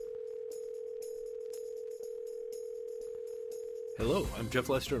Hello, I'm Jeff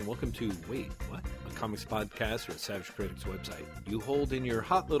Lester, and welcome to Wait, What? A comics podcast or a Savage Critics website. You hold in your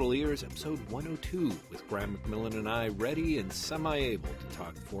hot little ears episode 102 with Graham McMillan and I ready and semi-able to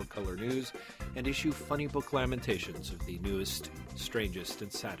talk four-color news and issue funny book lamentations of the newest, strangest,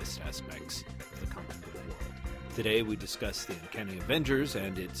 and saddest aspects of the comic book world. Today we discuss the Uncanny Avengers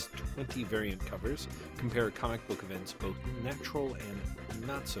and its 20 variant covers, compare comic book events both natural and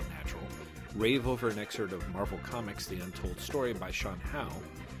not so natural, rave over an excerpt of Marvel Comics' The Untold Story by Sean Howe,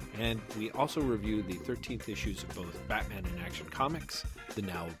 and we also review the 13th issues of both Batman in Action Comics, The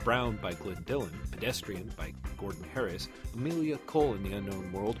Now of Brown by Glenn Dillon, Pedestrian by Gordon Harris, Amelia Cole in the Unknown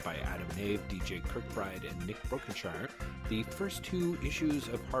World by Adam Nave, DJ Kirkbride, and Nick Brokenshire, the first two issues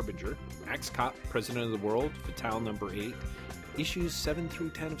of Harbinger, Max Cop, President of the World, Fatale number 8, issues 7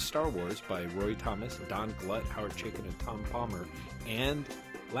 through 10 of Star Wars by Roy Thomas, Don Glutt, Howard Chaykin, and Tom Palmer, and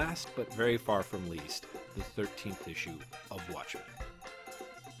last but very far from least, the 13th issue of Watchmen.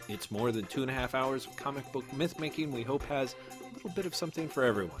 It's more than 2.5 hours of comic book myth-making we hope has a little bit of something for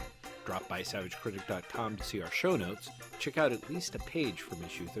everyone. Drop by SavageCritic.com to see our show notes, check out at least a page from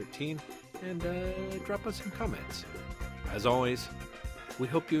issue 13, and drop us some comments. As always, we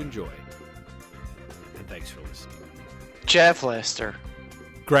hope you enjoy, and thanks for listening. Jeff Lester.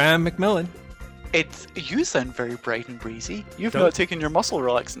 Graham McMillan. You sound very bright and breezy. You've not taken your muscle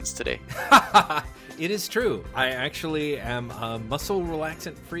relaxants today. It is true. I actually am muscle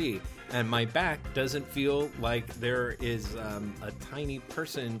relaxant free, and my back doesn't feel like there is a tiny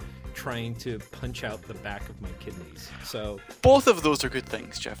person trying to punch out the back of my kidneys. So both of those are good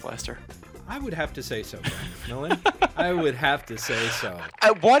things, Jeff Lester. I would have to say so, Graham McMillan. I would have to say so.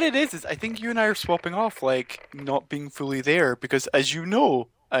 What it is I think you and I are swapping off, like, not being fully there, because as you know,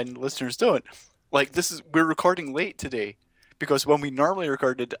 and listeners don't, like, we're recording late today, because when we normally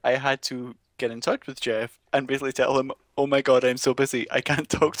recorded, I had to get in touch with Jeff and basically tell him, oh my god, I'm so busy, I can't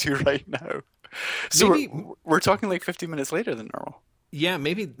talk to you right now. So we're talking like 50 minutes later than normal. Yeah,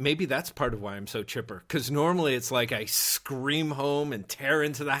 maybe that's part of why I'm so chipper. Because normally it's like I scream home and tear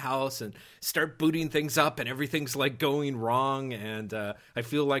into the house and start booting things up and everything's like going wrong. And I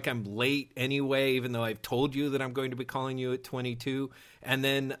feel like I'm late anyway, even though I've told you that I'm going to be calling you at 22. And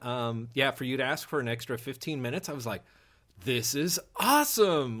then, for you to ask for an extra 15 minutes, I was like, this is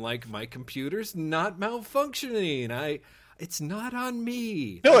awesome. Like, my computer's not malfunctioning. It's not on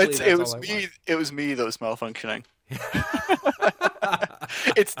me. No, Really, it was me. It was me that was malfunctioning.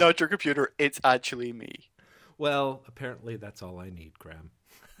 It's not your computer. It's actually me. Well, apparently that's all I need, Graham.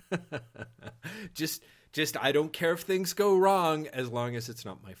 just I don't care if things go wrong as long as it's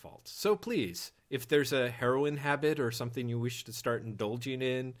not my fault. So please, if there's a heroin habit or something you wish to start indulging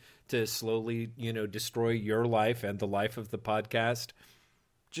in to slowly, destroy your life and the life of the podcast,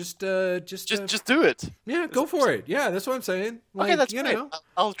 just do it. Yeah, go for it. Yeah, that's what I'm saying. Like, okay, that's great.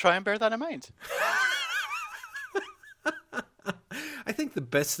 I'll try and bear that in mind. I think the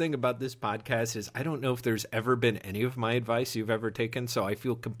best thing about this podcast is I don't know if there's ever been any of my advice you've ever taken, so I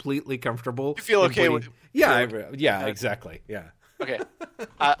feel completely comfortable. You feel okay with? Yeah, exactly. Yeah. Okay,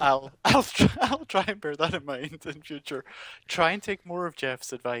 I'll try and bear that in mind in future. Try and take more of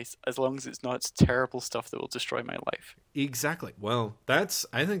Jeff's advice, as long as it's not terrible stuff that will destroy my life. Exactly. Well,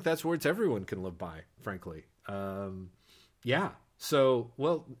 I think that's words everyone can live by, frankly. Yeah. So,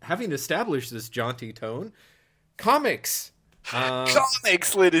 having established this jaunty tone, comics.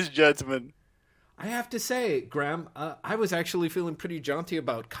 Comics, ladies and gentlemen. I have to say, Graham, I was actually feeling pretty jaunty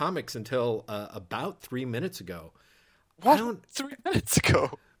about comics until about 3 minutes ago. What? 3 minutes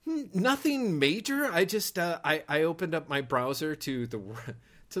ago? Nothing major. I just I opened up my browser to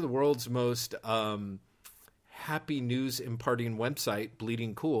the world's most happy news imparting website,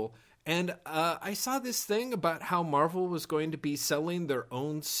 Bleeding Cool, and I saw this thing about how Marvel was going to be selling their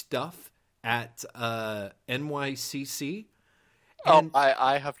own stuff at NYCC. And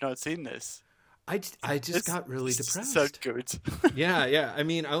I have not seen this. I just got really depressed. So good. Yeah. I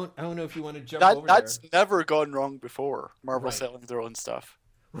mean, I don't know if you want to jump over that's there. never gone wrong before. Marvel selling their own stuff.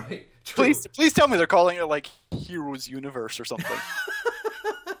 Right. True. Please tell me they're calling it like Heroes Universe or something.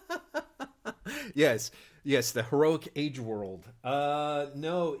 Yes, the Heroic Age World.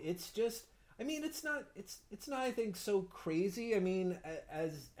 No, it's just. I mean, it's not. It's not. I think so crazy. I mean,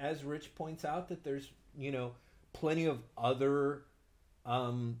 as Rich points out, that there's plenty of other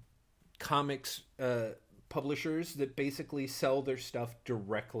comics publishers that basically sell their stuff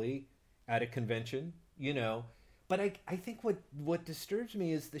directly at a convention, But I think what disturbs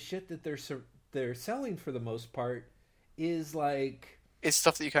me is the shit that they're selling for the most part is like it's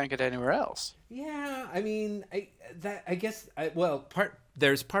stuff that you can't get anywhere else. Yeah, I mean, there's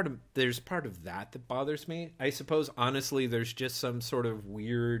part of that bothers me. I suppose honestly, there's just some sort of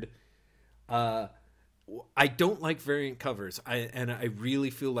weird. I don't like variant covers. I really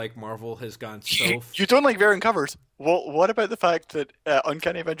feel like Marvel has gone so. You don't like variant covers. Well, what about the fact that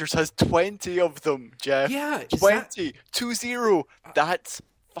Uncanny Avengers has 20 of them, Jeff? Yeah, 20, 20. That's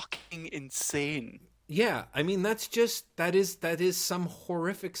fucking insane. Yeah, I mean that is some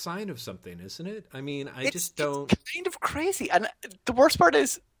horrific sign of something, isn't it? I mean, just don't. It's kind of crazy, and the worst part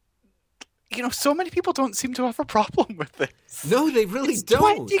is, so many people don't seem to have a problem with this. No, they really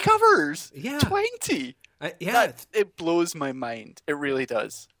don't. 20 covers. Yeah, 20. It blows my mind. It really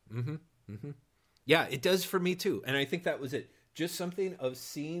does. Mm-hmm. Mm-hmm. Yeah, it does for me too, and I think that was it. Just something of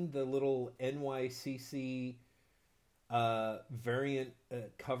seeing the little NYCC variant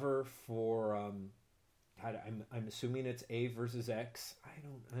cover for. I'm assuming it's A versus X. I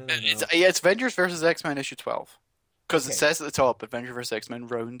don't know. It's Avengers versus X-Men issue 12. Because it says at the top, Avengers vs. X-Men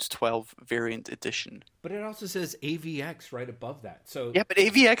Round 12 Variant Edition. But it also says AVX right above that. So yeah, but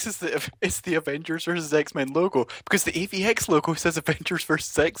AVX is the Avengers vs. X-Men logo. Because the AVX logo says Avengers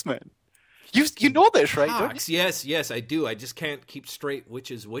vs. X-Men. You know this, right? Don't you? Yes, I do. I just can't keep straight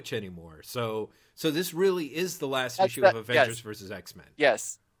which is which anymore. So this really is the last issue of Avengers vs. X-Men.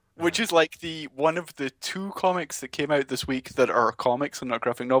 Yes. Which is like one of the 2 comics that came out this week that are comics and not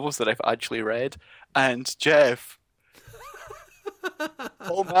graphic novels that I've actually read. And Jeff,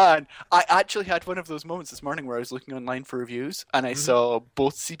 oh man, I actually had one of those moments this morning where I was looking online for reviews and I saw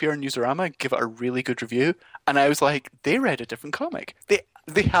both CPR and Newsarama give it a really good review, and I was like, they read a different comic.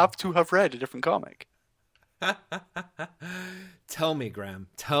 They have to have read a different comic. Tell me, Graham.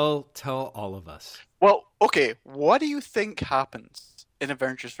 Tell all of us. Well, okay, what do you think happens in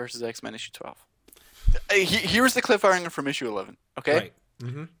Avengers vs. X-Men issue 12? Here's the cliffhanger from issue 11, okay? Right.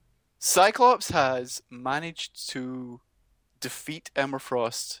 Mm-hmm. Cyclops has managed to defeat Emma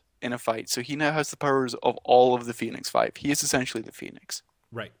Frost in a fight, so he now has the powers of all of the Phoenix Five. He is essentially the Phoenix.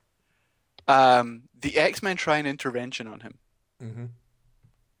 Right. The X-Men try an intervention on him,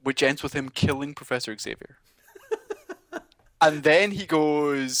 which ends with him killing Professor Xavier. And then he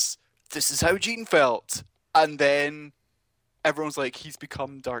goes, "This is how Jean felt." And then everyone's like, he's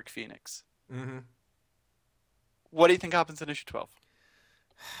become Dark Phoenix. Mm-hmm. What do you think happens in issue 12?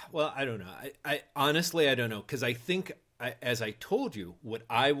 Well, I don't know. I honestly, I don't know. Because I think, as I told you, what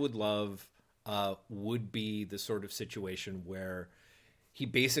I would love would be the sort of situation where he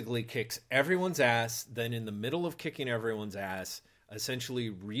basically kicks everyone's ass, then in the middle of kicking everyone's ass, essentially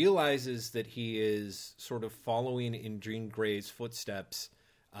realizes that he is sort of following in Jean Grey's footsteps,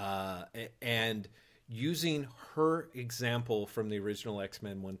 and using her example from the original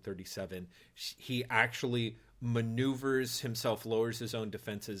X-Men 137, he actually maneuvers himself, lowers his own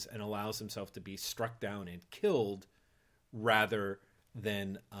defenses, and allows himself to be struck down and killed rather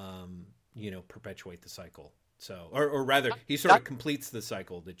than, perpetuate the cycle. So, or rather, he sort of completes the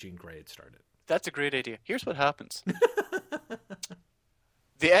cycle that Jean Grey had started. That's a great idea. Here's what happens.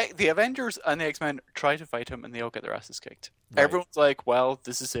 The Avengers and the X-Men try to fight him, and they all get their asses kicked. Right. Everyone's like, well,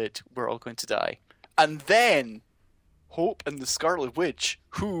 this is it. We're all going to die. And then Hope and the Scarlet Witch,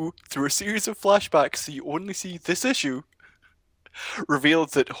 who, through a series of flashbacks you only see this issue,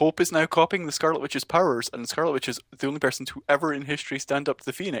 revealed that Hope is now copying the Scarlet Witch's powers, and the Scarlet Witch is the only person to ever in history stand up to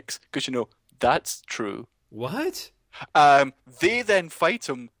the Phoenix. Because, that's true. What? They then fight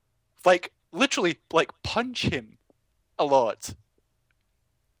him, literally, punch him a lot.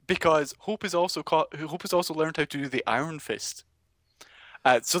 Because Hope has also learned how to do the Iron Fist.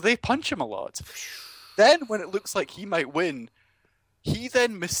 So they punch him a lot. Then, when it looks like he might win, he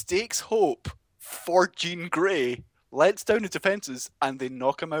then mistakes Hope for Jean Grey, lets down his defenses, and they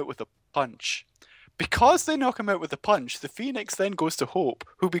knock him out with a punch. Because they knock him out with a punch, the Phoenix then goes to Hope,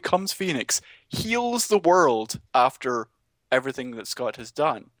 who becomes Phoenix, heals the world after everything that Scott has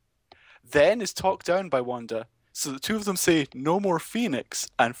done, then is talked down by Wanda, so the two of them say, "No more Phoenix,"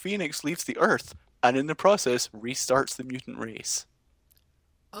 and Phoenix leaves the Earth, and in the process, restarts the mutant race.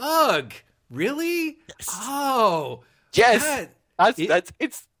 Ugh! Really? Yes. Oh! Yes!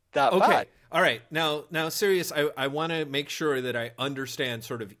 It's that okay. bad. All right. Now, serious, I want to make sure that I understand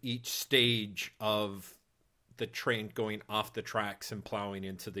sort of each stage of the train going off the tracks and plowing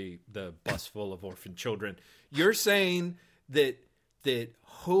into the bus full of orphan children. You're saying that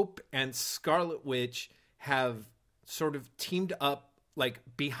Hope and Scarlet Witch have sort of teamed up,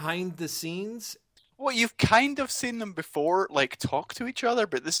 behind the scenes? Well, you've kind of seen them before, talk to each other,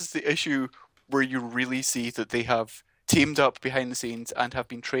 but this is the issue where you really see that they have teamed up behind the scenes and have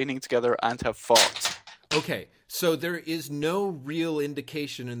been training together and have fought. Okay, so there is no real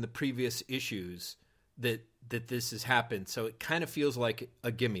indication in the previous issues that this has happened. So it kind of feels like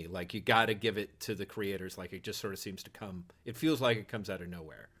a gimme. Like you got to give it to the creators. Like it just sort of seems to come. It feels like it comes out of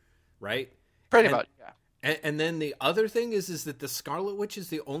nowhere, right? Pretty much, yeah. And then the other thing is that the Scarlet Witch is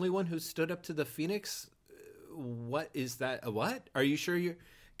the only one who stood up to the Phoenix. What is that? What? Are you sure you're?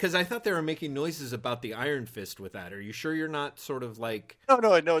 Because I thought they were making noises about the Iron Fist with that. Are you sure you're not sort of like?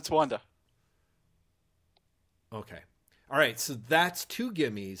 No, it's Wanda. Okay. All right. So that's two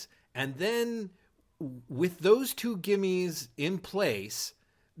gimmies. And then with those two gimmies in place,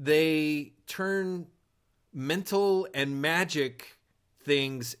 they turn mental and magic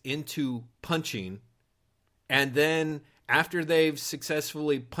things into punching. And then after they've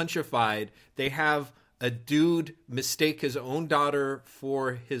successfully punchified, they have a dude mistake his own daughter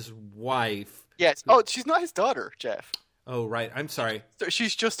for his wife. Yes. Oh, she's not his daughter, Jeff. Oh, right. I'm sorry.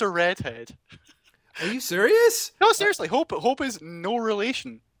 She's just a redhead. Are you serious? No, seriously. Hope is no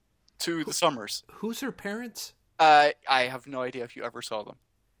relation to the Summers. Who's her parents? I have no idea if you ever saw them.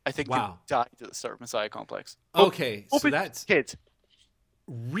 I think Wow. they died at the start of Messiah Complex. Okay, Hope so is that's kid.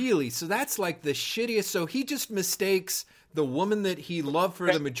 really, so that's like the shittiest. So he just mistakes the woman that he loved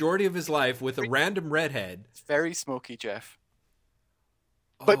for the majority of his life with a random redhead. It's very smoky, Jeff.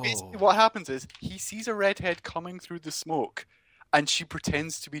 But basically what happens is he sees a redhead coming through the smoke and she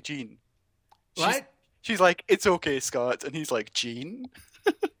pretends to be Jean. What? She's like, "It's okay, Scott." And he's like, "Jean?"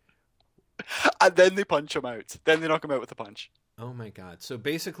 And then they punch him out. Then they knock him out with a punch. Oh my god. So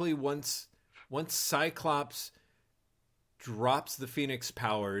basically once Cyclops drops the Phoenix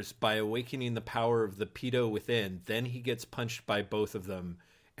powers by awakening the power of the pedo within, then he gets punched by both of them.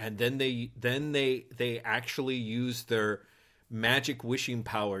 And then they actually use their magic wishing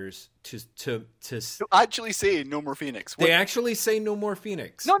powers to actually say no more Phoenix. They actually say no more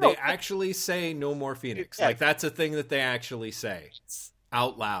Phoenix. No. They actually say no more Phoenix. Yeah. Like that's a thing that they actually say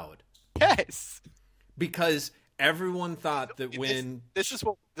out loud. Yes. Because everyone thought that when this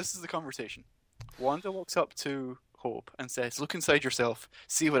is the conversation. Wanda walks up to Hope and says, "Look inside yourself.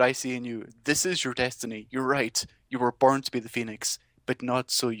 See what I see in you. This is your destiny. You're right. You were born to be the Phoenix, but not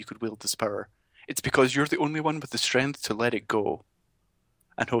so you could wield this power. It's because you're the only one with the strength to let it go."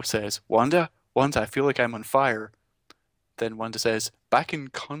 And Hope says, Wanda, I feel like I'm on fire." Then Wanda says, "Back in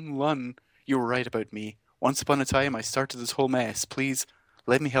Kunlun, you were right about me. Once upon a time, I started this whole mess. Please,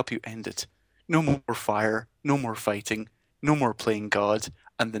 let me help you end it. No more fire, no more fighting, no more playing God."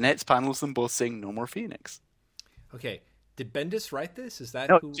 And the next panel is them both saying no more Phoenix. Okay, did Bendis write this? Is that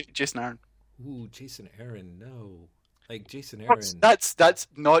No, who? Jason Aaron. Ooh, Jason Aaron. No, like Jason Aaron. That's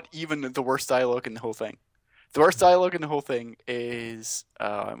not even the worst dialogue in the whole thing. The worst dialogue in the whole thing is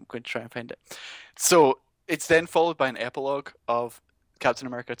I'm going to try and find it. So it's then followed by an epilogue of Captain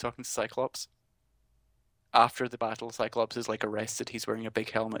America talking to Cyclops. After the battle, Cyclops is like arrested. He's wearing a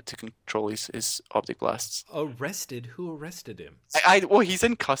big helmet to control his optic blasts. Arrested? Who arrested him? Well, he's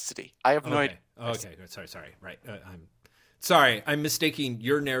in custody. I have no idea. Okay, sorry. Right, I'm sorry. I'm mistaking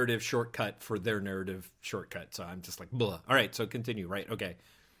your narrative shortcut for their narrative shortcut. So I'm just like, blah. All right, so continue. Right, okay.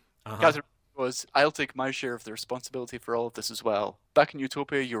 Captain was, "I'll take my share of the responsibility for all of this as well. Back in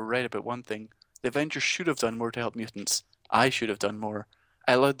Utopia, you were right about one thing. The Avengers should have done more to help mutants. I should have done more.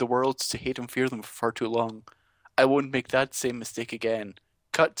 I allowed the world to hate and fear them for far too long. I won't make that same mistake again."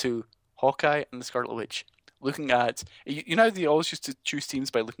 Cut to Hawkeye and the Scarlet Witch looking at... You know how they always used to choose teams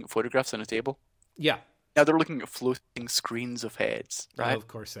by looking at photographs on a table? Yeah. Now they're looking at floating screens of heads, right? Oh, of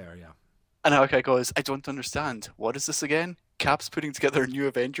course they are, yeah. And Hawkeye goes, "I don't understand. What is this again? Cap's putting together a new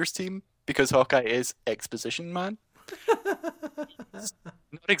Avengers team because Hawkeye is exposition man?"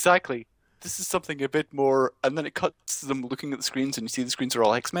 Not exactly. This is something a bit more... And then it cuts to them looking at the screens and you see the screens are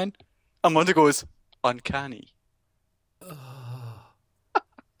all X-Men. And Wanda goes, "Uncanny." Ow.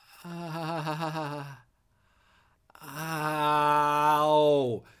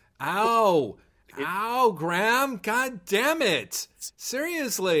 Ow, Graham. God damn it.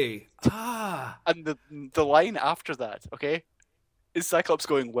 Seriously. And the line after that, okay, is Cyclops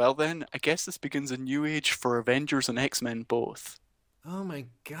going, "Well then, I guess this begins a new age for Avengers and X-Men both." Oh my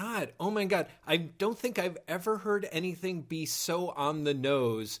god. I don't think I've ever heard anything be so on the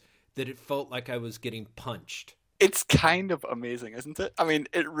nose that it felt like I was getting punched. It's kind of amazing, isn't it? I mean,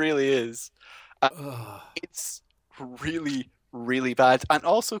 it really is. It's really, really bad, and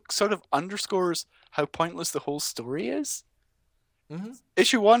also sort of underscores how pointless the whole story is. Mm-hmm.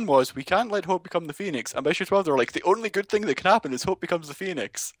 Issue 1 was, we can't let Hope become the Phoenix, and by issue 12 they're like, the only good thing that can happen is Hope becomes the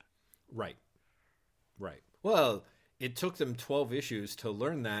Phoenix. Right. Well, it took them 12 issues to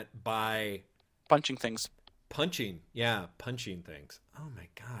learn that by... Punching things. Punching things. Oh my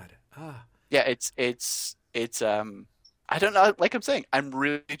god. Yeah, it's I don't know. Like I'm saying, I'm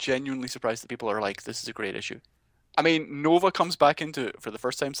really genuinely surprised that people are like, this is a great issue. I mean, Nova comes back into it for the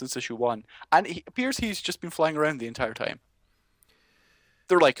first time since issue one, and it appears he's just been flying around the entire time.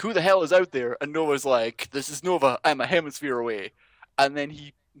 They're like, who the hell is out there? And Nova's like, this is Nova. I'm a hemisphere away. And then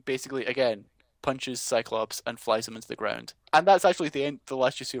he basically, again, punches Cyclops and flies him into the ground. And that's actually the end, the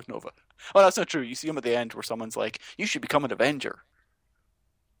last you see of Nova. Oh, that's not true. You see him at the end where someone's like, you should become an Avenger.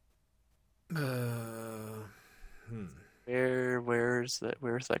 Hmm. Where's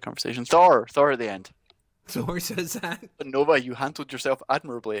that conversation? Thor at the end. Thor says that? But Nova, you handled yourself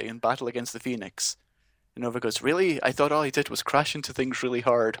admirably in battle against the Phoenix. And Nova goes, really? I thought all he did was crash into things really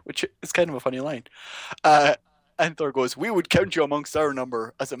hard, which is kind of a funny line. And Thor goes, we would count you amongst our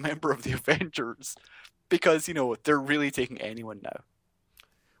number as a member of the Avengers. Because, they're really taking anyone now.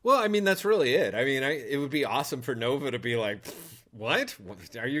 Well, I mean, that's really it. I mean, it would be awesome for Nova to be like, what?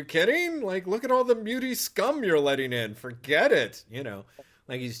 Are you kidding? Like, look at all the muty scum you're letting in. Forget it.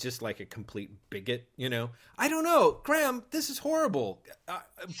 Like he's just like a complete bigot, I don't know. Graham, this is horrible.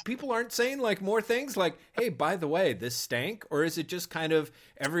 People aren't saying like more things like, hey, by the way, this stank? Or is it just kind of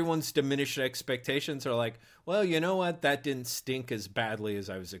everyone's diminished expectations are like, well, you know what? That didn't stink as badly as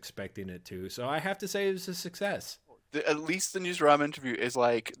I was expecting it to. So I have to say it was a success. At least the Newsram interview is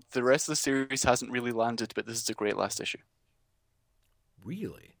like, the rest of the series hasn't really landed, but this is a great last issue.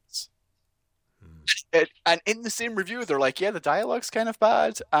 Really? And in the same review, they're like, yeah, the dialogue's kind of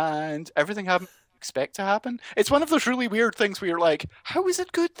bad, and everything happened expect to happen. It's one of those really weird things where you're like, how is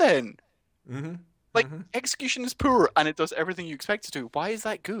it good then? Mm-hmm. Like, execution is poor, and it does everything you expect it to. Why is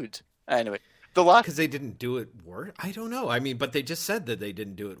that good? Anyway, the last... Because they didn't do it worse? I don't know. I mean, but they just said that they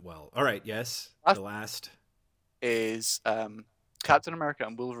didn't do it well. All right, yes. The last... is Captain America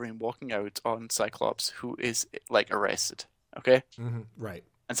and Wolverine walking out on Cyclops, who is, like, arrested. Okay? Mm-hmm. Right.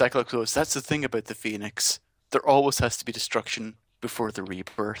 And Cyclops goes, that's the thing about the Phoenix. There always has to be destruction before the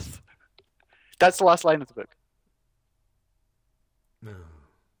rebirth. That's the last line of the book.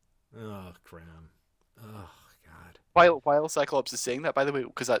 Oh, Graham. Oh, God. While Cyclops is saying that, by the way,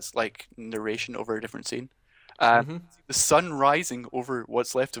 because that's like narration over a different scene, the sun rising over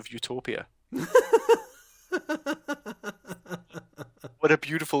what's left of Utopia. What a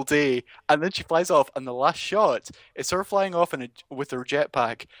beautiful day. And then she flies off, and the last shot is her flying off with her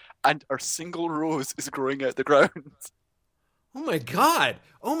jetpack, and her single rose is growing out the ground. Oh my god!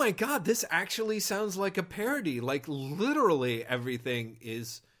 Oh my god! This actually sounds like a parody. Like literally everything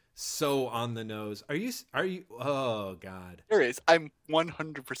is so on the nose. Are you? Oh god! Serious? I'm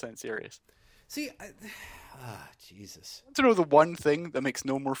 100% serious. See, Jesus. Want to know the one thing that makes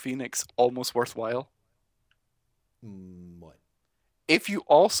No More Phoenix almost worthwhile? What? If you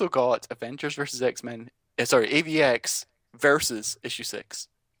also got Avengers vs. X-Men, AVX versus issue 6,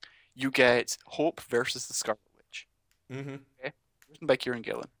 you get Hope versus the Scarlet Witch. Mm-hmm. Okay? Written by Kieran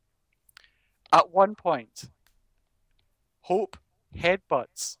Gillen. At one point, Hope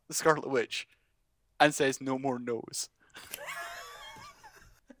headbutts the Scarlet Witch and says, no more nose.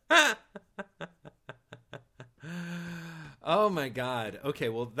 Oh my god. Okay,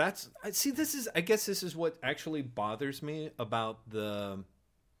 well I guess this is what actually bothers me about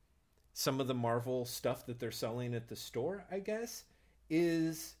some of the Marvel stuff that they're selling at the store, I guess,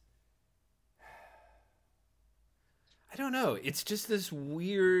 is I don't know. It's just this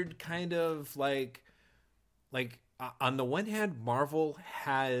weird kind of like on the one hand, Marvel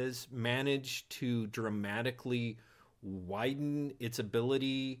has managed to dramatically widen its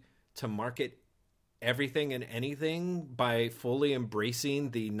ability to market everything and anything by fully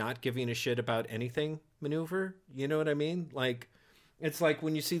embracing the not giving a shit about anything maneuver. You know what I mean? Like, it's like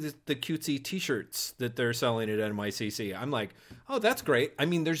when you see the cutesy t-shirts that they're selling at NYCC. I'm like, oh, that's great. I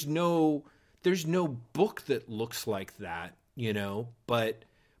mean, there's no book that looks like that,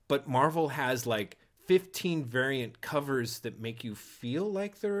 but Marvel has like 15 variant covers that make you feel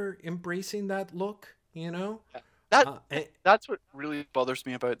like they're embracing that look, That's what really bothers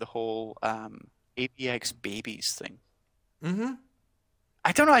me about the whole AVX babies thing. Mm-hmm.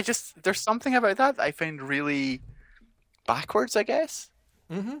 I don't know. There's something about that I find really backwards, I guess.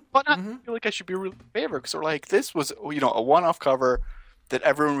 Mm-hmm. But I feel like I should be really in favor because they're like, this was, a one-off cover that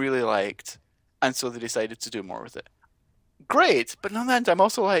everyone really liked, and so they decided to do more with it. Great, but on the end, I'm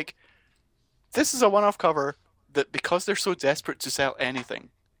also like, this is a one-off cover that because they're so desperate to sell anything,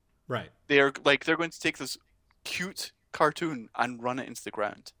 right? They're going to take this cute cartoon and run it into the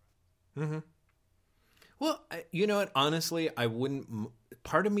ground. Mm-hmm. Well, you know what? Honestly, I wouldn't.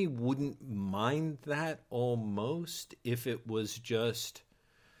 Part of me wouldn't mind that almost if it was just.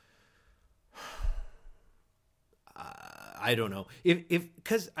 I don't know if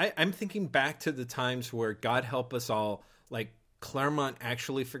because I'm thinking back to the times where God help us all, like Claremont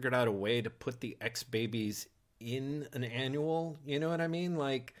actually figured out a way to put the X babies in an annual. You know what I mean?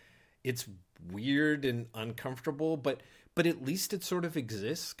 Like it's weird and uncomfortable, but at least it sort of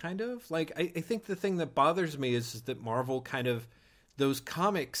exists, kind of. Like I think the thing that bothers me is that Marvel kind of those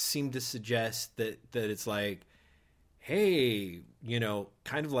comics seem to suggest that it's like, hey,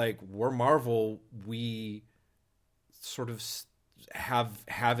 kind of like we're Marvel, we sort of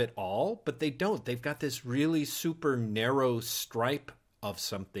have it all, but they don't. They've got this really super narrow stripe of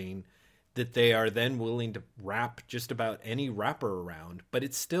something that they are then willing to wrap just about any wrapper around, but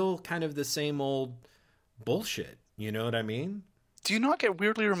it's still kind of the same old bullshit. You know what I mean? Do you not get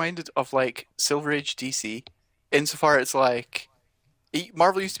weirdly reminded of like Silver Age DC? Insofar it's like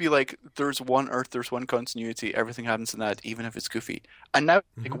Marvel used to be like, there's one Earth, there's one continuity, everything happens in that, even if it's goofy. And now,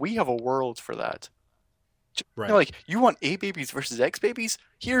 like, we have a world for that. Right. Like, you want A babies versus X babies?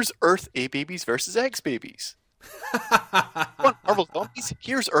 Here's Earth A babies versus X babies. You want Marvel zombies?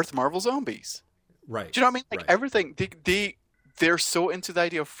 Here's Earth Marvel zombies. Right. Do you know what I mean? Like right. everything, they're so into the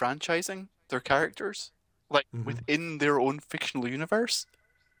idea of franchising their characters, like within their own fictional universe,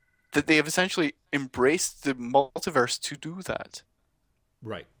 that they have essentially embraced the multiverse to do that.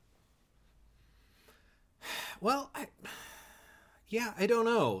 Right. Well, I don't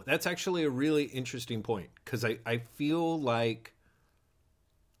know. That's actually a really interesting point because I feel like,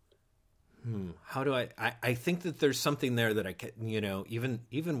 how do I think that there's something there that I can,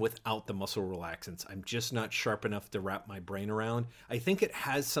 even without the muscle relaxants, I'm just not sharp enough to wrap my brain around. I think it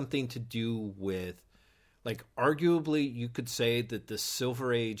has something to do with, like, arguably you could say that the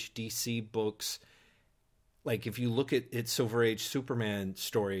Silver Age DC books, like if you look at Silver Age Superman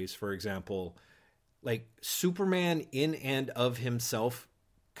stories, for example, like Superman in and of himself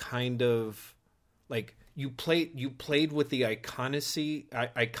kind of like you played with the iconicness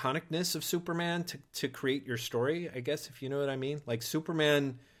of Superman to create your story, I guess, if you know what I mean. Like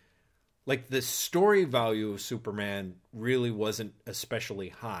Superman, like the story value of Superman really wasn't especially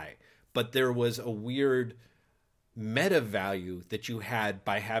high, but there was a weird meta value that you had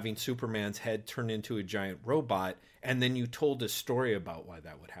by having Superman's head turn into a giant robot, and then you told a story about why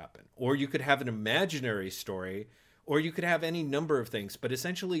that would happen. Or you could have an imaginary story, or you could have any number of things, but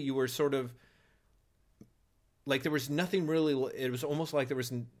essentially you were sort of like there was nothing really, it was almost like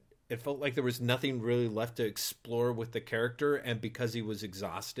it felt like there was nothing really left to explore with the character, and because he was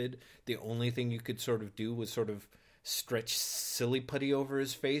exhausted, the only thing you could sort of do was sort of stretch silly putty over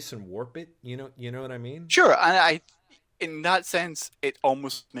his face and warp it. You know what I mean? Sure, and in that sense, it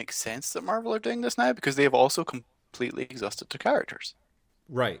almost makes sense that Marvel are doing this now because they have also completely exhausted their characters.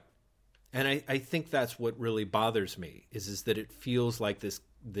 Right. And I think that's what really bothers me is that it feels like this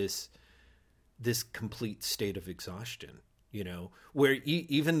complete state of exhaustion, where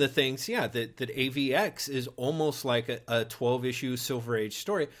even the things, that AVX is almost like a 12-issue Silver Age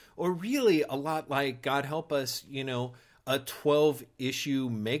story, or really a lot like, God help us, a 12-issue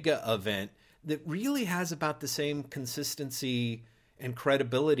mega event that really has about the same consistency and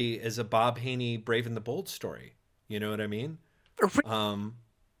credibility as a Bob Haney Brave and the Bold story. You know what I mean?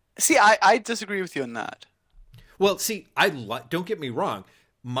 See, I disagree with you on that. Well, see, don't get me wrong.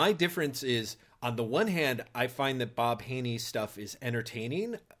 My difference is, on the one hand, I find that Bob Haney's stuff is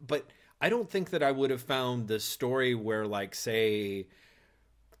entertaining, but I don't think that I would have found the story where, like, say,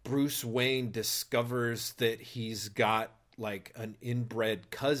 Bruce Wayne discovers that he's got, like, an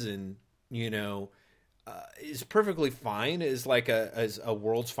inbred cousin, is perfectly fine as like as a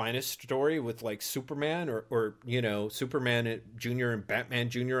world's finest story with like Superman or Superman Jr. and Batman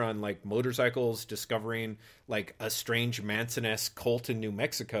Jr. on like motorcycles discovering like a strange Manson-esque cult in New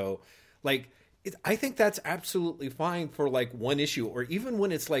Mexico. Like, I think that's absolutely fine for like one issue, or even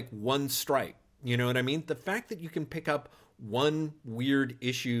when it's like one stripe. You know what I mean? The fact that you can pick up one weird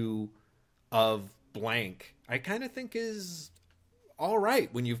issue of blank, I kind of think is all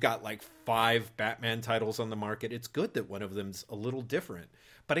right. When you've got like 5 Batman titles on the market, it's good that one of them's a little different.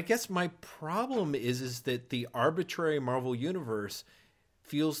 But I guess my problem is that the arbitrary Marvel universe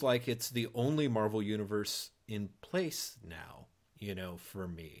feels like it's the only Marvel universe in place now, for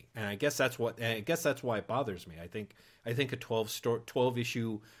me. And I guess that's why it bothers me. I think a 12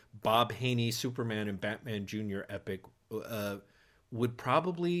 issue Bob Haney Superman and Batman Jr. epic would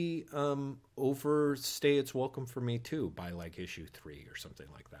probably overstay its welcome for me too by like issue 3 or something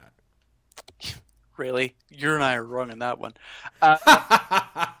like that. Really? You and I are wrong on that one.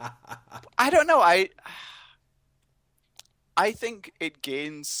 I don't know. I think it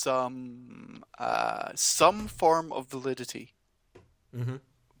gains some form of validity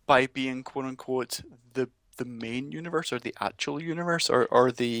by being quote unquote the the main universe or the actual universe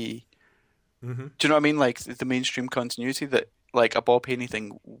or the Mm-hmm. do you know what I mean? Like the mainstream continuity that like a Bob Haney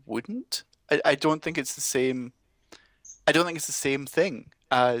thing wouldn't. I don't think it's the same. I don't think it's the same thing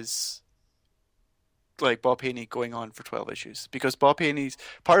as like Bob Haney going on for 12 issues because Bob Haney's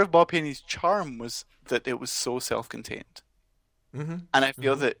part of Bob Haney's charm was that it was so self-contained. Mm-hmm. And I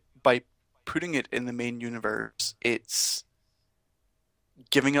feel Mm-hmm. that by putting it in the main universe, it's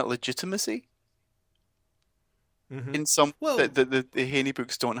giving it legitimacy Mm-hmm. in some Well, that the Haney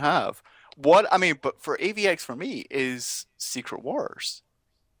books don't have. What I mean, but for AVX for me is Secret Wars.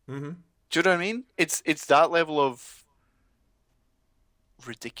 mm-hmm. Do you know what I mean? It's that level of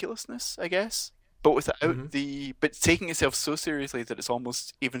ridiculousness, I guess, but Mm-hmm. without but taking itself so seriously that it's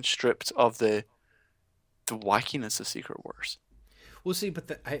almost even stripped of the wackiness of Secret Wars. Well, see,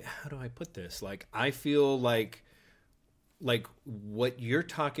 but how do I put this? Like, I feel like what you're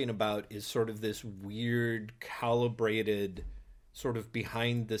talking about is sort of this weird calibrated sort of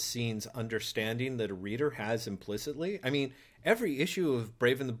behind the scenes understanding that a reader has implicitly. I mean, every issue of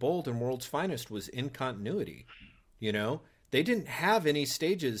Brave and the Bold and World's Finest was in continuity, you know. They didn't have any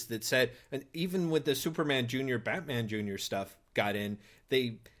stages that said, and even with the Superman Junior, Batman Junior stuff got in,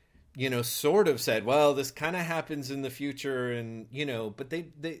 they, you know, sort of said, well, this kind of happens in the future, and you know, but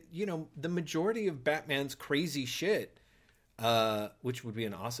they, you know, the majority of Batman's crazy shit, which would be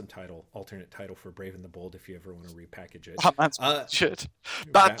an awesome title, alternate title for Brave and the Bold if you ever want to repackage it. Batman's shit.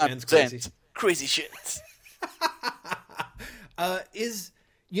 Batman's crazy. Crazy shit. Is,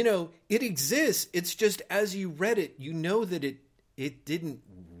 you know, it exists. It's just as you read it, you know that it didn't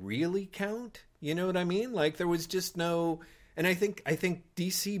really count. You know what I mean? Like there was just no, and I think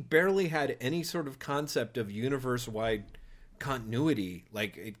DC barely had any sort of concept of universe wide continuity.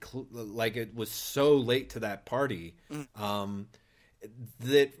 Like it was so late to that party.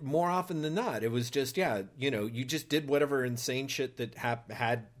 That more often than not, it was just, yeah, you know, you just did whatever insane shit that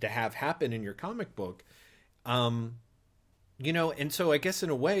had to have happen in your comic book. You know, and so I guess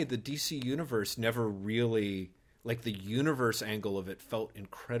in a way, the DC universe never really, like the universe angle of it felt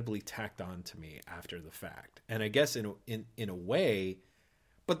incredibly tacked on to me after the fact. And I guess in a way,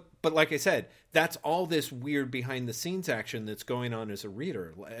 but like I said, that's all this weird behind the scenes action that's going on as a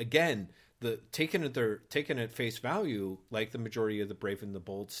reader. Again, the taken at face value, like the majority of the Brave and the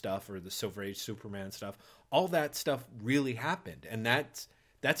Bold stuff or the Silver Age Superman stuff, all that stuff really happened, and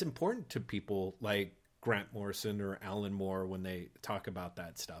that's important to people like Grant Morrison or Alan Moore when they talk about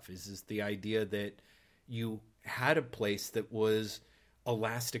that stuff. Is the idea that you had a place that was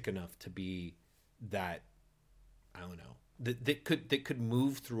elastic enough to be that, I don't know, that could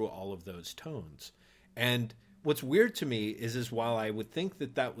move through all of those tones. And what's weird to me is while I would think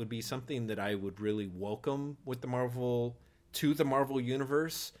that would be something that I would really welcome with the Marvel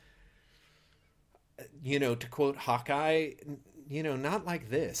universe, you know, to quote Hawkeye, you know, not like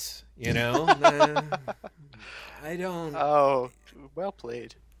this, you know. I don't. Oh, well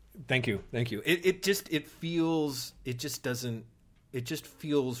played. Thank you. It just feels, it just doesn't, it just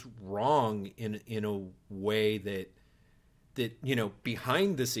feels wrong in a way that you know,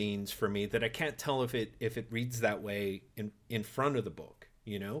 behind the scenes for me, that I can't tell if it reads that way in front of the book,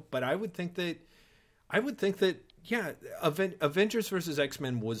 you know. But I would think that yeah, Avengers versus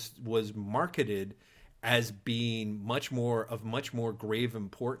X-Men was marketed as being much more grave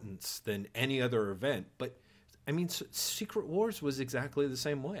importance than any other event. But I mean, Secret Wars was exactly the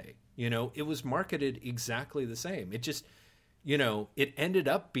same way. You know, it was marketed exactly the same. It just, you know, it ended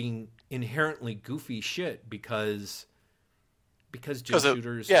up being inherently goofy shit because Jim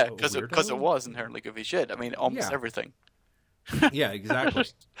Shooter's because it was inherently goofy shit. I mean, almost everything. Yeah, exactly.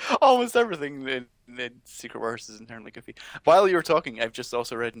 Almost everything in Secret Wars is inherently goofy. While you were talking, I've just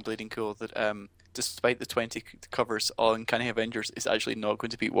also read in Bleeding Cool that despite the 20 covers on Uncanny Avengers, it's actually not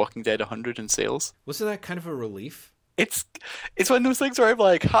going to beat Walking Dead 100 in sales. Wasn't that kind of a relief? It's one of those things where I'm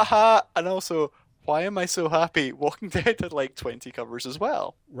like, haha, and also, why am I so happy? Walking Dead had like 20 covers as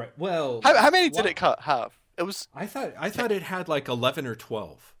well. Right. Well, how many did it have? It was. I thought it had like 11 or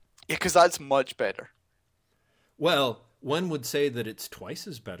 12. Yeah, because that's much better. Well, one would say that it's twice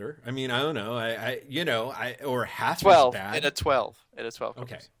as better. I mean, I don't know. Or half 12. as bad. It had 12. It had 12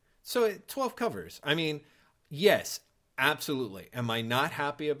 covers. Okay. So 12 covers. I mean, yes, absolutely. Am I not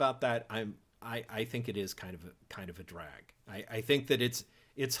happy about that? I think it is kind of a drag. I think that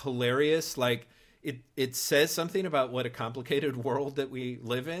it's hilarious. Like it says something about what a complicated world that we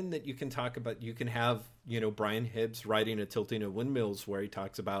live in, that you can talk about. You can have, you know, Brian Hibbs writing a Tilting at Windmills where he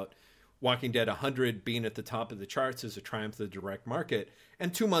talks about Walking Dead 100 being at the top of the charts as a triumph of the direct market,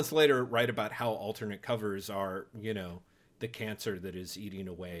 and 2 months later write about how alternate covers are, you know, the cancer that is eating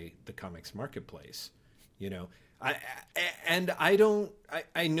away the comics marketplace. you know. I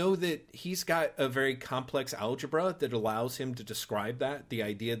know that he's got a very complex algebra that allows him to describe that, the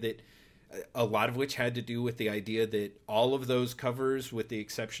idea that a lot of which had to do with the idea that all of those covers, with the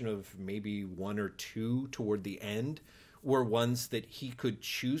exception of maybe one or two toward the end, were ones that he could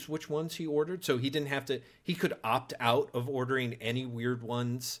choose which ones he ordered. So he didn't have to, he could opt out of ordering any weird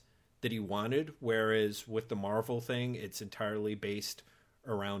ones that he wanted. Whereas with the Marvel thing, it's entirely based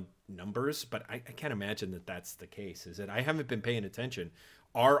around numbers. But I can't imagine that that's the case, is it? I haven't been paying attention.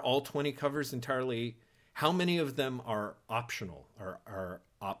 Are all 20 covers entirely, how many of them are optional or are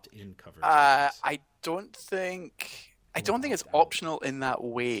opt-in covers? I don't think it's optional in that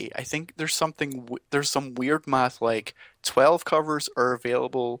way. I think there's some weird math, like 12 covers are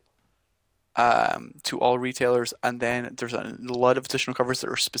available to all retailers, and then there's a lot of additional covers that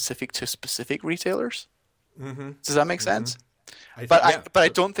are specific to specific retailers. Mm-hmm. Does that make sense? I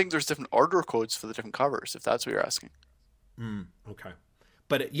don't think there's different order codes for the different covers, if that's what you're asking. Okay.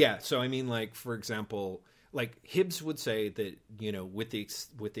 But yeah, so I mean, like, for example, like Hibbs would say that, you know, with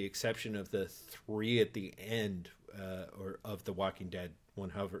the exception of the 3 at the end, or of the Walking Dead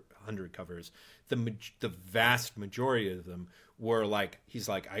 100 covers, the vast majority of them were like, he's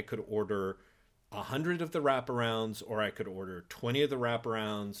like, I could order 100 of the wraparounds, or I could order 20 of the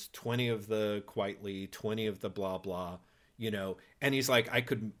wraparounds, 20 of the Quietly, 20 of the blah blah, you know. And he's like, I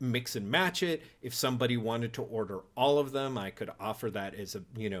could mix and match it. If somebody wanted to order all of them, I could offer that as a,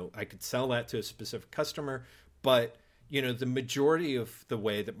 you know, I could sell that to a specific customer. But, you know, the majority of the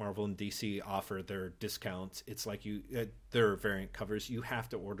way that Marvel and DC offer their discounts, it's like there are variant covers. You have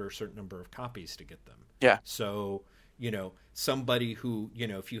to order a certain number of copies to get them. Yeah. So, you know, somebody who, you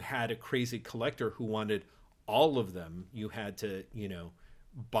know, if you had a crazy collector who wanted all of them, you had to, you know,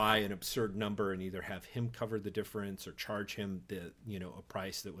 buy an absurd number and either have him cover the difference or charge him the, you know, a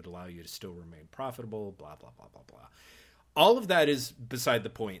price that would allow you to still remain profitable, blah, blah, blah, blah, blah. All of that is beside the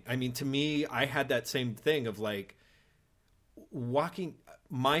point. I mean, to me, I had that same thing of like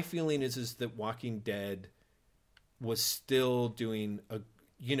my feeling is that Walking Dead was still doing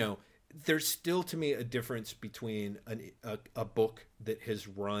you know, there's still to me a difference between a book that has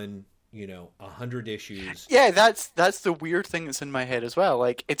run, you know, 100 issues. Yeah, that's the weird thing that's in my head as well.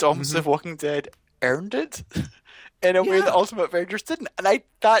 Like, it's almost as if Walking Dead earned it in a way that Ultimate Avengers didn't. And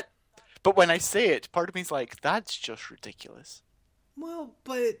but when I say it, part of me is like, that's just ridiculous. Well,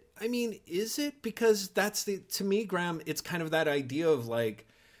 but I mean, is it? Because to me, Graham, it's kind of that idea of like,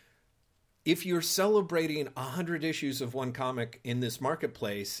 if you're celebrating 100 issues of one comic in this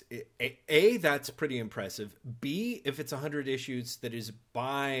marketplace, A, that's pretty impressive. B, if it's 100 issues that is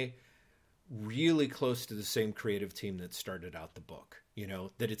by really close to the same creative team that started out the book, you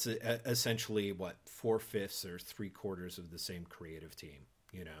know, that it's essentially 4/5 or 3/4 of the same creative team,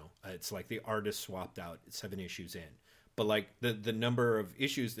 you know. It's like the artist swapped out 7 issues in. But like the number of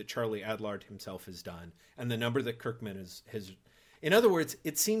issues that Charlie Adlard himself has done and the number that Kirkman has, in other words,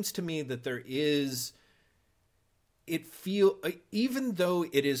 it seems to me that there is, even though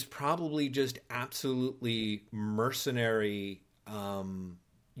it is probably just absolutely mercenary,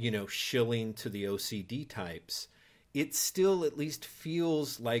 you know, shilling to the OCD types, it still at least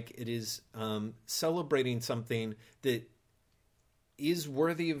feels like it is celebrating something that is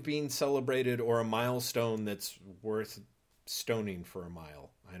worthy of being celebrated, or a milestone that's worth stoning for a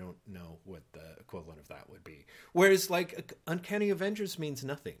mile. I don't know what the equivalent of that would be. Whereas like Uncanny Avengers means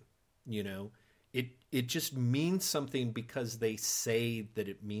nothing, you know, it just means something because they say that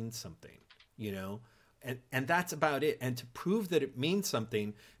it means something, you know, and that's about it. And to prove that it means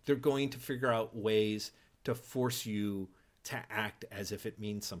something, they're going to figure out ways to force you to act as if it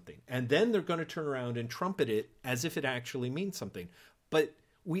means something. And then they're going to turn around and trumpet it as if it actually means something. But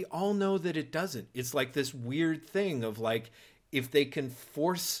we all know that it doesn't. It's like this weird thing of like, if they can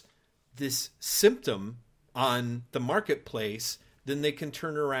force this symptom on the marketplace, then they can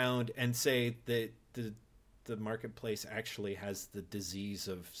turn around and say that the marketplace actually has the disease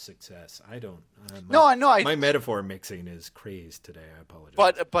of success. I don't. My metaphor mixing is crazed today. I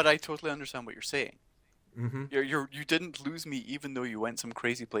apologize. But I totally understand what you're saying. Mm-hmm. You didn't lose me, even though you went some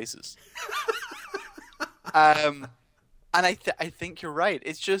crazy places. And I think you're right.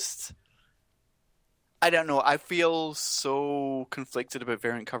 It's just, I don't know. I feel so conflicted about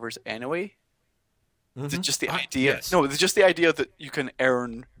variant covers anyway. Mm-hmm. Just the idea. Yes. No, it's just the idea that you can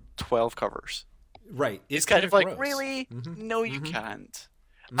earn 12 covers. Right. It's kind of like, gross. Really? Mm-hmm. No, you Mm-hmm. can't.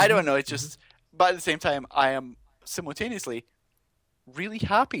 Mm-hmm. I don't know. It's just, but at the same time, I am simultaneously really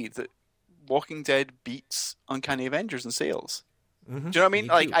happy that Walking Dead beats Uncanny Avengers in sales. Mm-hmm. Do you know what I mean? Me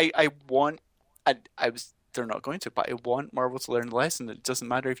Like, too. I want, they're not going to, but I want Marvel to learn the lesson that it doesn't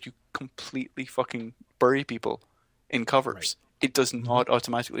matter if you completely fucking bury people in covers, it does not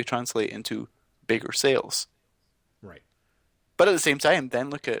automatically translate into bigger sales. Right. But at the same time, then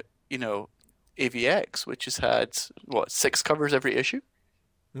look at, AVX, which has had, 6 covers every issue?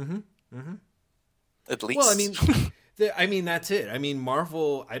 Mm-hmm. Mm-hmm. At least. Well, I mean, that's it. I mean,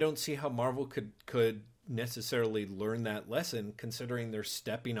 Marvel, I don't see how Marvel could necessarily learn that lesson, considering they're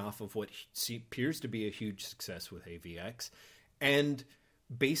stepping off of what appears to be a huge success with AVX. And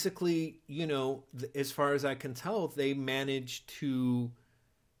basically, as far as I can tell, they managed to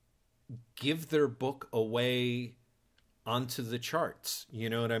give their book away onto the charts. You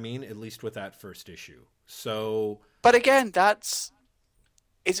know what I mean? At least with that first issue. So, but again,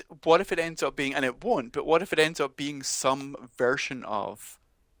 what if it ends up being, and it won't, but what if it ends up being some version of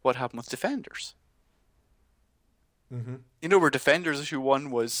what happened with Defenders? Mm-hmm. Where Defenders issue 1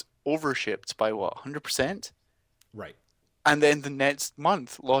 was overshipped by 100%? Right. And then the next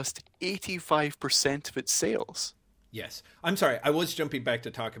month lost 85% of its sales. Yes. I'm sorry. I was jumping back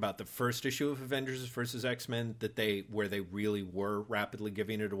to talk about the first issue of Avengers versus X-Men where they really were rapidly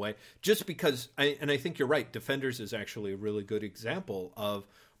giving it away. Just because, I think you're right, Defenders is actually a really good example of,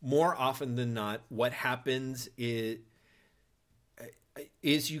 more often than not, what happens I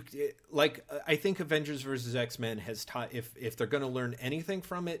think Avengers versus X-Men has taught, if they're going to learn anything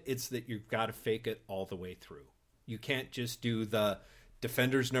from it, it's that you've got to fake it all the way through. You can't just do the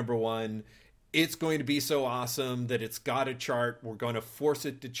Defenders #1. It's going to be so awesome that it's got a chart. We're going to force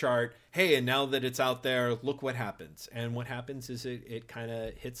it to chart. Hey, and now that it's out there, look what happens. And what happens is it kind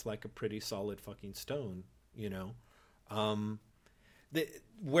of hits like a pretty solid fucking stone,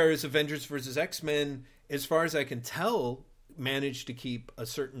 whereas Avengers versus X-Men, as far as I can tell, managed to keep a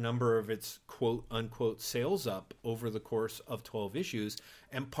certain number of its quote unquote sales up over the course of 12 issues.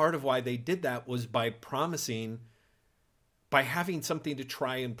 And part of why they did that was by having something to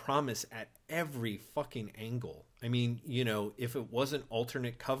try and promise at every fucking angle. I mean, if it wasn't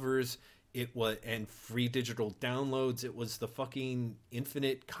alternate covers, it was, and free digital downloads, it was the fucking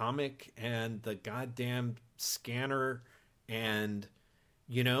Infinite comic and the goddamn scanner, and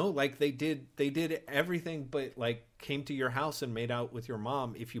they did everything, but came to your house and made out with your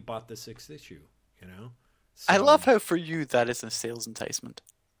mom if you bought the 6th issue. So, I love how for you that is a sales enticement.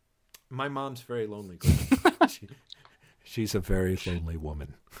 My mom's very lonely. She's a very lonely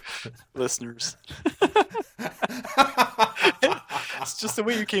woman. Listeners. It's just the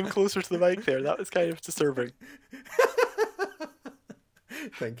way you came closer to the mic there. That was kind of disturbing.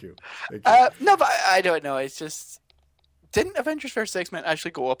 Thank you. No, but I don't know. It's just... Didn't Avengers vs. X-Men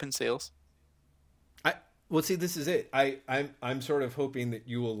actually go up in sales? Well, see, this is it. I'm sort of hoping that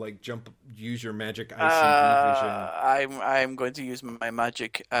you will use your magic ICV vision. I'm going to use my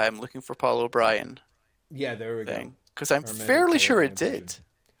magic. I'm looking for Paul O'Brien. Yeah, there we go. Because I'm fairly sure it did.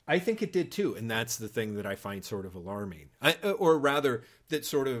 I think it did too, and that's the thing that I find sort of alarming. Or rather, that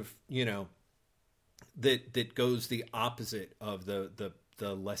sort of that goes the opposite of the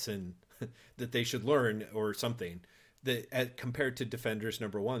lesson that they should learn, or something. That compared to Defenders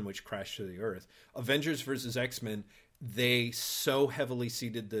 #1, which crashed to the earth, Avengers versus X-Men, they so heavily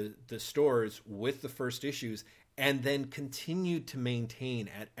seeded the stores with the first issues, and then continued to maintain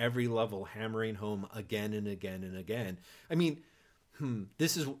at every level, hammering home again and again and again. I mean,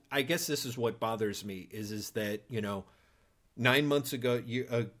 I guess this is what bothers me is that 9 months ago,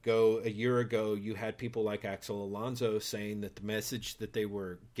 a year ago, you had people like Axel Alonso saying that the message that they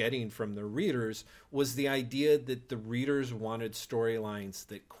were getting from their readers was the idea that the readers wanted storylines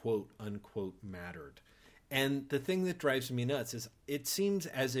that quote unquote mattered. And the thing that drives me nuts is it seems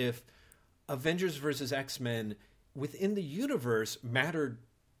as if Avengers versus X-Men within the universe mattered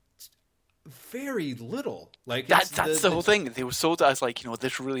very little. That's the whole thing. They were sold as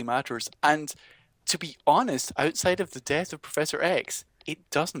this really matters. And to be honest, outside of the death of Professor X, it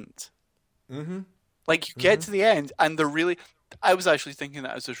doesn't. Mm-hmm. You get to the end, and they're really... I was actually thinking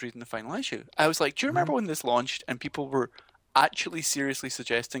that as I was reading the final issue. I was like, do you remember when this launched and people were actually seriously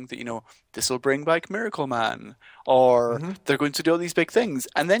suggesting that, this will bring back Miracle Man, or they're going to do all these big things?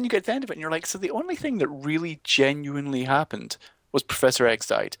 And then you get to the end of it, and you're like, so the only thing that really genuinely happened was Professor X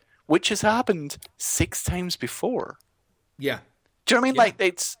died, which has happened 6 times before. Yeah. Do you know what I mean?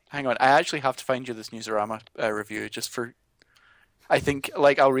 Yeah. Hang on, I actually have to find you this Newsarama review just for... I think,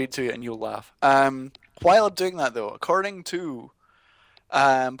 I'll read to you and you'll laugh. While I'm doing that, though, according to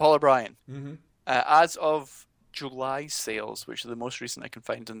Paul O'Brien, as of July sales, which are the most recent I can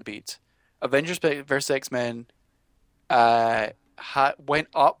find on the beat, Avengers vs. X-Men went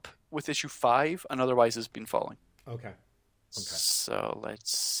up with issue 5 and otherwise has been falling. Okay. So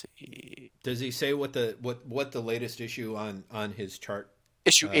let's see. Does he say what the latest issue on his chart?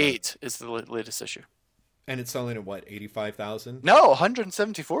 Issue 8 is the latest issue. And it's selling at what, 85,000? No,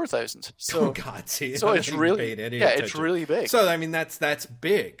 174,000. So, Oh God, see, so I'm it's not even really, paying any yeah, it's attention. really big. So I mean, that's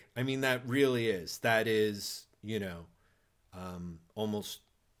big. I mean, that really is. That is, almost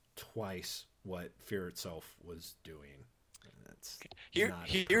twice what Fear itself was doing. That's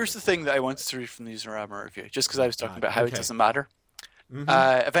Here's the thing that I wanted to read from the Userama review, just because I was talking about how it okay. doesn't matter.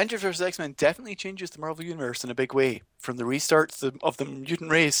 Mhm. Avengers vs. X-Men definitely changes the Marvel Universe in a big way, from the restart of the mutant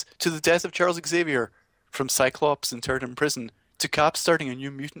race to the death of Charles Xavier, from Cyclops interred in prison to Cap starting a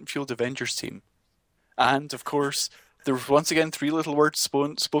new mutant-fueled Avengers team. And, of course, there was once again 3 little words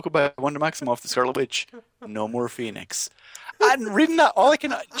spoken by Wanda Maximoff, the Scarlet Witch: no more Phoenix. And reading that, all I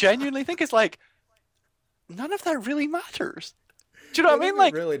can genuinely think is like, none of that really matters. Do you know what I mean?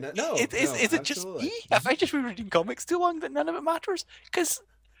 Like, really not. No, is it just me? Have I just been reading comics too long that none of it matters? Because,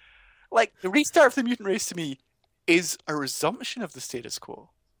 like, the restart of the mutant race to me is a resumption of the status quo.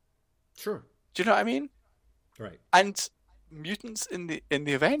 Sure. Do you know what I mean? Right. And mutants in the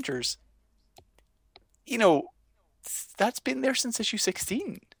Avengers, that's been there since issue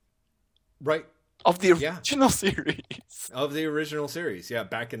 16 Right. of the original series. Of the original series, yeah,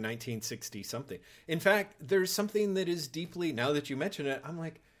 back in 1960 something. In fact, there's something that is deeply, now that you mention it, I'm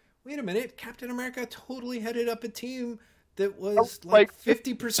like, wait a minute, Captain America totally headed up a team that was like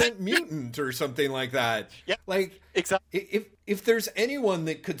 50% mutant or something like that. Yeah, like exactly. If there's anyone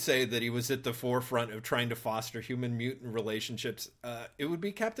that could say that he was at the forefront of trying to foster human mutant relationships, it would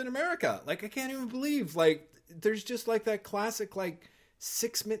be Captain America. Like, I can't even believe, like, there's just like that classic, like,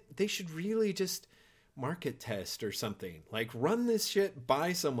 6-minute, they should really just market test or something, like run this shit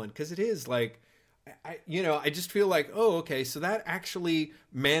by someone, because it is like, I just feel like, oh, okay, so that actually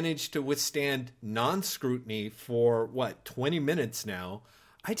managed to withstand non-scrutiny for what, 20 minutes now.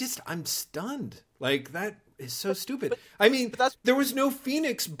 I'm stunned. Like, that is so stupid. I mean, there was no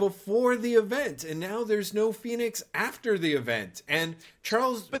Phoenix before the event, and now there's no Phoenix after the event. And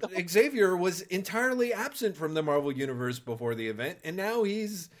Charles Xavier was entirely absent from the Marvel Universe before the event, and now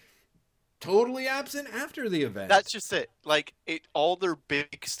he's totally absent after the event. That's just it. Like, all their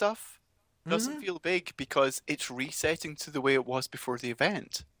big stuff doesn't feel big because it's resetting to the way it was before the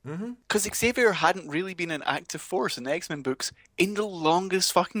event. Because Xavier hadn't really been an active force in the X-Men books in the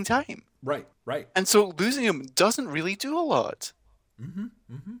longest fucking time. Right. And so losing him doesn't really do a lot.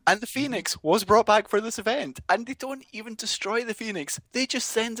 And the Phoenix was brought back for this event, and they don't even destroy the Phoenix. They just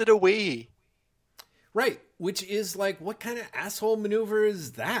send it away. Right, which is like, what kind of asshole maneuver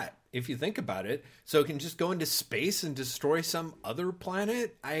is that, if you think about it? So it can just go into space and destroy some other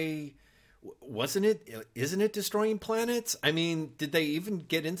planet? Isn't it destroying planets? I mean, did they even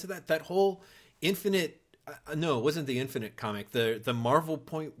get into that whole Infinite? No, it wasn't the Infinite comic. The Marvel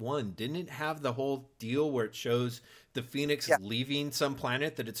 .1, didn't it have the whole deal where it shows the Phoenix leaving some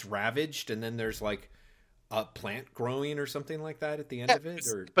planet that it's ravaged, and then there's like a plant growing or something like that at the end of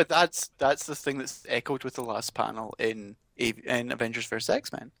it? But that's the thing that's echoed with the last panel in Avengers vs.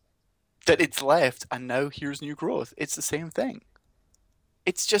 X-Men. That it's left, and now here's new growth. It's the same thing.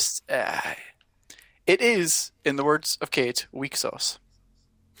 It's just, it is, in the words of Kate, weak sauce.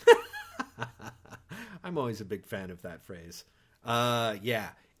 I'm always a big fan of that phrase. Yeah,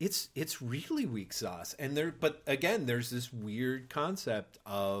 it's really weak sauce, but again, there's this weird concept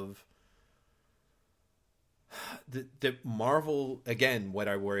of the Marvel. Again, what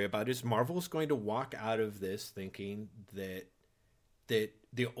I worry about is Marvel's going to walk out of this thinking that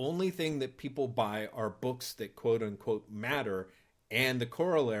the only thing that people buy are books that quote unquote matter. And the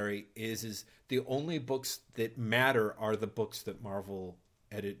corollary is the only books that matter are the books that Marvel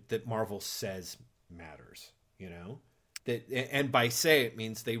says matters, and by say it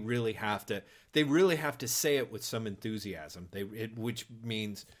means they really have to say it with some enthusiasm, which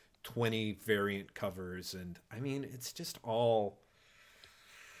means 20 variant covers. And I mean, it's just all,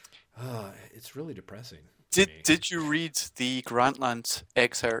 it's really depressing. Did you read the Grantland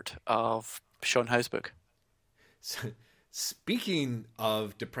excerpt of Sean Howe's book? Speaking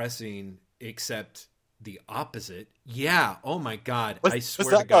of depressing, except the opposite. Yeah. Oh my God. I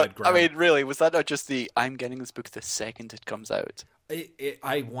swear to God, I mean, really, was that not just I'm getting this book the second it comes out?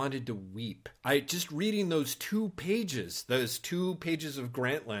 I wanted to weep. Just reading those 2 pages of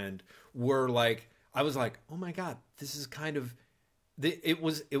Grantland were like, I was like, oh my God, this is kind of, it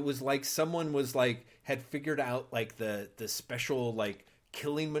was like someone was like, had figured out like the special, like,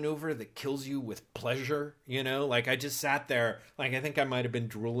 killing maneuver that kills you with pleasure, like I just sat there, like I think I might have been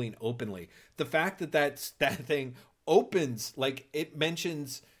drooling openly. The fact that thing opens, like it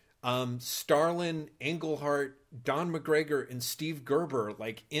mentions Starlin, Englehart, Don McGregor, and Steve Gerber,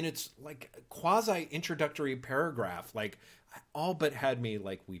 like in its like quasi introductory paragraph, like all but had me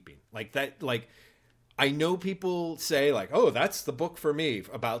like weeping. Like that, like I know people say like, "Oh, that's the book for me"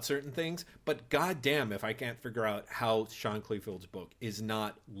 about certain things, but goddamn, if I can't figure out how Sean Cleefield's book is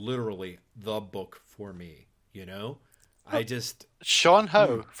not literally the book for me, you know, I just Sean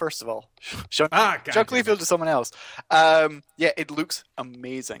Howe, first of all. Sean God Cleefield is someone else. Yeah, it looks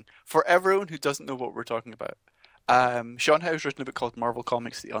amazing. For everyone who doesn't know what we're talking about, Sean Howe's written a book called Marvel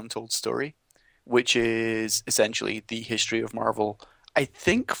Comics: The Untold Story, which is essentially the history of Marvel. I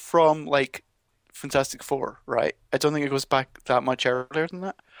think from like Fantastic Four, right? I don't think it goes back that much earlier than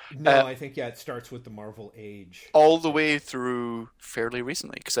that. No, I think it starts with the Marvel Age all the way through fairly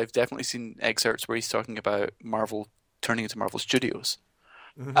recently, because I've definitely seen excerpts where he's talking about Marvel turning into Marvel Studios.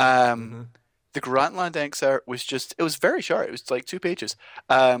 The Grantland excerpt was it was very short. It was like 2 pages.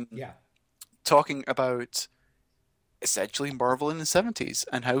 Talking about essentially Marvel in the 70s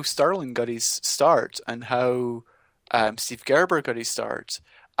and how Starlin got his start and how Steve Gerber got his start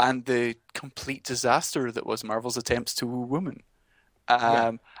and the complete disaster that was Marvel's attempts to woo women.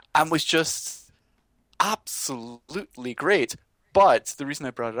 And was just absolutely great. But the reason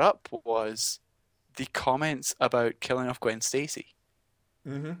I brought it up was the comments about killing off Gwen Stacy.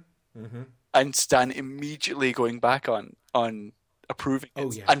 And Stan immediately going back on approving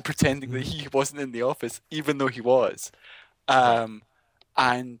it and pretending that he wasn't in the office, even though he was. And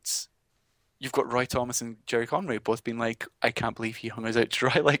you've got Roy Thomas and Jerry Conway both being like, I can't believe he hung us out to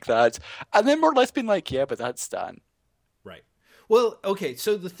dry like that. And then more or less being like, yeah, but that's Stan. Right. Well, okay,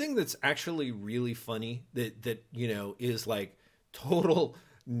 so the thing that's actually really funny that you know, is like total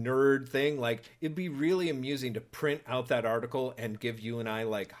nerd thing, like it'd be really amusing to print out that article and give you and I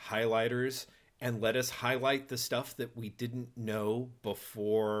like highlighters and let us highlight the stuff that we didn't know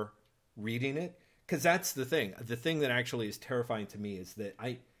before reading it. Because that's the thing that actually is terrifying to me is that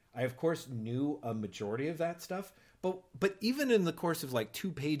I of course knew a majority of that stuff, but even in the course of like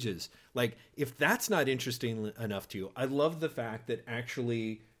 2 pages, like if that's not interesting enough to you, I love the fact that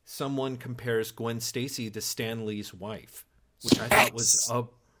actually someone compares Gwen Stacy to Stan Lee's wife, which I thought was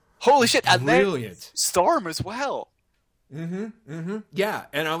holy shit, and brilliant. Then Storm as well. Yeah,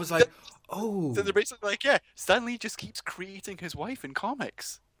 and I was like, oh. So they're basically like, yeah, Stan Lee just keeps creating his wife in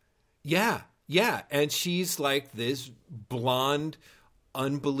comics. Yeah, and she's like this blonde,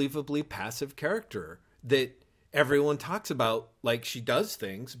 unbelievably passive character that everyone talks about like she does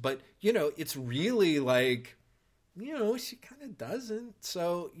things, but you know, it's really like, you know, she kind of doesn't.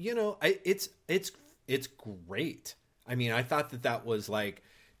 So, you know, it's great. I mean, I thought that was like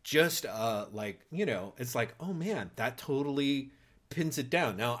just like, you know, it's like, oh man, that totally pins it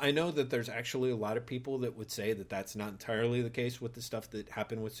down. Now, I know that there's actually a lot of people that would say that that's not entirely the case with the stuff that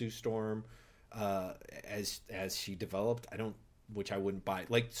happened with Sue Storm as she developed. Which I wouldn't buy.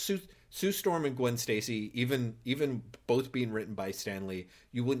 Like Sue Storm and Gwen Stacy, even both being written by Stan Lee,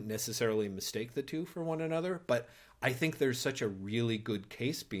 you wouldn't necessarily mistake the two for one another. But I think there's such a really good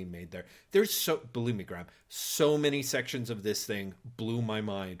case being made there. There's believe me, Graham, so many sections of this thing blew my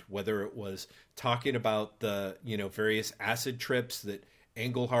mind. Whether it was talking about the, you know, various acid trips that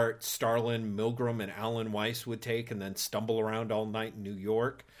Englehart, Starlin, Milgram, and Alan Weiss would take and then stumble around all night in New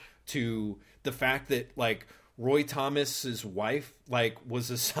York, to the fact that like Roy Thomas's wife like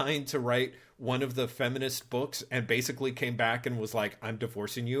was assigned to write one of the feminist books and basically came back and was like, I'm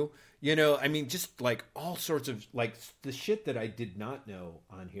divorcing you. You know, I mean, just like all sorts of like the shit that I did not know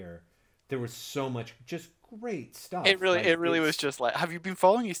on here. There was so much just great stuff. It really was just like, have you been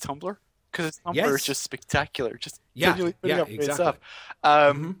following his Tumblr? Because his Tumblr is just spectacular. Just exactly. Stuff.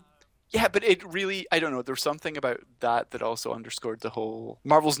 Yeah, but it really, I don't know, there's something about that also underscored the whole,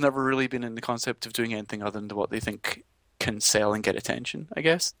 Marvel's never really been in the concept of doing anything other than what they think can sell and get attention, I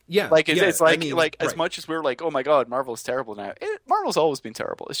guess. Yeah. Like, it's like, I mean, like as much as we're like, oh my god, Marvel's terrible now, Marvel's always been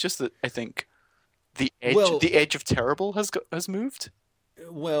terrible. It's just that I think the edge of terrible has moved.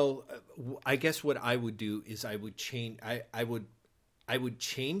 Well, I guess what I would do is I would change, I would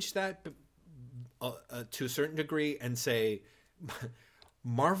change that to a certain degree and say,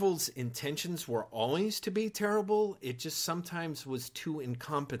 Marvel's intentions were always to be terrible. It just sometimes was too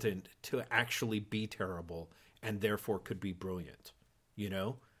incompetent to actually be terrible and therefore could be brilliant. You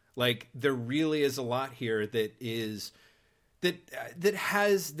know, like there really is a lot here that is that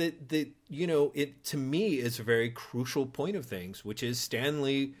you know, it to me is a very crucial point of things, which is Stan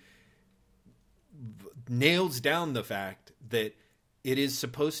Lee nails down the fact that it is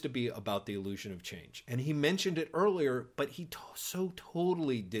supposed to be about the illusion of change. And he mentioned it earlier, but he so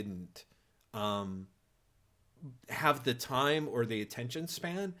totally didn't have the time or the attention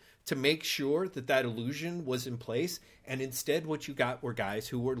span to make sure that illusion was in place. And instead what you got were guys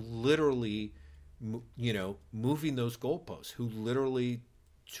who were literally, you know, moving those goalposts, who literally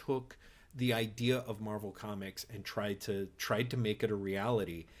took the idea of Marvel Comics and tried to make it a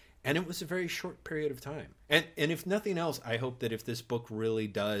reality. And it was a very short period of time. And if nothing else, I hope that if this book really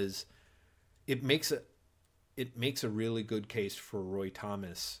does, it makes a really good case for Roy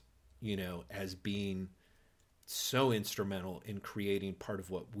Thomas, as being so instrumental in creating part of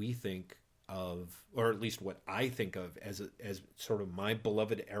what we think of, or at least what I think of as sort of my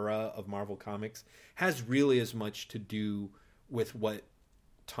beloved era of Marvel Comics, has really as much to do with what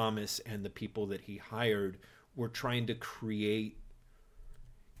Thomas and the people that he hired were trying to create,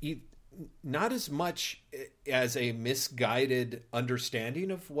 not as much as a misguided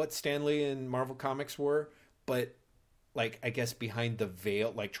understanding of what Stan Lee and Marvel Comics were, but like, I guess behind the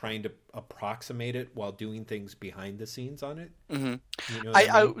veil, like trying to approximate it while doing things behind the scenes on it. Mm-hmm. You know what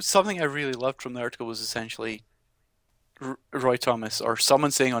I mean? Something I really loved from the article was essentially Roy Thomas, or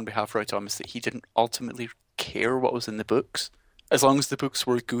someone saying on behalf of Roy Thomas, that he didn't ultimately care what was in the books, as long as the books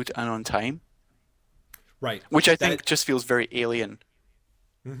were good and on time. Right. Which I think just feels very alien.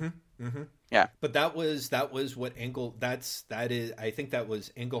 Mm-hmm. Mm-hmm. Yeah. But that was what I think that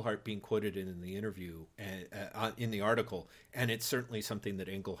was Englehart being quoted in the interview and in the article, and it's certainly something that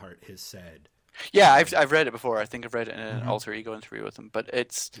Englehart has said. Yeah, I've read it before. I think I've read it in an alter ego interview with him, but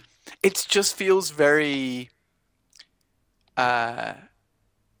it just feels very all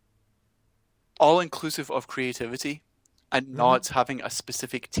inclusive of creativity and not having a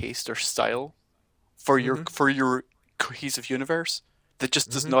specific taste or style for your cohesive universe that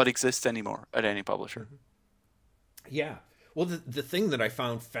just does not exist anymore at any publisher. Yeah. Well, the thing that I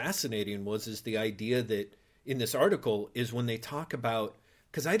found fascinating is the idea that in this article is when they talk about,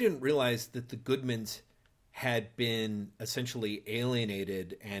 because I didn't realize that the Goodmans had been essentially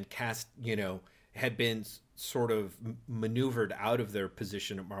alienated and cast, had been sort of maneuvered out of their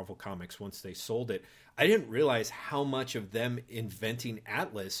position at Marvel Comics once they sold it. I didn't realize how much of them inventing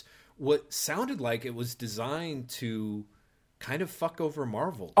Atlas, what sounded like it was designed to kind of fuck over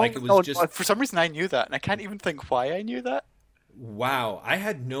Marvel. Like it was just, for some reason I knew that, and I can't even think why I knew that. Wow, I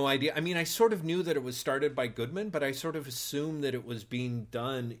had no idea. I mean, I sort of knew that it was started by Goodman, but I sort of assumed that it was being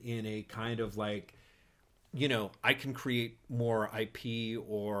done in a kind of like, I can create more IP,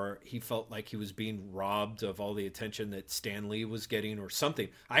 or he felt like he was being robbed of all the attention that Stan Lee was getting or something.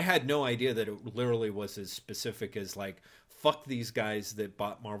 I had no idea that it literally was as specific as like, fuck these guys that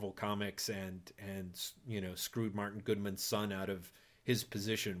bought Marvel Comics and screwed Martin Goodman's son out of his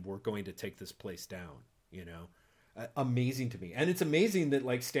position. We're going to take this place down, Amazing to me. And it's amazing that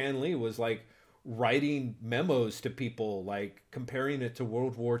like Stan Lee was like writing memos to people, like comparing it to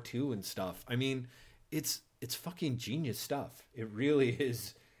World War II and stuff. I mean, it's fucking genius stuff. It really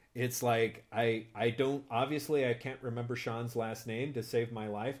is. It's like, I can't remember Sean's last name to save my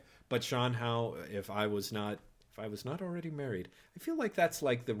life, but Sean Howe, if I was not already married. I feel like that's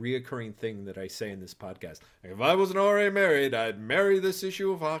like the reoccurring thing that I say in this podcast. Like, if I wasn't already married, I'd marry this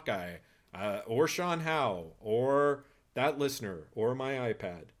issue of Hawkeye, or Sean Howe, or that listener, or my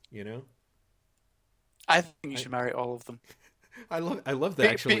iPad, I think you should marry all of them. I love that,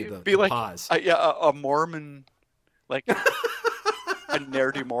 actually, be like, pause. A Mormon, like a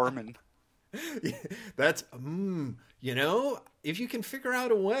nerdy Mormon. Yeah, that's, if you can figure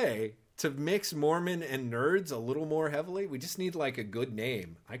out a way to mix Mormon and nerds a little more heavily, we just need like a good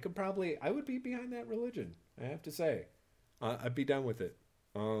name. I would be behind that religion, I have to say. I'd be down with it.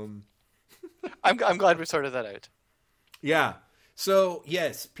 I'm glad we sorted that out. Yeah. So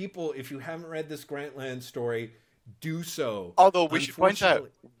yes, people, if you haven't read this Grantland story, do so. Although we should point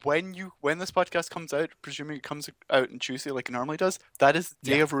out, when this podcast comes out, presuming it comes out on Tuesday like it normally does, that is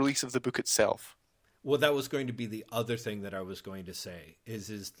the day of release of the book itself. Well, that was going to be the other thing that I was going to say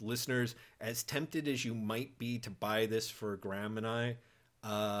is listeners, as tempted as you might be to buy this for Graham and I,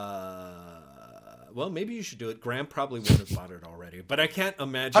 well, maybe you should do it. Graham probably would have bought it already, but I can't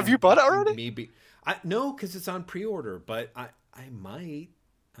imagine. Have you bought it already? Maybe. No, because it's on pre-order, but I might.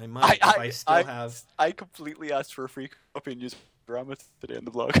 I still have. I completely asked for a free copy and used Graham today in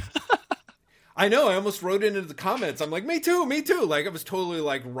the blog. I know. I almost wrote it into the comments. I'm like, me too. Like I was totally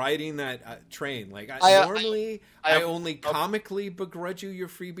like riding that train. Like I only comically begrudge you your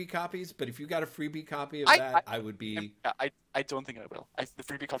freebie copies, but if you got a freebie copy of that, I would be. I don't think I will. The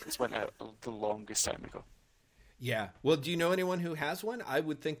freebie copies went out the longest time ago. Yeah. Well, do you know anyone who has one? I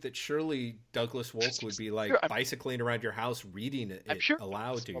would think that surely Douglas Wolk would be like bicycling around your house reading it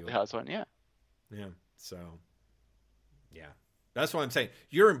aloud to you. Has one, yeah. Yeah. So, yeah. That's what I'm saying.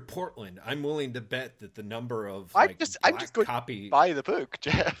 You're in Portland. I'm willing to bet that the number of I'm just going to buy the book,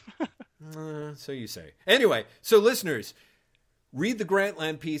 Jeff. So you say. Anyway, so listeners, read the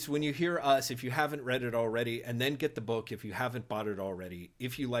Grantland piece when you hear us, if you haven't read it already, and then get the book if you haven't bought it already.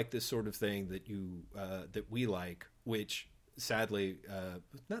 If you like this sort of thing that we like, which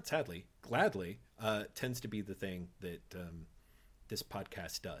gladly tends to be the thing that this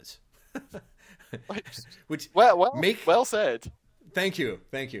podcast does. Which well said. Thank you.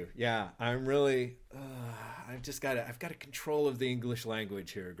 Yeah, I'm really. I've got a control of the English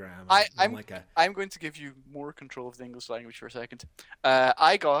language here, Graham. I'm going to give you more control of the English language for a second.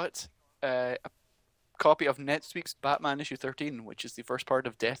 I got a copy of NetSuite's Batman issue 13, which is the first part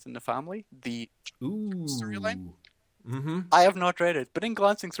of Death in the Family, the storyline. Mm-hmm. I have not read it, but in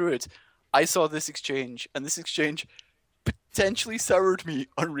glancing through it, I saw this exchange, and this exchange potentially soured me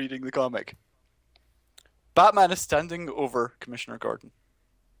on reading the comic. Batman is standing over Commissioner Gordon.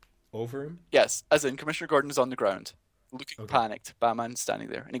 Over him? Yes, as in Commissioner Gordon is on the ground, looking panicked. Batman's standing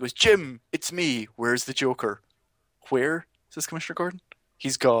there, and he goes, "Jim, it's me. Where's the Joker?" "Where?" says Commissioner Gordon.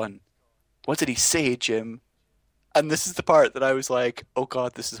 "He's gone." "What did he say, Jim?" And this is the part that I was like, "Oh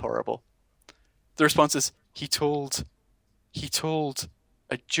God, this is horrible." The response is, He told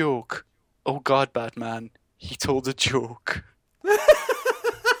a joke. Oh God, Batman, he told a joke."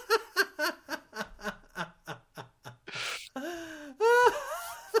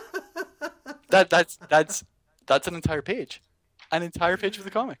 That's an entire page. An entire page of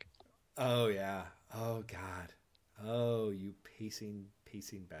the comic. Oh yeah. Oh God. Oh, you pacing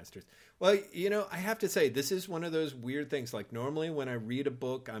bastards. Well, I have to say, this is one of those weird things. Like, normally when I read a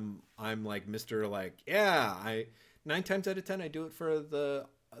book, I'm like Mr. Like, yeah, 9 times out of 10 I do it for the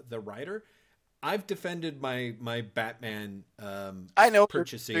writer. I've defended my Batman I know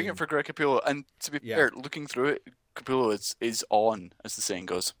purchasing. You're doing it for Greg Capullo, and to be fair, looking through it, Capullo is on, as the saying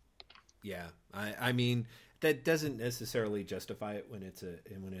goes. Yeah, I mean, that doesn't necessarily justify it when it's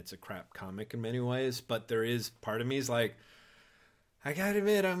a crap comic in many ways, but there is part of me is like, I gotta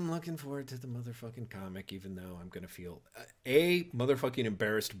admit, I'm looking forward to the motherfucking comic, even though I'm gonna feel A, motherfucking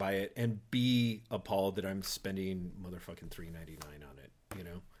embarrassed by it, and B, appalled that I'm spending motherfucking $3.99 on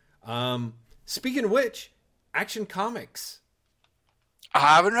it. Speaking of which, Action Comics. I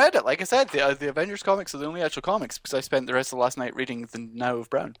haven't read it. Like I said, the Avengers comics are the only actual comics, because I spent the rest of last night reading the Now of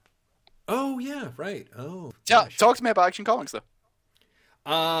Brown. Oh yeah, right. Oh, talk to me about Action Comics though.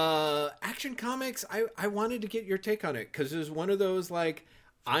 Action Comics, I wanted to get your take on it, because it was one of those, like,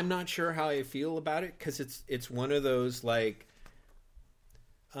 I'm not sure how I feel about it, because it's one of those, like,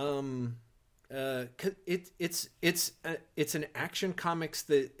 it's an Action Comics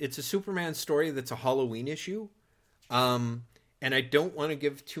that it's a Superman story that's a Halloween issue, and I don't want to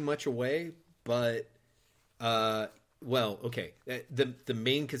give too much away, but well, okay. The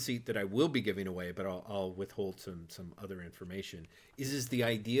main conceit that I will be giving away, but I'll withhold some other information, is the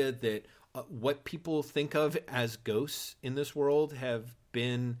idea that what people think of as ghosts in this world have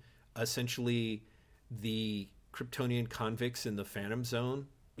been essentially the Kryptonian convicts in the Phantom Zone,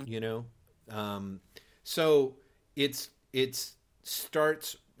 so it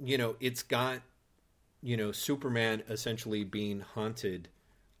starts, it's got, Superman essentially being haunted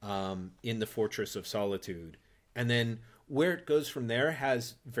in the Fortress of Solitude. And then where it goes from there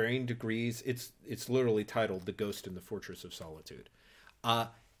has varying degrees. It's literally titled "The Ghost in the Fortress of Solitude," and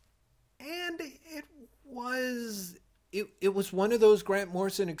it was one of those Grant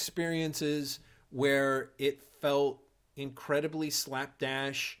Morrison experiences where it felt incredibly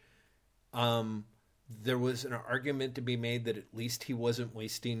slapdash. There was an argument to be made that at least he wasn't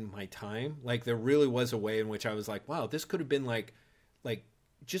wasting my time. Like, there really was a way in which I was like, wow, this could have been like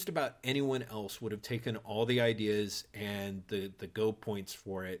just about anyone else would have taken all the ideas and the go points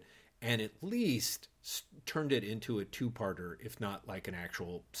for it and at least turned it into a 2-parter, if not like an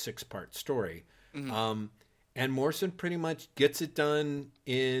actual 6-part story. Mm-hmm. And Morrison pretty much gets it done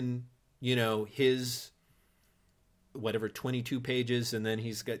in, his whatever 22 pages, and then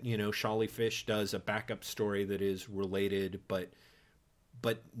he's got, Sholly Fish does a backup story that is related, but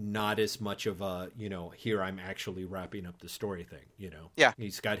not as much of a, here I'm actually wrapping up the story thing, Yeah.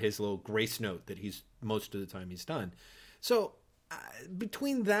 He's got his little grace note that most of the time he's done. So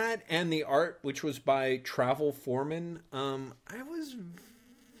between that and the art, which was by Travel Foreman, I was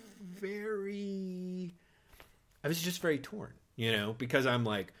just very torn, because I'm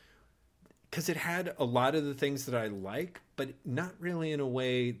like, because it had a lot of the things that I like, but not really in a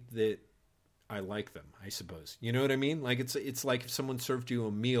way that I like them, I suppose. You know what I mean? Like, it's like if someone served you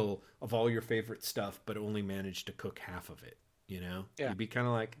a meal of all your favorite stuff, but only managed to cook half of it, Yeah. You'd be kind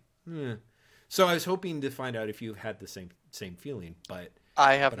of like, eh. So I was hoping to find out if you've had the same feeling, but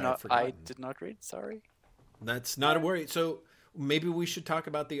I have not. I did not read. Sorry. That's not a worry. So maybe we should talk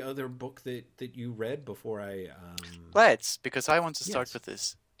about the other book that you read before I. Let's, because I want to start Yes. with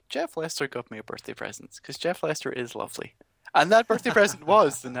this. Jeff Lester got me a birthday present because Jeff Lester is lovely. And that birthday present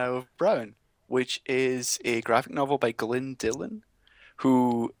was The Now of Brown, which is a graphic novel by Glyn Dillon,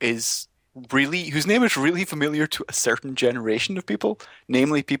 whose name is really familiar to a certain generation of people,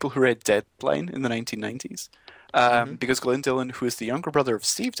 namely people who read Deadline in the 1990s. Because Glyn Dillon, who is the younger brother of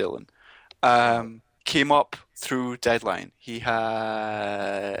Steve Dillon, came up through Deadline. He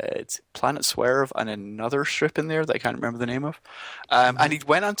had Planet Swerve and another strip in there that I can't remember the name of. And he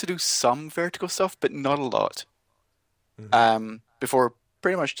went on to do some Vertigo stuff, but not a lot. Before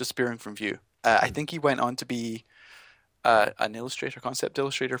pretty much disappearing from view. I think he went on to be an concept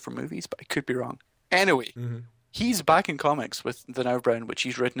illustrator for movies, but I could be wrong. Anyway, he's back in comics with The Now Brown, which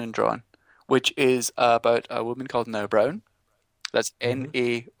he's written and drawn, which is about a woman called Now Brown. That's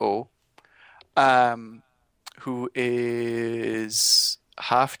Nao. Who is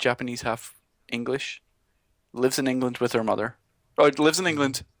half Japanese, half English, lives in England with her mother. Or lives in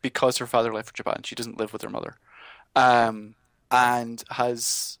England because her father left for Japan. She doesn't live with her mother. And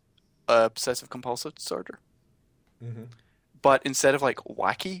has obsessive compulsive disorder. But instead of like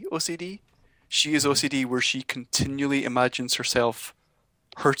wacky OCD, she is OCD where she continually imagines herself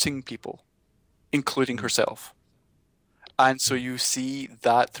hurting people, including herself. And so you see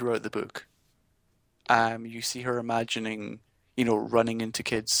that throughout the book. You see her imagining, running into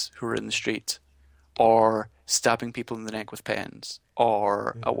kids who are in the street, or stabbing people in the neck with pens,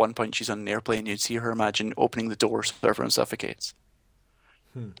 or at one point she's on an airplane, you'd see her imagine opening the door so everyone suffocates.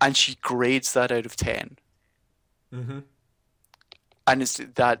 And she grades that out of 10. And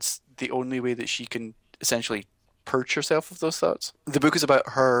that's the only way that she can essentially purge herself of those thoughts. The book is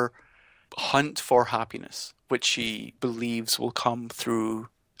about her hunt for happiness, which she believes will come through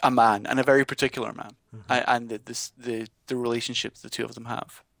a man, and a very particular man, and the relationship the two of them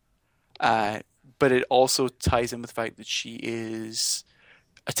have. But it also ties in with the fact that she is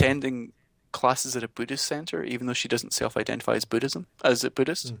attending classes at a Buddhist center, even though she doesn't self-identify as a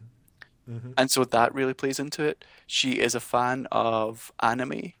Buddhist. And so that really plays into it. She is a fan of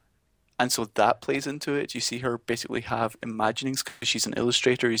anime, and so that plays into it. You see her basically have imaginings because she's an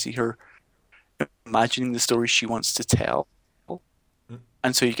illustrator. You see her imagining the stories she wants to tell.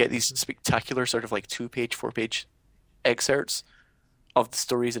 And so you get these spectacular sort of like 2-page, 4-page excerpts of the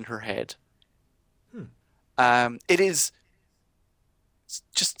stories in her head. It is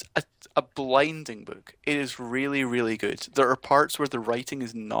just a blinding book. It is really, really good. There are parts where the writing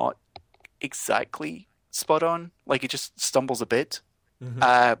is not exactly spot on. Like it just stumbles a bit.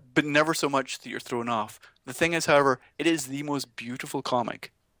 But never so much that you're thrown off. The thing is, however, it is the most beautiful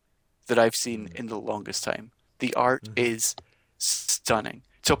comic that I've seen in the longest time. The art is stunning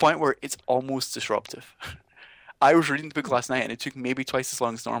to a point where it's almost disruptive. I was reading the book last night and it took maybe twice as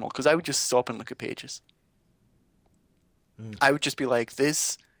long as normal because I would just stop and look at pages. I would just be like,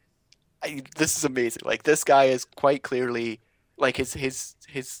 this is amazing. Like this guy is quite clearly like his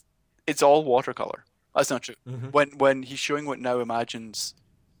it's all watercolor. That's not true. When he's showing what Now imagines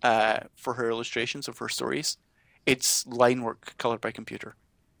for her illustrations of her stories, it's line work colored by computer.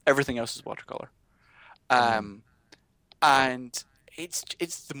 Everything else is watercolor. And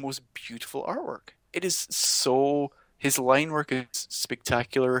it's the most beautiful artwork. It is so. His line work is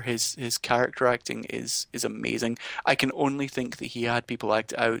spectacular. His character acting is amazing. I can only think that he had people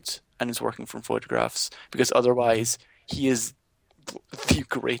act out and is working from photographs because otherwise he is the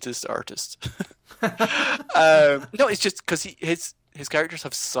greatest artist. No, it's just because his characters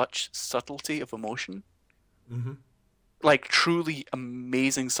have such subtlety of emotion, like truly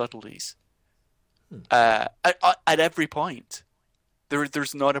amazing subtleties. At every point,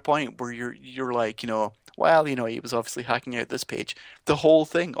 there's not a point where you're like, well, he was obviously hacking out this page. The whole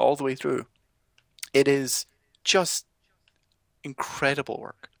thing, all the way through, it is just incredible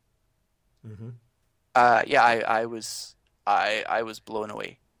work. Yeah, I was blown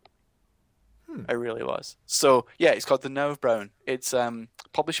away. I really was. So yeah, it's called The Now of Brown. It's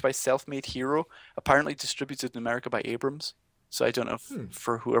published by Self-Made Hero, apparently distributed in America by Abrams. So I don't know if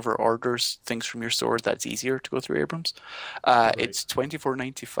for whoever orders things from your store, that's easier to go through Abrams. Right. It's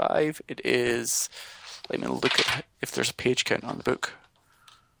 $24.95. It is. Let me look at if there's a page count on the book,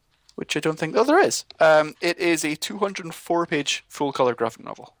 which I don't think. Oh, there is. It is a 204-page full-color graphic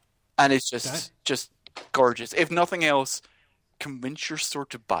novel, and it's just gorgeous. If nothing else, convince your store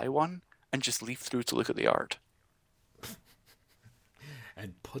to buy one and just leaf through to look at the art.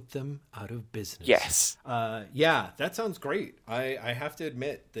 And put them out of business. Yes. Yeah, that sounds great. I have to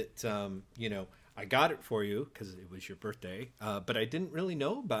admit that, I got it for you because it was your birthday, but I didn't really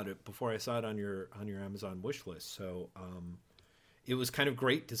know about it before I saw it on your Amazon wish list. So it was kind of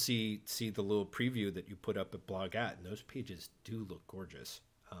great to see the little preview that you put up at Blogat, and those pages do look gorgeous.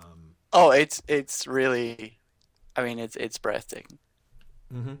 Oh, it's really, I mean, it's breathtaking.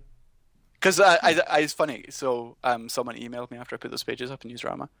 Mm-hmm. Because it's funny. So someone emailed me after I put those pages up in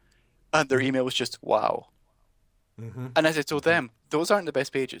Newsarama, and their email was just wow. Mm-hmm. And as I told them, those aren't the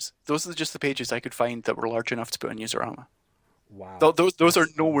best pages. Those are just the pages I could find that were large enough to put on Newsarama. Wow. Those are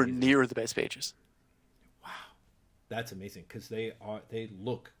nowhere near the best pages. Wow, that's amazing because they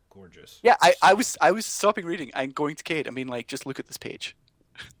look gorgeous. Yeah, I was stopping reading and going to Kate. I mean, like, just look at this page.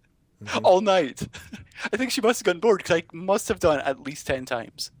 Mm-hmm. All night. I think she must have gotten bored because I must have done it at least 10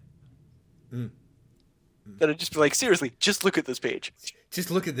 times. That I'd just be like, seriously, just look at this page. Just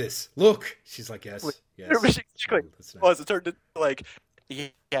look at this. Look. She's like, yes. Exactly. That's nice. Well, it turned into like,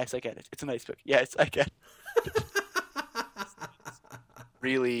 yes, I get it. It's a nice book. Yes, I get it.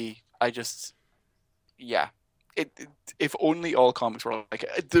 Really, yeah. If only all comics were like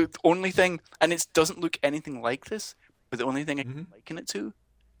it. The only thing, and it doesn't look anything like this, but the only thing I can liken it to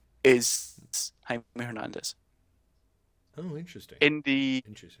is Jaime Hernandez. Oh, interesting. In the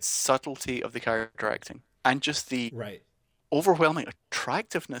subtlety of the character acting and just the overwhelming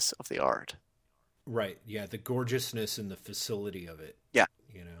attractiveness of the art. Right. Yeah, the gorgeousness and the facility of it. Yeah.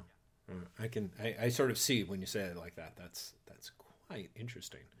 You know, I sort of see when you say it like that. That's quite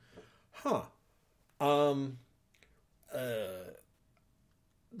interesting. Huh.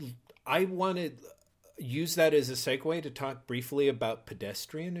 I want to use that as a segue to talk briefly about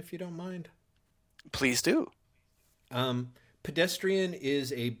Pedestrian, if you don't mind. Please do. Pedestrian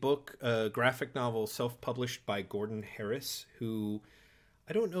is a book, a graphic novel self-published by Gordon Harris, who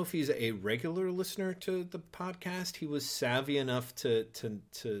I don't know if he's a regular listener to the podcast. He was savvy enough to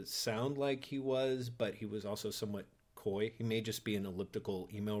sound like he was, but he was also somewhat coy. He may just be an elliptical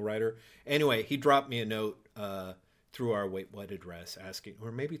email writer. Anyway, he dropped me a note through our Wait What address asking,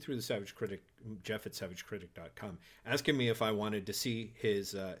 or maybe through the Savage Critic, Jeff at SavageCritic.com, asking me if I wanted to see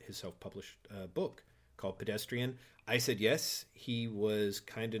his self-published book called Pedestrian. I said yes. He was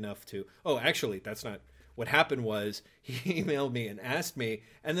kind enough to... Oh, actually, that's not... What happened was he emailed me and asked me,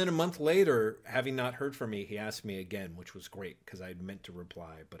 and then a month later, having not heard from me, he asked me again, which was great because I'd meant to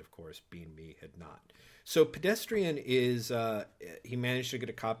reply, but of course, being me, had not. So Pedestrian is... he managed to get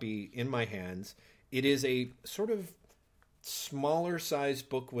a copy in my hands. It is a sort of smaller size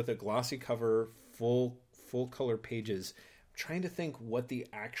book with a glossy cover, full color pages. I'm trying to think what the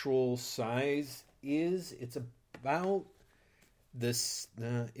actual size is. It's about this.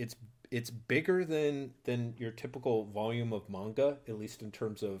 It's bigger than your typical volume of manga, at least in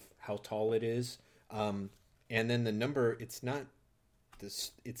terms of how tall it is. And then the number, it's not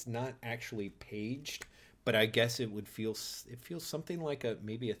actually paged, but I guess it feels something like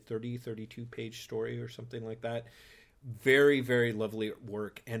maybe a 32 page story or something like that. Very, very lovely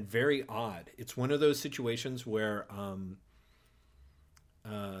work and very odd. It's one of those situations where,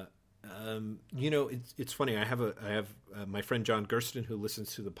 it's funny. I have my friend John Gersten, who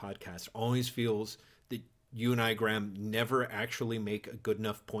listens to the podcast, always feels that you and I, Graham, never actually make a good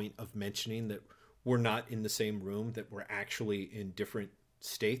enough point of mentioning that we're not in the same room, that we're actually in different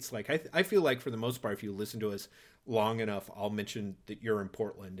states. Like I feel like for the most part, if you listen to us long enough, I'll mention that you're in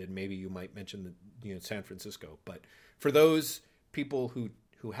Portland, and maybe you might mention San Francisco. But for those people who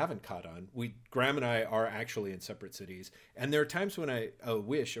haven't caught on, Graham and I are actually in separate cities, and there are times when I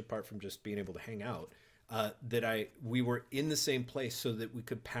wish, apart from just being able to hang out, that we were in the same place so that we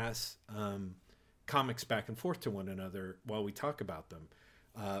could pass comics back and forth to one another while we talk about them,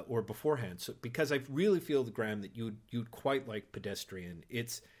 or beforehand. So because I really feel, Graham, that you'd quite like Pedestrian.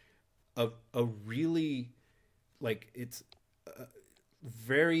 It's a really it's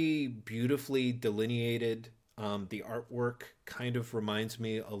very beautifully delineated. The artwork kind of reminds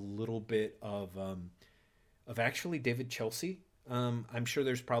me a little bit of actually David Chelsea. I'm sure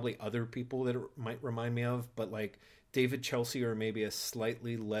there's probably other people that it might remind me of, but like David Chelsea, or maybe a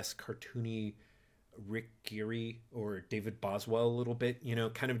slightly less cartoony Rick Geary or David Boswell a little bit,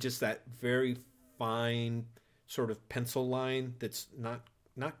 kind of just that very fine sort of pencil line that's not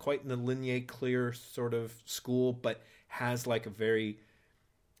quite in the linear clear sort of school, but has like a very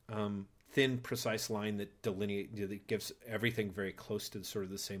thin, precise line that gives everything very close to sort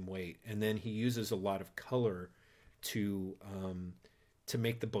of the same weight. And then he uses a lot of color to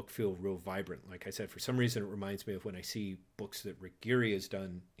make the book feel real vibrant. Like I said, for some reason, it reminds me of when I see books that Rick Geary has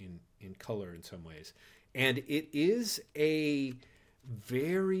done in color in some ways. And it is a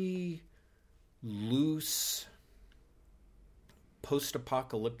very loose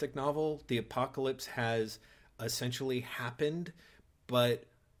post-apocalyptic novel. The apocalypse has essentially happened, but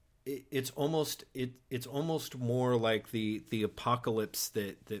it's almost more like the apocalypse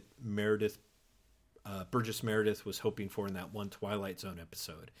that Meredith Burgess Meredith was hoping for in that one Twilight Zone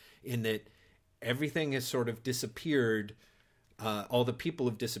episode, in that everything has sort of disappeared, all the people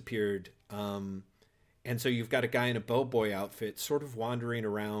have disappeared, and so you've got a guy in a bellboy outfit sort of wandering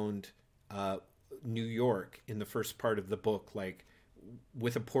around New York in the first part of the book, like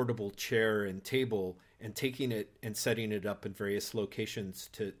with a portable chair and table, and taking it and setting it up in various locations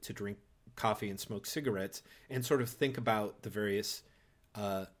to drink coffee and smoke cigarettes and sort of think about the various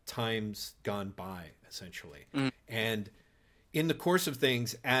times gone by, essentially. And in the course of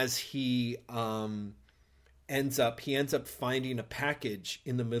things, as he ends up finding a package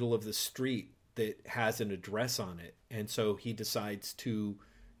in the middle of the street that has an address on it. And so he decides to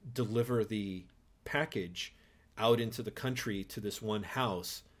deliver the package out into the country to this one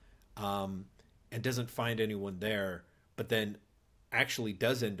house, and doesn't find anyone there, but then actually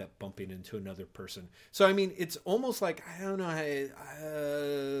does end up bumping into another person. So, I mean, it's almost like, I don't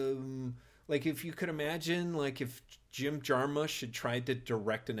know, like if you could imagine, like if Jim Jarmusch had tried to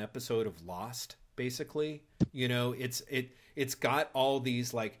direct an episode of Lost, basically, you know, it's got all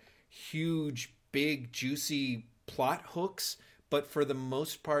these like huge, big, juicy plot hooks, but for the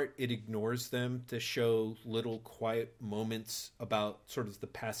most part, it ignores them to show little quiet moments about sort of the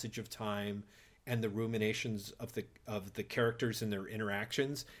passage of time and the ruminations of the characters and their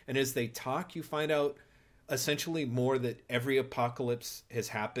interactions. And as they talk, you find out essentially more that every apocalypse has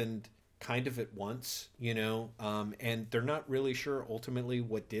happened kind of at once, you know, and they're not really sure ultimately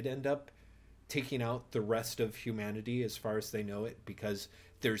what did end up taking out the rest of humanity as far as they know it, because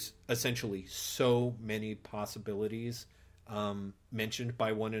there's essentially so many possibilities mentioned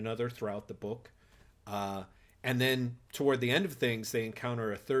by one another throughout the book. And then toward the end of things, they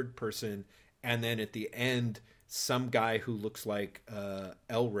encounter a third person. And then at the end, some guy who looks like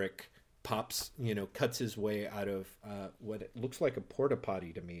Elric pops, you know, cuts his way out of what it looks like a porta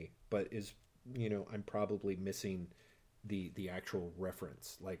potty to me, but is, you know, I'm probably missing the actual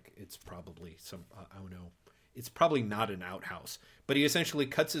reference. Like it's probably some, I don't know, it's probably not an outhouse, but he essentially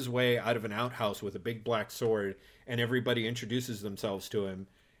cuts his way out of an outhouse with a big black sword, and everybody introduces themselves to him,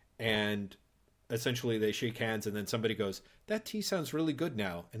 and essentially they shake hands, and then somebody goes, "That tea sounds really good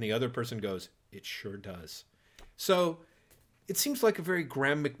now," and the other person goes, "It sure does." So it seems like a very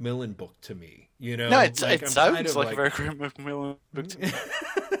Graham McMillan book to me, you know. No, like, it sounds like a very Graham McMillan book to me.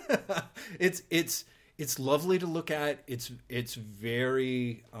 It's lovely to look at. It's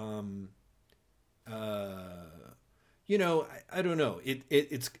very you know, I don't know.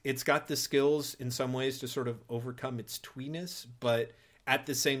 It's got the skills in some ways to sort of overcome its tweeness, but at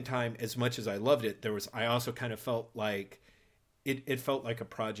the same time, as much as I loved it, I also kind of felt like it felt like a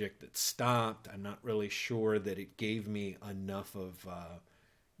project that stopped. I'm not really sure that it gave me enough of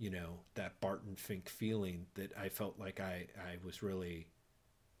you know, that Barton Fink feeling that I felt like I was really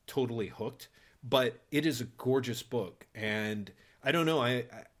totally hooked. But it is a gorgeous book, and I don't know,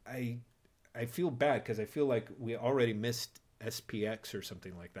 I feel bad because I feel like we already missed SPX or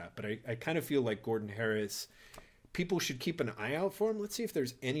something like that. But I kind of feel like Gordon Harris, people should keep an eye out for him. Let's see if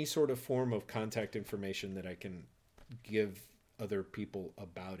there's any sort of form of contact information that I can give other people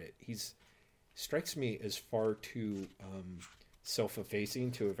about it. Strikes me as far too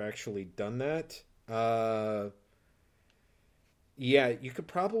self-effacing to have actually done that. Yeah, you could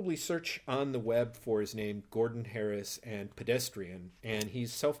probably search on the web for his name, Gordon Harris and Pedestrian, and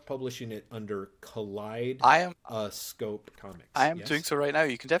he's self-publishing it under Scope Comics. I am doing so right now.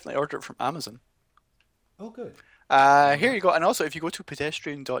 You can definitely order it from Amazon. Oh, good. Here you go. And also, if you go to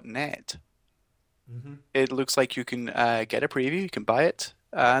pedestrian.net, it looks like you can get a preview, you can buy it,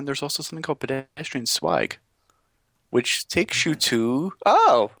 and there's also something called Pedestrian Swag, which takes you to,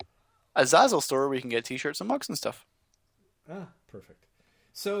 a Zazzle store where you can get t-shirts and mugs and stuff. Ah, perfect.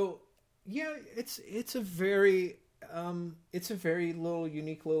 So, yeah, it's a very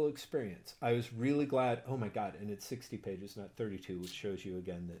unique little experience. I was really glad. Oh my God. And it's 60 pages, not 32, which shows you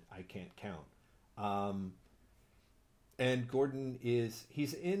again that I can't count. And Gordon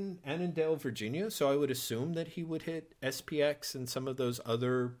he's in Annandale, Virginia. So I would assume that he would hit SPX and some of those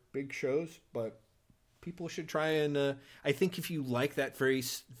other big shows, but people should try. And, I think if you like that very,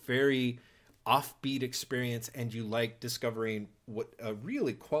 very offbeat experience and you like discovering what a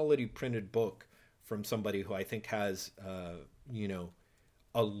really quality printed book from somebody who I think has you know,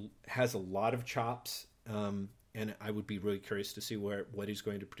 has a lot of chops, and I would be really curious to see what he's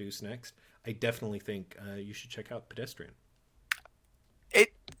going to produce next. I definitely think you should check out Pedestrian.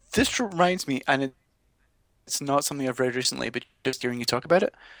 This reminds me, and it's not something I've read recently, but just hearing you talk about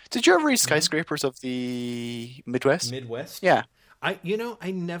it. Did you ever read Skyscrapers of the Midwest? Midwest? Yeah.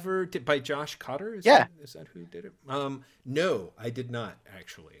 I never did. By Josh Cotter? Yeah. Is that who did it? No, I did not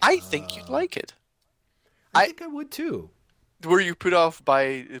actually. I think you'd like it. I think I would too. Were you put off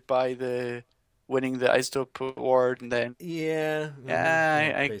by the winning the Isotope Award and then? Yeah.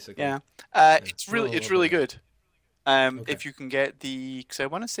 Basically. Yeah. It's really good. If you can get because I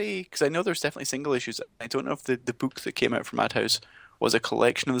want to say, because I know there's definitely single issues. I don't know if the book that came out from Madhouse was a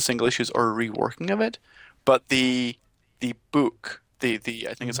collection of the single issues or a reworking of it, but the book, I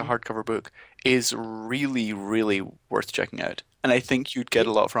think it's a hardcover book, is really, really worth checking out, and I think you'd get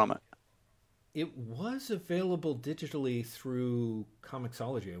a lot from it. It was available digitally through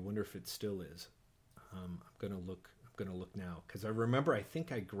Comixology. I wonder if it still is. I'm gonna look now because I remember. I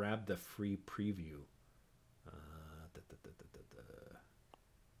think I grabbed the free preview.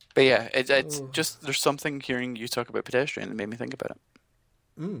 But yeah, it's just there's something hearing you talk about Pedestrian that made me think about it.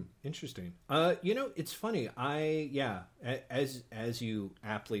 Interesting. It's funny. As you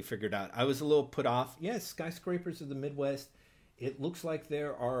aptly figured out, I was a little put off. Yes, Skyscrapers of the Midwest. It looks like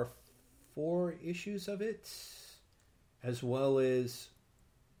there are 4 issues of it, as well as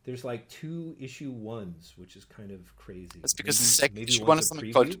there's like 2 issue 1s, which is kind of crazy. That's because the second issue 1 is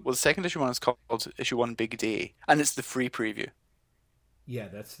something called. Well, the second issue 1 is called issue 1 Big Day, and it's the free preview. Yeah,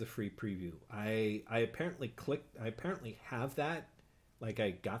 that's the free preview. I apparently have that. Like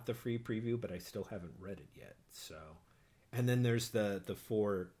I got the free preview, but I still haven't read it yet. So, and then there's the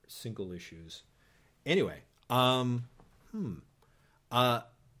 4 single issues. Anyway,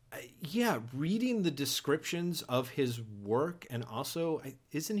 reading the descriptions of his work, and also,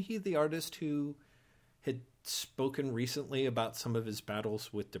 isn't he the artist who had spoken recently about some of his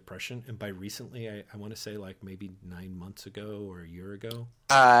battles with depression? And by recently, I want to say like maybe 9 months ago or a year ago.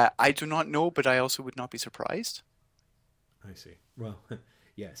 I do not know, but I also would not be surprised. I see. Well,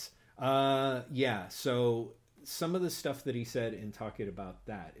 yes. So some of the stuff that he said in talking about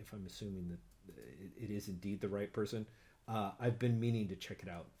that, if I'm assuming that it is indeed the right person, I've been meaning to check it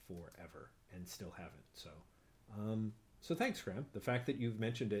out forever and still haven't. So thanks, Graham. The fact that you've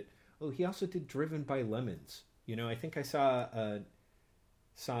mentioned it. Oh, he also did Driven by Lemons. I think I saw a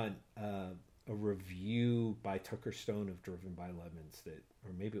review by Tucker Stone of Driven by Lemons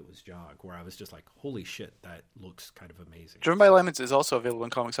or maybe it was Jog, where I was just like, holy shit, that looks kind of amazing. Driven by Lemons is also available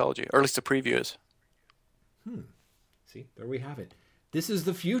in Comixology, or at least the preview is. See, there we have it. This is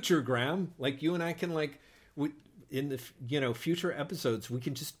the future, Graham. Like you and I can in the future episodes, we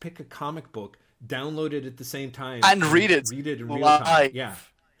can just pick a comic book, download it at the same time, and read it in real time. Yeah,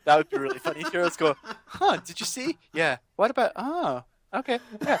 that would be really funny. Here, let's go. Did you see? Yeah. What about? Okay.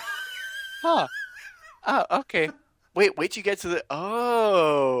 Yeah. Okay. Wait till you get to the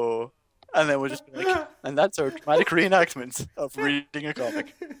and then we'll just be like, and that's our dramatic reenactment of reading a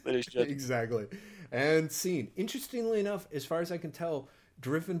comic. Exactly. And scene. Interestingly enough, as far as I can tell,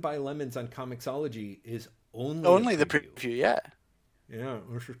 Driven by Lemons on Comixology is only the preview. Yeah,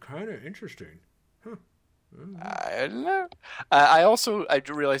 which is kind of interesting. I don't know. I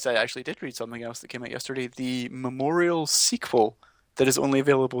realized I actually did read something else that came out yesterday. The Memorial sequel that is only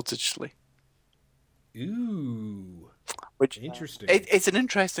available digitally. Ooh, which interesting. It's an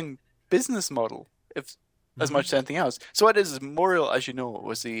interesting business model, if as much as anything else. So what is Memorial? As you know,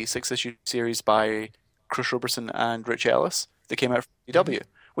 was the 6-issue series by Chris Robertson and Rich Ellis that came out from CW,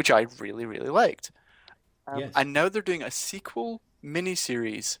 which I really, really liked. Yes. And now they're doing a sequel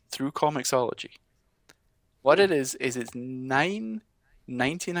miniseries through Comixology. What it is it's 9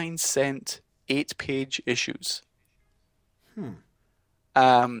 99-cent 8-page issues.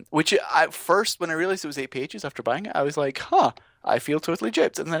 Which at first, when I realized it was 8 pages after buying it, I was like, I feel totally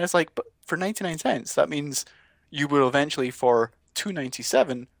gypped. And then it's like, but for 99 cents, that means you will eventually, for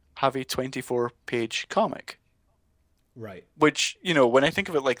 $2.97, have a 24-page comic. Right. Which, when I think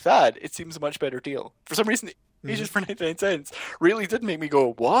of it like that, it seems a much better deal. For some reason, pages for 99 cents really did make me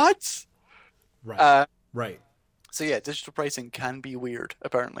go, what? Right. Right. So yeah, digital pricing can be weird,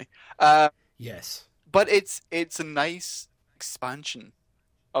 apparently. Yes. But it's a nice expansion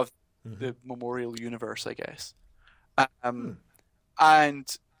of the Memorial universe, I guess.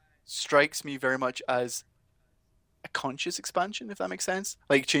 And strikes me very much as a conscious expansion, if that makes sense.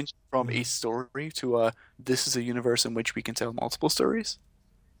 Like changing from a story to this is a universe in which we can tell multiple stories.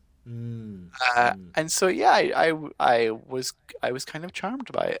 And so yeah, I was kind of charmed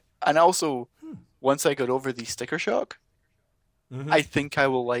by it. And also, once I got over the sticker shock, I think I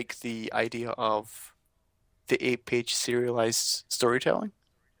will like the idea of the 8-page serialized storytelling.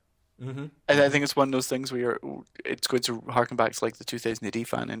 And I think it's one of those things where it's going to harken back to like the 2000 AD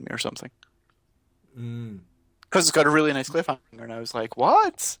fan in me or something. Because it's got a really nice cliffhanger, and I was like,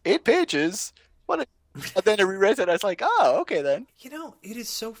 what? 8 pages? What And then I reread it, and I was like, oh, okay then. It is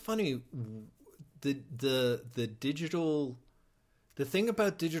so funny. The digital, the thing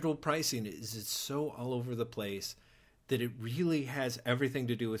about digital pricing is it's so all over the place that it really has everything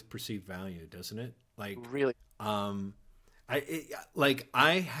to do with perceived value, doesn't it? Like, Really. um,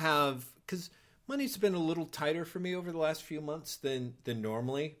 I have, because money's been a little tighter for me over the last few months than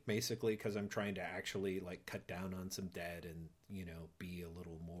normally, basically because I'm trying to actually like cut down on some debt and be a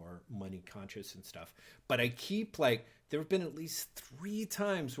little more money conscious and stuff. But I keep like there have been at least 3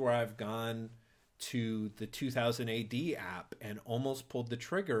 times where I've gone to the 2000 AD app and almost pulled the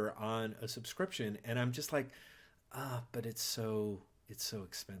trigger on a subscription, and I'm just like, but it's so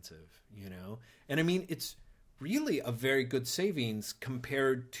expensive. And I mean, it's really a very good savings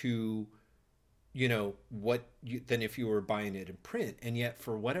compared to than if you were buying it in print. And yet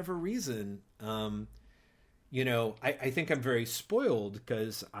for whatever reason, I think I'm very spoiled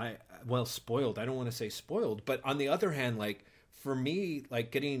because spoiled, I don't want to say spoiled, but on the other hand, like for me,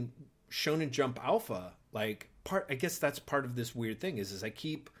 like getting Shonen Jump Alpha, like I guess that's part of this weird thing is I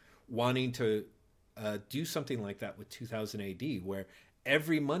keep wanting to do something like that with 2000 AD, where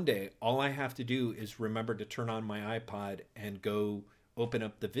every Monday, all I have to do is remember to turn on my iPod and go open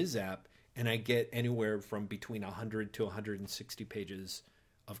up the Viz app, and I get anywhere from between 100 to 160 pages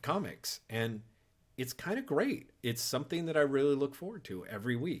of comics. And it's kind of great. It's something that I really look forward to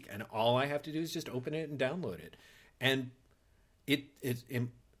every week. And all I have to do is just open it and download it. And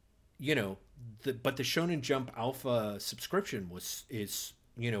but the Shonen Jump Alpha subscription is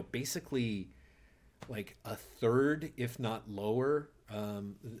basically like a third, if not lower,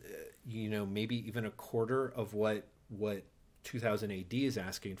 maybe even a quarter of what 2000 AD is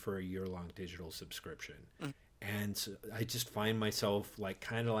asking for a year-long digital subscription. And so I just find myself like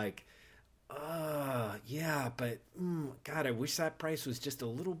kind of like, yeah, but God, I wish that price was just a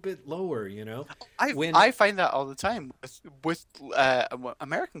little bit lower. I find that all the time with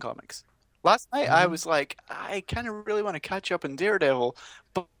American comics. Last night I was like, I kind of really want to catch up on Daredevil,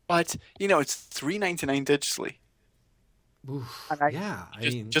 but it's $3.99 digitally. Oof, And I yeah,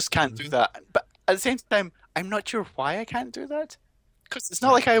 just can't do that. But at the same time, I'm not sure why I can't do that. Because it's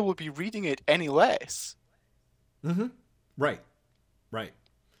not like I will be reading it any less. Mm-hmm. Right.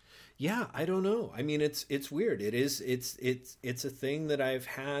 Yeah, I don't know. I mean, it's weird. It's a thing that I've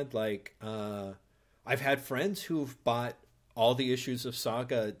had. Like, I've had friends who've bought all the issues of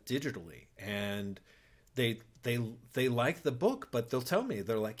Saga digitally, and they like the book, but they'll tell me,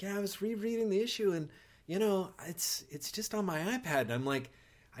 they're like, yeah, I was rereading the issue, and it's just on my iPad, and I'm like,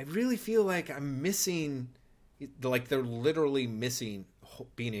 I really feel like I'm missing, like they're literally missing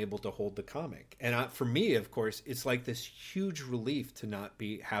being able to hold the comic. And for me, of course, it's like this huge relief to not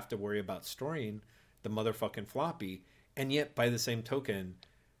have to worry about storing the motherfucking floppy. And yet, by the same token,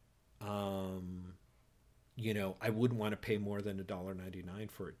 I wouldn't want to pay more than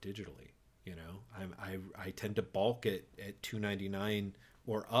 $1.99 for it digitally. I tend to balk it at $2.99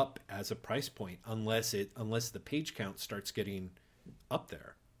 or up as a price point, unless the page count starts getting up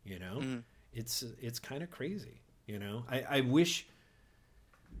there. It's kind of crazy. I wish.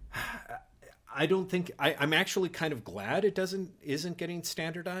 I don't think I'm actually kind of glad it isn't getting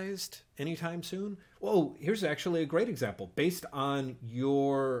standardized anytime soon. Whoa, here's actually a great example based on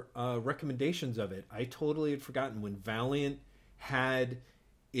your recommendations of it. I totally had forgotten when Valiant had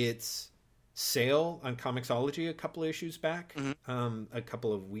its sale on Comixology a couple of issues back, a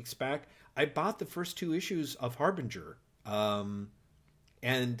couple of weeks back. I bought the first 2 issues of Harbinger,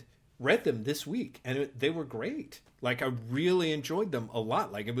 and read them this week, and they were great. Like, I really enjoyed them a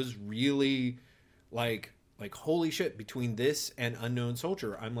lot. Like, it was really like holy shit, between this and Unknown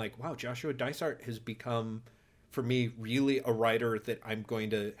Soldier, I'm like, wow, Joshua Dysart has become, for me, really a writer that I'm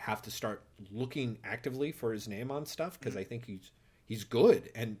going to have to start looking actively for his name on stuff, because I think he's good.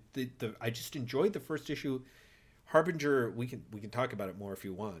 And I just enjoyed the first issue. Harbinger, we can talk about it more if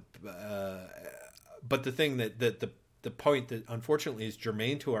you want. But the thing the point that unfortunately is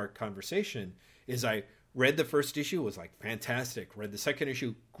germane to our conversation is I read the first issue, was like fantastic. Read the second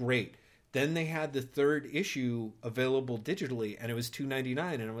issue, great. Then they had the third issue available digitally, and it was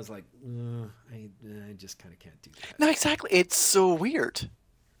 $2.99, and I was like, I just kind of can't do that. No, exactly. It's so weird.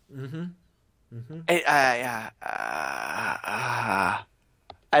 I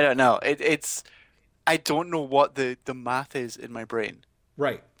don't know. It's I don't know what the math is in my brain.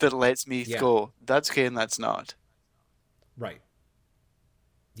 Right. That lets me go, that's okay and that's not. Right.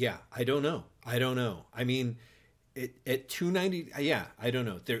 Yeah, I don't know. I mean, at $2.90, yeah, I don't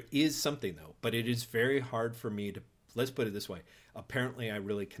know. There is something though, but it is very hard for me to. Let's put it this way. Apparently, I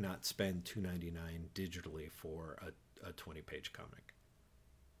really cannot spend $2.99 digitally for a 20-page comic.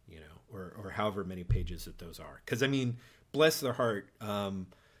 or however many pages that those are. Because I mean, bless their heart,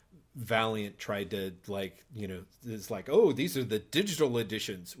 Valiant tried to it's like, oh, these are the digital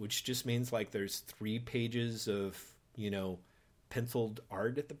editions, which just means like there's 3 pages of penciled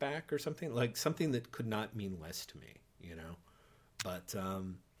art at the back or something, like something that could not mean less to me, but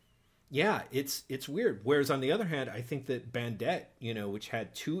yeah, it's weird. Whereas on the other hand, I think that Bandette, which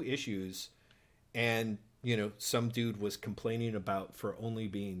had 2 issues, and some dude was complaining about for only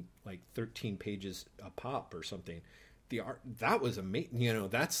being like 13 pages a pop or something. The art that was amazing.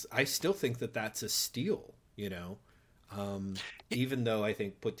 I still think that that's a steal. Even though I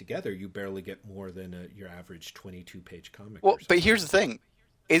think put together you barely get more than your average 22-page comic. Well, but here's the thing: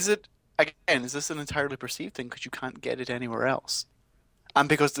 is this an entirely perceived thing because you can't get it anywhere else, and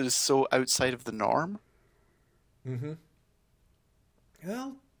because it is so outside of the norm? Mm-hmm.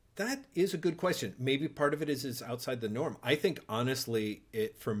 Well, that is a good question. Maybe part of it is outside the norm. I think honestly,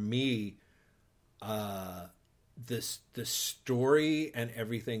 for me, the story and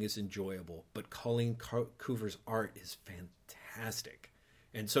everything is enjoyable, but Colleen Coover's art is fantastic.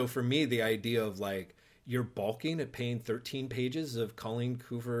 And so for me, the idea of like you're balking at paying 13 pages of Colleen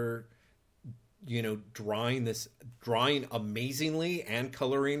Coover, drawing amazingly and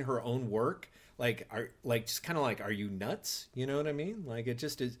coloring her own work, just kind of like, are you nuts? You know what I mean? Like it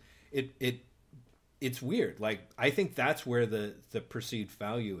just is. It's weird. Like I think that's where the perceived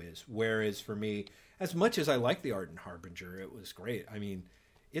value is. Whereas for me, as much as I like the art in Harbinger, it was great. I mean,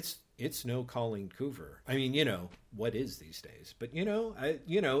 it's no Colleen Coover. I mean, what is these days? But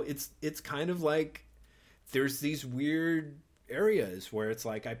it's kind of like there's these weird areas where it's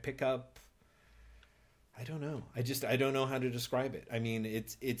like I pick up. I don't know. I don't know how to describe it. I mean,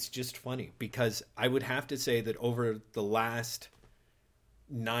 it's just funny because I would have to say that over the last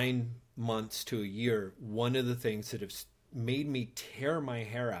 9 months to a year, one of the things that have made me tear my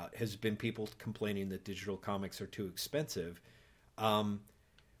hair out has been people complaining that digital comics are too expensive.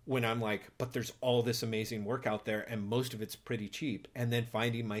 When I'm like, but there's all this amazing work out there and most of it's pretty cheap. And then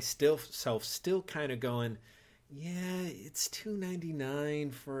finding myself still kind of going, yeah, it's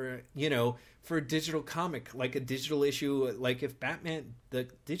 $2.99 for a digital comic, like a digital issue. Like if the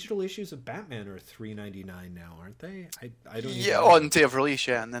digital issues of Batman are $3.99 now, aren't they? I don't. Yeah, on day of release,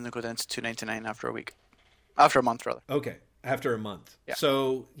 yeah, and then they go down to $2.99 after a month, rather. Okay, after a month. Yeah.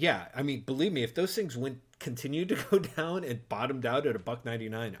 So yeah, I mean, believe me, if those things continued to go down and bottomed out at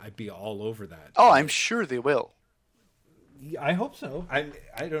 $1.99, I'd be all over that. Oh, I'm sure they will. I hope so. I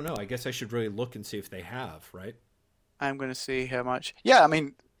don't know. I guess I should really look and see if they have, right? I'm going to see how much. Yeah, I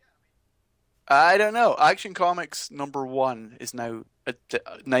mean, I don't know. Action Comics #1 is now at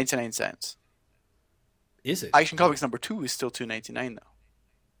 99 cents. Is it? Action Comics #2 is still $2.99 though.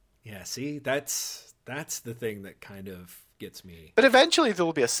 Yeah, see, that's the thing that kind of gets me. But eventually there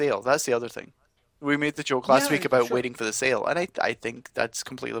will be a sale. That's the other thing. We made the joke last week about waiting for the sale, and I think that's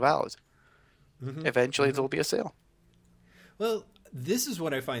completely valid. Mm-hmm. Eventually there will be a sale. Well, this is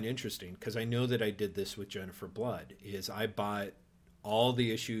what I find interesting, because I know that I did this with Jennifer Blood, is I bought all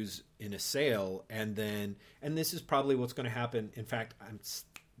the issues in a sale, and this is probably what's going to happen. In fact,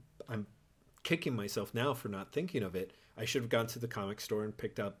 I'm kicking myself now for not thinking of it. I should have gone to the comic store and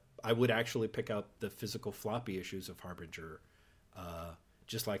I would actually pick up the physical floppy issues of Harbinger,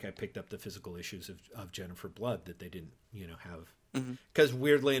 just like I picked up the physical issues of Jennifer Blood that they didn't, have. Because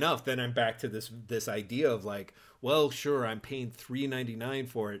weirdly enough, then I'm back to this idea of like, well, sure, I'm paying $3.99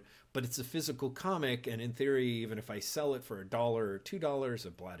 for it, but it's a physical comic, and in theory, even if I sell it for $1 or $2,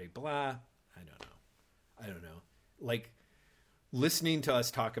 a blah de blah. I don't know. Like listening to us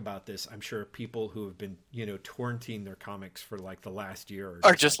talk about this, I'm sure people who have been torrenting their comics for like the last year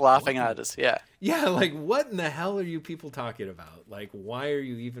are just laughing at us. Yeah, like what in the hell are you people talking about? Like, why are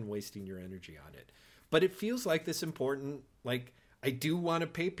you even wasting your energy on it? But it feels like this important. Like, I do want to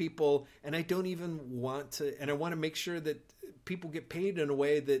pay people, and I don't even want to, and I want to make sure that people get paid in a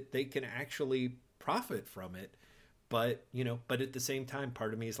way that they can actually profit from it. But, but at the same time,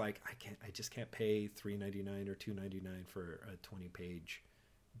 part of me is like, I just can't pay $3.99 or $2.99 for a 20-page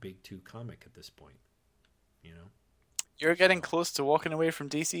Big 2 comic at this point, You're getting close to walking away from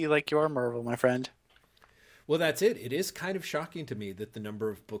DC like you are Marvel, my friend. Well, that's it. It is kind of shocking to me that the number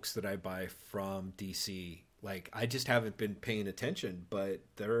of books that I buy from DC, like, I just haven't been paying attention, but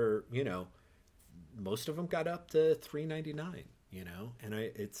they're, most of them got up to $3.99, and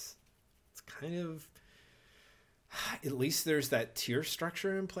it's kind of, at least there's that tier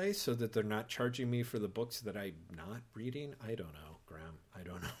structure in place so that they're not charging me for the books that I'm not reading. I don't know, Graham. I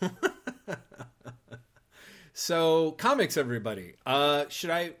don't know. So, comics, everybody.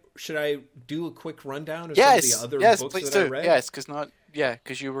 Should I do a quick rundown of some of the other books that I read? Yes, because yeah,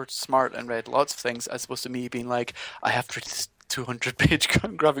 because you were smart and read lots of things, as opposed to me being like, I have to read this 200-page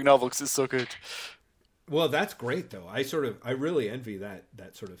graphic novel because it's so good. Well, that's great though. I really envy that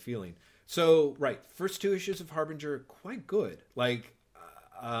sort of feeling. So, right, first two issues of Harbinger quite good. Like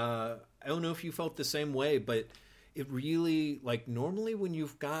I don't know if you felt the same way, but it really, like, normally when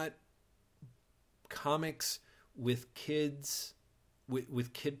you've got comics with kids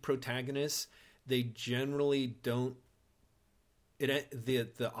with kid protagonists, they generally don't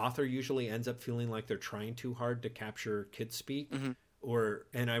the author usually ends up feeling like they're trying too hard to capture kid speak. Mm-hmm.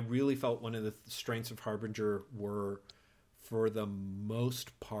 And I really felt one of the strengths of Harbinger were, for the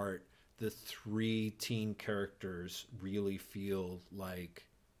most part, the three teen characters really feel like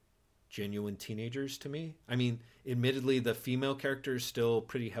genuine teenagers to me. I mean, admittedly, the female character is still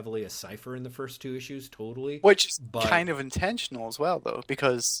pretty heavily a cipher in the first two issues, totally. Which is but kind of intentional as well, though,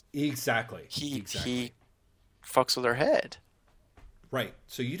 because exactly he fucks with her head. Right.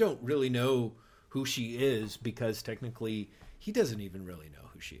 So you don't really know who she is because technically he doesn't even really know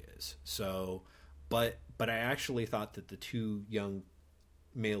who she is. So, but I actually thought that the two young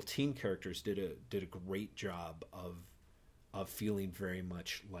male teen characters did a great job of feeling very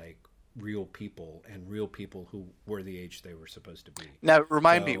much like real people, and real people who were the age they were supposed to be. Now,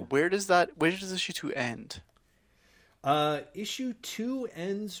 remind me, where does issue 2 end? Issue 2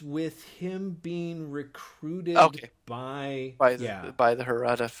 ends with him being recruited by the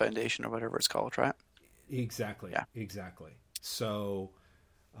Harada Foundation or whatever it's called, right? Exactly. Yeah. Exactly. So,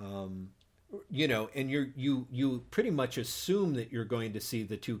 you know, and you pretty much assume that you're going to see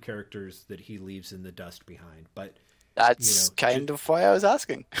the two characters that he leaves in the dust behind, but that's kind of why I was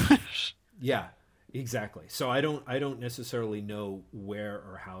asking. Yeah. Exactly. So I don't necessarily know where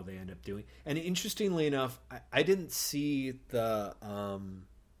or how they end up doing. And interestingly enough, I didn't see the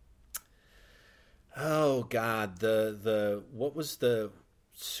what was the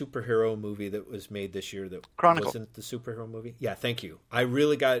superhero movie that was made this year that Chronicle. Wasn't the superhero movie? Yeah, thank you. I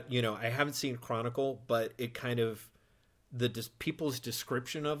really got, I haven't seen Chronicle, but it kind of people's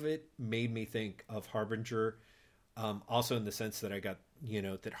description of it made me think of Harbinger. Also in the sense that I got,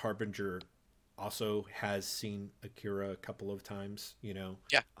 that Harbinger also has seen Akira a couple of times,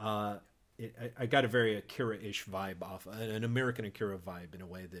 Yeah. I got a very Akira-ish vibe off, an American Akira vibe in a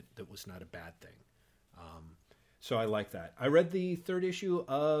way that was not a bad thing. So I like that. I read the third issue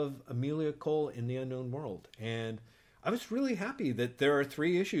of Amelia Cole in the Unknown World, and I was really happy that there are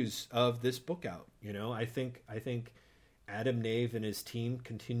 3 issues of this book out. I think Adam Nave and his team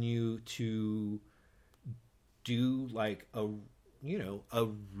continue to do like a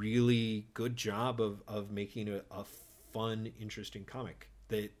really good job of making a fun, interesting comic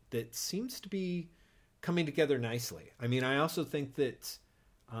that seems to be coming together nicely. I mean, I also think that,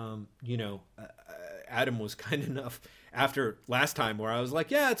 Adam was kind enough after last time where I was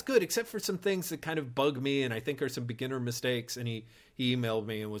like, yeah, it's good, except for some things that kind of bug me and I think are some beginner mistakes. And he emailed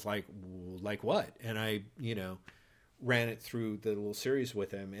me and was like what? And I, ran it through the little series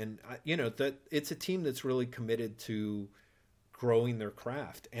with him. And, that it's a team that's really committed to growing their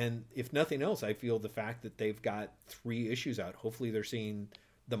craft. And if nothing else, I feel the fact that they've got 3 issues out, hopefully they're seeing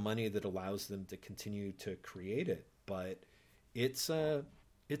the money that allows them to continue to create it. But it's a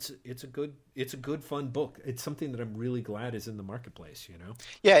good fun book. It's something that I'm really glad is in the marketplace,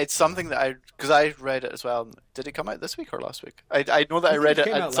 Yeah, it's something that because I read it as well. Did it come out this week or last week? I know that I read it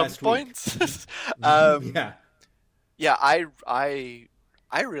at some point. Yeah, I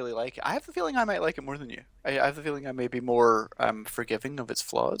really like it. I have the feeling I might like it more than you. I have the feeling I may be more forgiving of its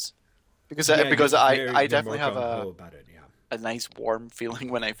flaws because I definitely have a nice warm feeling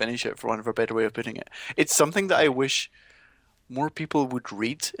when I finish it, for want of a better way of putting it. It's something that I wish more people would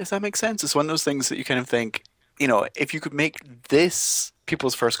read, if that makes sense. It's one of those things that you kind of think, if you could make this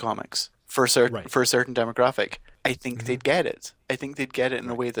people's first comics for a certain demographic, I think they'd get it. I think they'd get it in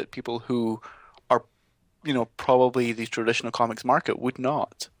a way that people who are, probably the traditional comics market would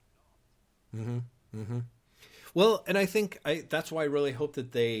not. Mm-hmm. Mm-hmm. Well, and I think that's why I really hope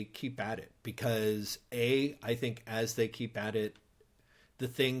that they keep at it, because I think as they keep at it, the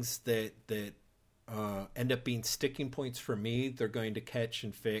things that end up being sticking points for me, they're going to catch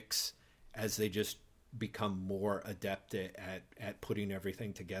and fix as they just become more adept at putting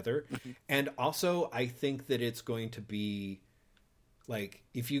everything together. Mm-hmm. And also, I think that it's going to be like,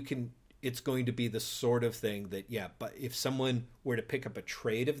 it's going to be the sort of thing that, but if someone were to pick up a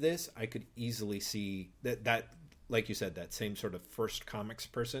trade of this, I could easily see that like you said, that same sort of first comics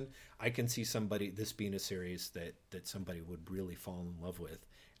person, I can see this being a series that somebody would really fall in love with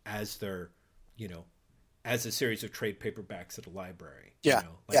as their, as a series of trade paperbacks at a library. Yeah.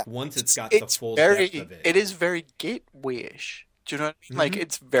 Once it's got the full depth of it. It is very gateway-ish. Do you know what I mean? Like Mm-hmm.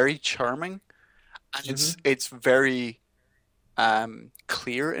 it's very charming and Mm-hmm. it's very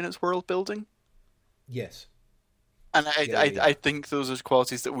clear in its world building. Yes. And Yeah, yeah, I yeah. think those are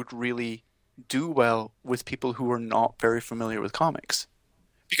qualities that would really do well with people who are not very familiar with comics.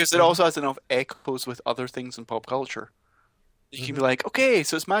 Because it Mm-hmm. also has enough echoes with other things in pop culture. You can Mm-hmm. be like, okay,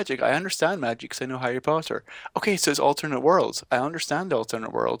 so it's magic. I understand magic because I know Harry Potter. Okay, so it's alternate worlds. I understand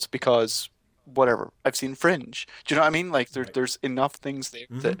alternate worlds because whatever. I've seen Fringe. Do you know what I mean? Like Right. there's enough things there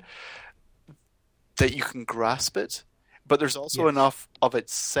Mm-hmm. that you can grasp it, but there's also Yes. enough of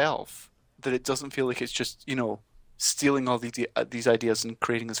itself that it doesn't feel like it's just, stealing all these ideas and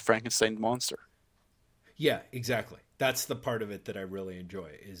creating this Frankenstein monster. Yeah, exactly. That's the part of it that I really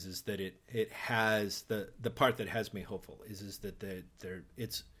enjoy. Is that it has the part that has me hopeful is that there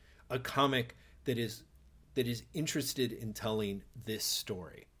it's a comic that is interested in telling this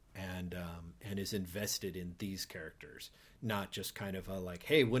story and is invested in these characters, not just kind of a like,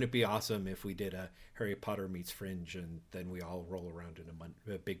 hey, wouldn't it be awesome if we did a Harry Potter meets Fringe and then we all roll around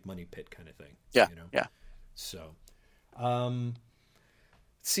in a big money pit kind of thing, Yeah, you know? yeah. So, um,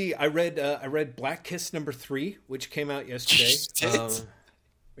 see, I read Black Kiss number 3, which came out yesterday. Shit.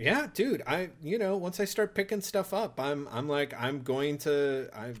 Yeah, dude. Once I start picking stuff up, I'm like I'm going to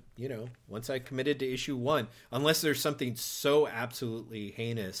once I committed to issue 1, unless there's something so absolutely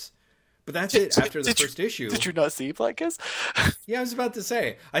heinous. But that's Did, it. After the did you first issue, did you not see Black Kiss? yeah, I was about to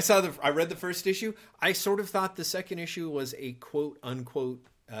say I read the first issue. I sort of thought the second issue was a quote unquote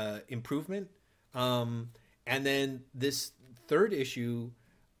improvement, and then this third issue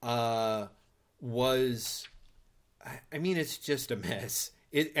was I mean, it's just a mess.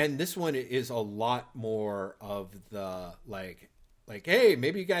 And this one is a lot more of the hey,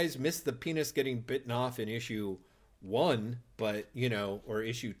 maybe you guys missed the penis getting bitten off in issue 1, but or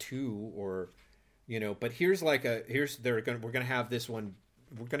issue 2, or but we're gonna have this one,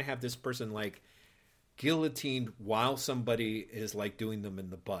 we're gonna have this person like guillotined while somebody is like doing them in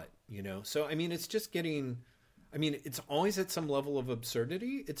the butt. So I mean, it's just getting, I mean, it's always at some level of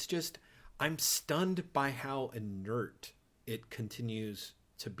absurdity. It's just I'm stunned by how inert it continues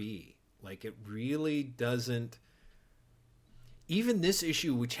to be. Like it really doesn't, even this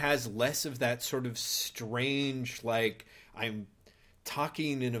issue, which has less of that sort of strange, like I'm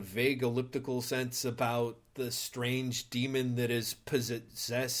talking in a vague elliptical sense about the strange demon that is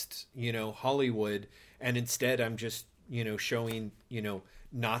possessed, Hollywood, and instead I'm just, showing,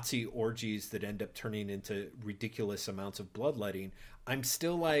 Nazi orgies that end up turning into ridiculous amounts of bloodletting. I'm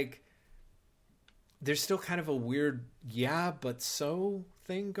still like, there's still kind of a weird yeah but so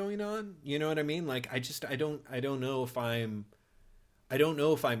thing going on. You know what I mean? Like I don't know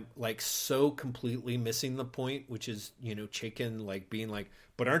if I'm like so completely missing the point, which is, Chaikin like being like,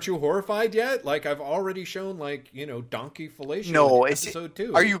 but aren't you horrified yet? Like I've already shown like, donkey fellatio in No, is it? episode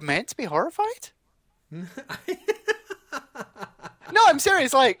Are 2. you meant to be horrified? No, I'm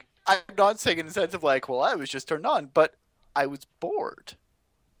serious. Like, I'm not saying in the sense of like, well, I was just turned on, but I was bored.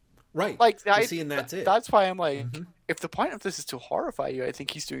 Right. Like, Well, see, and that's it. that's why I'm like, Hmm. if the point of this is to horrify you, I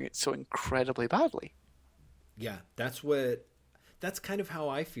think he's doing it so incredibly badly. Yeah, that's kind of how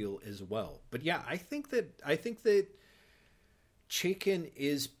I feel as well. But yeah, I think that Chaikin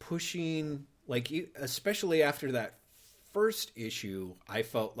is pushing, like, especially after that first issue. I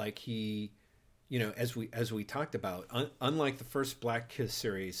felt like he, as we talked about, unlike the first Black Kiss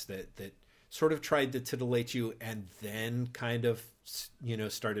series that sort of tried to titillate you and then kind of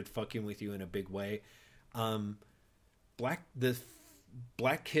started fucking with you in a big way. Um, the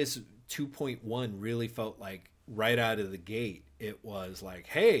Black Kiss 2.1 really felt like right out of the gate it was like,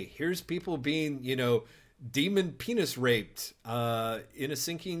 hey, here's people being, demon penis raped in a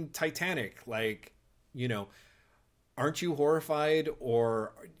sinking Titanic. Like, you know, aren't you horrified,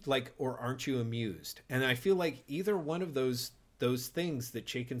 or aren't you amused? And I feel like either one of those things that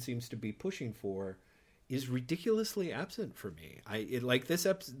Chaikin seems to be pushing for is ridiculously absent for me. Like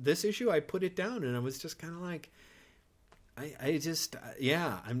this issue, I put it down and I was just kind of like, I just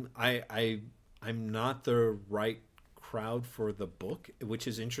yeah, I'm not the right crowd for the book, which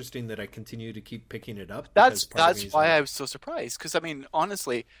is interesting that I continue to keep picking it up because part of me That's is why like, I was so surprised. Because I mean,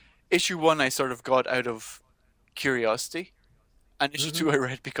 honestly, issue one I sort of got out of curiosity, and issue mm-hmm, two I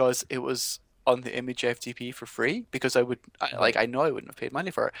read because it was on the Image FTP for free. Because right, I know I wouldn't have paid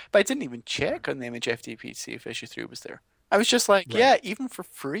money for it, but I didn't even check on the Image FTP to see if issue three was there. I was just like, right, yeah, even for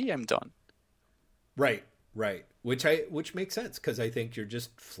free, I'm done. right, right, which makes sense because I think you're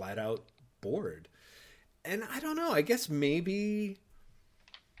just flat out bored. And I don't know, I guess maybe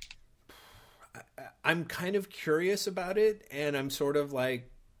I'm kind of curious about it, and I'm sort of like,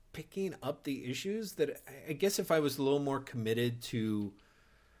 picking up the issues that I guess if I was a little more committed to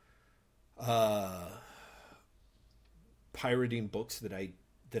pirating books that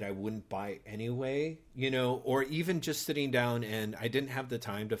I wouldn't buy anyway, or even just sitting down, and I didn't have the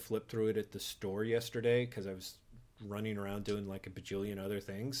time to flip through it at the store yesterday because I was running around doing like a bajillion other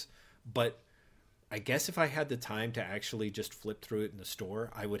things. But I guess if I had the time to actually just flip through it in the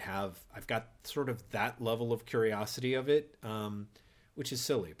store, I've got sort of that level of curiosity of it, which is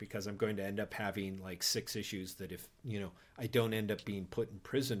silly because I'm going to end up having like 6 issues that if, I don't end up being put in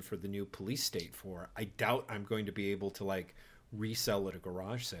prison for the new police state for, I doubt I'm going to be able to like resell at a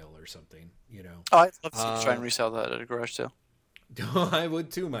garage sale or something, Oh, I'd love to try and resell that at a garage sale. I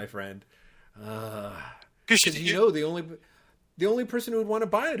would too, my friend. Because the only person who would want to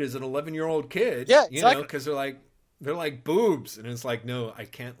buy it is an 11-year-old kid. Yeah, exactly. Because they're like boobs, and it's like, no, I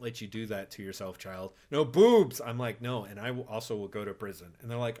can't let you do that to yourself, child. No boobs. I'm like, no, and I also will go to prison. And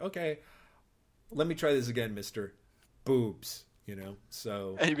they're like, okay, let me try this again, Mister Boobs.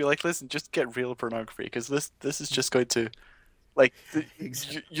 So and you'd be like, listen, just get real pornography because this is just going to, like,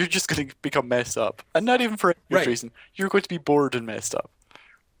 you're just going to become messed up, and not even for any reason. You're going to be bored and messed up.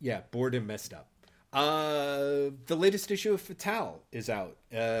 Yeah, bored and messed up. The latest issue of Fatale is out.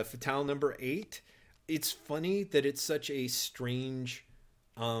 Fatale number 8. It's funny that it's such a strange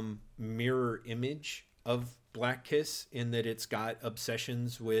mirror image of Black Kiss in that it's got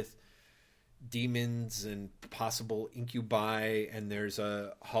obsessions with demons and possible incubi, and there's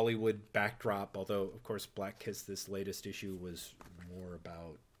a Hollywood backdrop, although, of course, Black Kiss, this latest issue, was more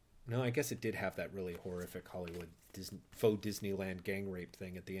about... No, I guess it did have that really horrific Hollywood faux Disneyland gang rape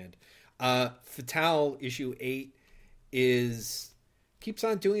thing at the end. Fatale issue 8 keeps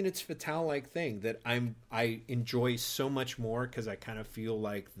on doing its Fatale-like thing that I enjoy so much more because I kind of feel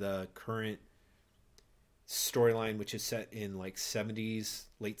like the current storyline, which is set in like 70s,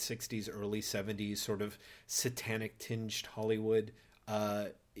 late 60s, early 70s, sort of satanic tinged Hollywood,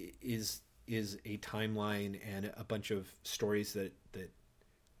 is a timeline and a bunch of stories that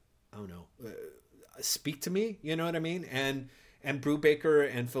I don't know, speak to me. You know what I mean? And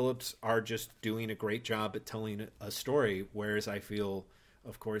Brubaker and Phillips are just doing a great job at telling a story, whereas I feel,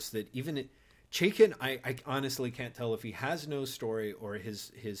 of course, that even Chaykin, I honestly can't tell if he has no story or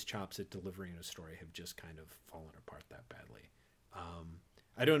his chops at delivering a story have just kind of fallen apart that badly.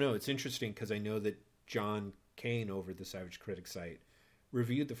 I don't know. It's interesting because I know that John Kane over the Savage Critic site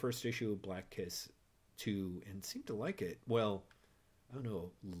reviewed the first issue of Black Kiss 2 and seemed to like it. Well, I don't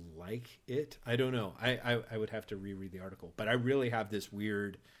know, like it? I don't know. I would have to reread the article. But I really have this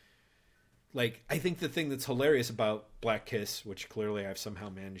weird... Like, I think the thing that's hilarious about Black Kiss, which clearly I've somehow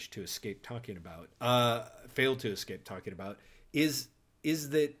managed to escape talking about, failed to escape talking about, is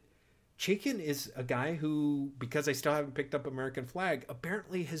that Chaykin is a guy who, because I still haven't picked up American Flag,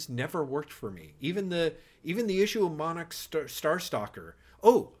 apparently has never worked for me. Even the issue of Monarch Starstalker.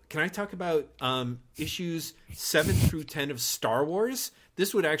 Oh, can I talk about issues 7 through 10 of Star Wars?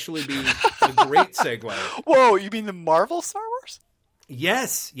 This would actually be a great segue. Whoa, you mean the Marvel Star Wars?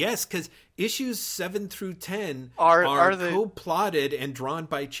 Yes, because issues 7 through 10 are co-plotted and drawn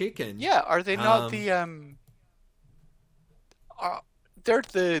by Chaykin. Yeah, are they not they're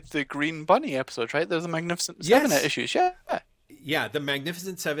the Green Bunny episodes, right? They're the Magnificent Seven issues, yeah. Yeah, the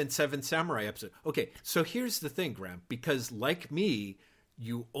Magnificent Seven Samurai episode. Okay, so here's the thing, Graham, because like me,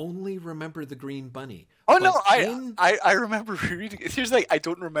 you only remember the Green Bunny. Oh, no, I remember rereading it. Here's the thing, I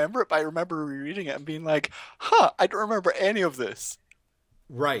don't remember it, but I remember rereading it and being like, I don't remember any of this.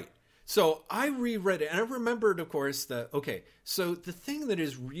 Right. So I reread it, and I remembered, of course, so the thing that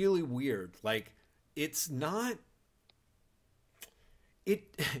is really weird, like, it's not...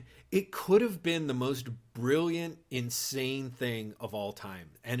 It could have been the most brilliant, insane thing of all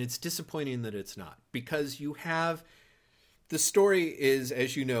time, and it's disappointing that it's not, because you have... The story is,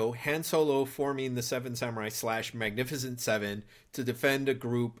 as you know, Han Solo forming the Seven Samurai / Magnificent Seven to defend a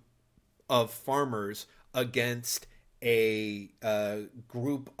group of farmers against a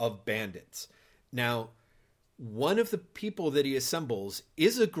group of bandits. Now, one of the people that he assembles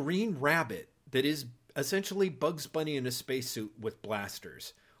is a green rabbit that is essentially Bugs Bunny in a spacesuit with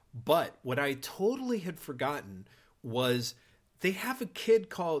blasters. But what I totally had forgotten was they have a kid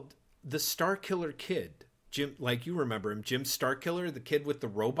called the Starkiller Kid. Jim, like you remember him, Jim Starkiller, the kid with the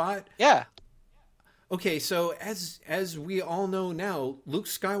robot? Yeah. Okay, so as we all know now, Luke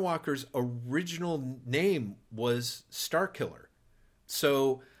Skywalker's original name was Starkiller.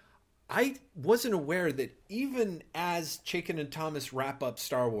 So I wasn't aware that even as Chaykin and Thomas wrap up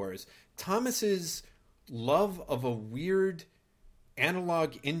Star Wars, Thomas's love of a weird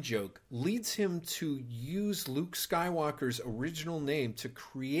analog in-joke leads him to use Luke Skywalker's original name to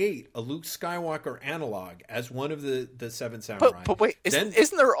create a Luke Skywalker analog as one of the seven samurai. But wait,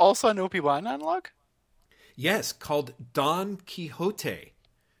 isn't there also an Obi-Wan analog? Yes, called Don Quixote.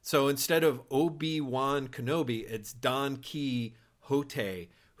 So instead of Obi-Wan Kenobi, it's Don Quixote,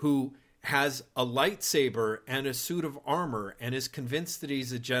 who has a lightsaber and a suit of armor and is convinced that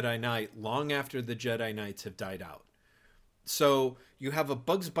he's a Jedi Knight long after the Jedi Knights have died out. So you have a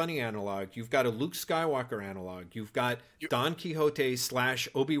Bugs Bunny analog, you've got a Luke Skywalker analog, you've got Don Quixote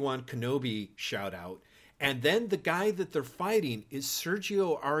 / Obi-Wan Kenobi shout out, and then the guy that they're fighting is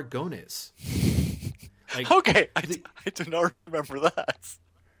Sergio Aragonés. Okay, I do not remember that.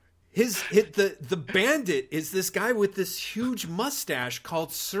 The bandit is this guy with this huge mustache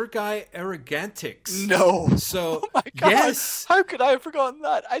called Sergei Aragantix. No. So, oh my God. Yes. How could I have forgotten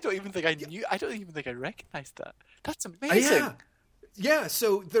that? I don't even think I knew. I don't even think I recognized that. That's amazing. Yeah,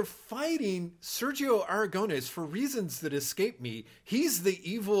 so they're fighting Sergio Aragonés for reasons that escape me. He's the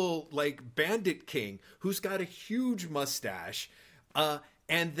evil, bandit king who's got a huge mustache.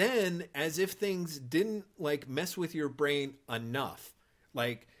 And then, as if things didn't, mess with your brain enough,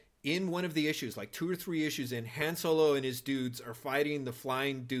 in one of the issues, 2 or 3 issues in, Han Solo and his dudes are fighting the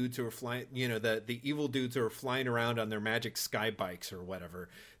flying dudes who are flying, the evil dudes who are flying around on their magic sky bikes or whatever.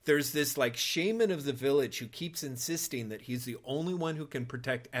 There's this shaman of the village who keeps insisting that he's the only one who can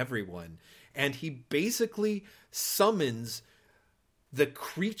protect everyone. And he basically summons the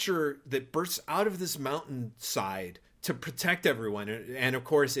creature that bursts out of this mountainside to protect everyone. And of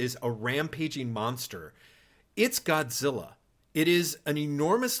course is a rampaging monster. It's Godzilla. It is an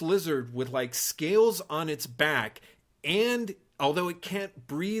enormous lizard with scales on its back, and although it can't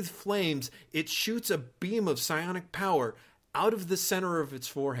breathe flames, it shoots a beam of psionic power out of the center of its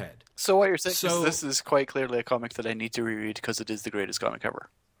forehead. So what you're saying is this is quite clearly a comic that I need to reread because it is the greatest comic ever.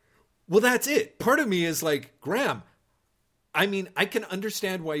 Well, that's it. Part of me is Graham, I mean, I can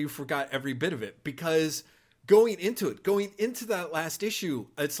understand why you forgot every bit of it, because going into that last issue,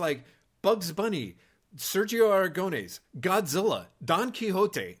 it's Bugs Bunny, Sergio Aragonés, Godzilla, Don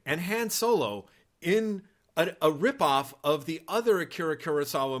Quixote, and Han Solo in a ripoff of the other Akira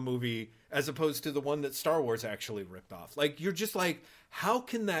Kurosawa movie, as opposed to the one that Star Wars actually ripped off. You're just how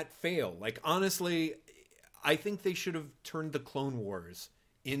can that fail? Honestly, I think they should have turned the Clone Wars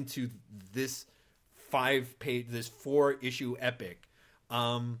into this 4-issue epic.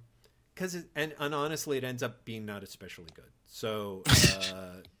 Because and honestly, it ends up being not especially good. So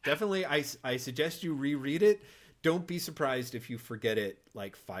definitely, I suggest you reread it. Don't be surprised if you forget it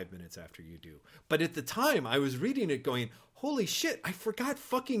 5 minutes after you do. But at the time, I was reading it going, holy shit, I forgot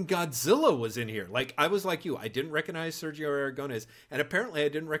fucking Godzilla was in here. I was like you. I didn't recognize Sergio Aragonés. And apparently I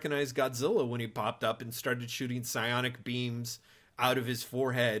didn't recognize Godzilla when he popped up and started shooting psionic beams out of his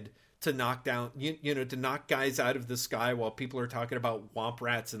forehead to knock down, to knock guys out of the sky while people are talking about womp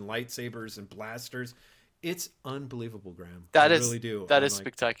rats and lightsabers and blasters. It's unbelievable, Graham. That is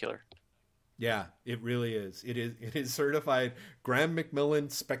spectacular. Yeah, it really is. It is certified Graham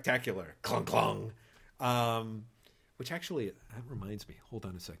McMillan spectacular. Clung clung. Which actually, that reminds me. Hold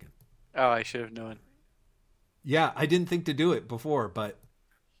on a second. Oh, I should have known. Yeah, I didn't think to do it before, but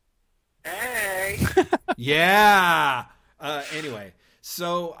hey. Yeah. Anyway,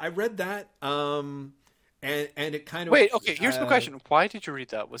 so I read that. And it kind of wait. Okay, here's the question: why did you read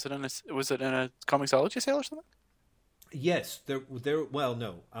that? Was it in a Comixology sale or something? Yes, there. Well,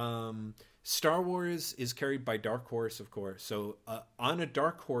 no. Star Wars is carried by Dark Horse, of course. So on a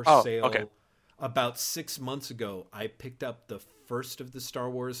Dark Horse sale, about 6 months ago, I picked up the first of the Star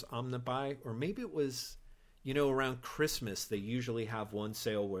Wars Omnibuy, or maybe it was, around Christmas. They usually have one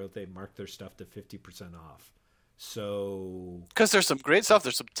sale where they mark their stuff to 50% off. So, because there's some great stuff,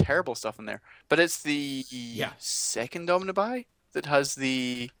 there's some terrible stuff in there, but it's the second Omnibuy that has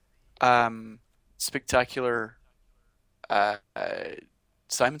the spectacular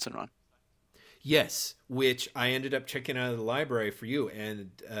Simonson run. Yes, which I ended up checking out of the library for you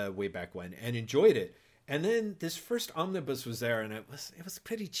and way back when, and enjoyed it. And then this first omnibus was there, and it was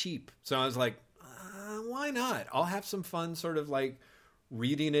pretty cheap. So I was like, why not? I'll have some fun, sort of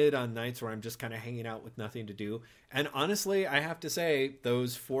reading it on nights where I'm just kind of hanging out with nothing to do. And honestly, I have to say,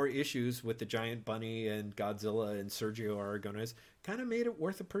 those 4 issues with the giant bunny and Godzilla and Sergio Aragonés kind of made it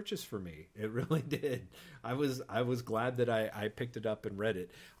worth a purchase for me. It really did. I was glad that I picked it up and read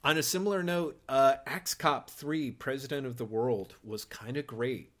it. On a similar note, Axe Cop 3, President of the World, was kind of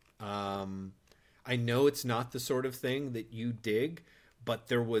great. I know it's not the sort of thing that you dig, but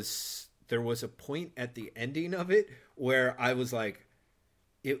there was a point at the ending of it where I was like,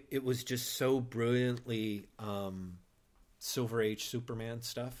 it was just so brilliantly Silver Age Superman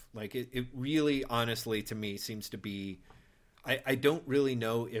stuff. Like it really, honestly, to me, seems to be. I don't really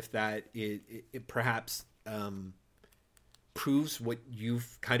know if that it perhaps proves what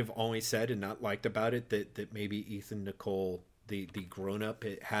you've kind of always said and not liked about it, that maybe Ethan Nicole, the grown up,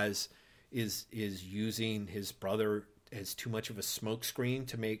 is using his brother as too much of a smokescreen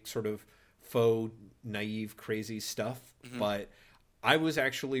to make sort of faux, naive, crazy stuff. Mm-hmm. But I was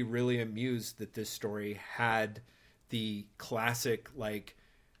actually really amused that this story had the classic, like,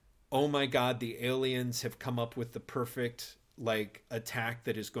 oh my God, the aliens have come up with the perfect, like, attack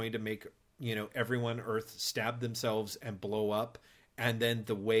that is going to make, everyone on Earth stab themselves and blow up. And then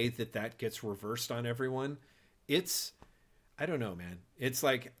the way that gets reversed on everyone, I don't know, man. It's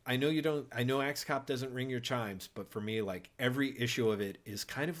like, I know Axe Cop doesn't ring your chimes, but for me, like, every issue of it is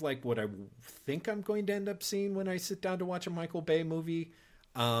kind of like what I think I'm going to end up seeing when I sit down to watch a Michael Bay movie.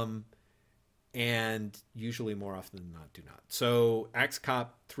 And usually more often than not, do not. So Axe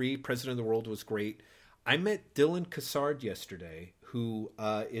Cop 3, President of the World, was great. I met Dylan Cassard yesterday, who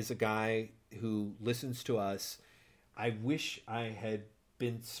is a guy who listens to us. I wish I had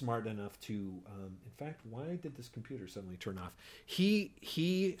been smart enough to, in fact, why did this computer suddenly turn off?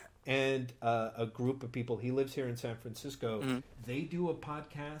 He and a group of people, he lives here in San Francisco. Mm-hmm. They do a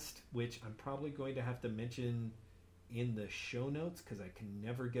podcast, which I'm probably going to have to mention in the show notes because I can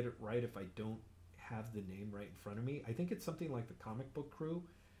never get it right if I don't have the name right in front of me. I think it's something like the Comic Book Crew.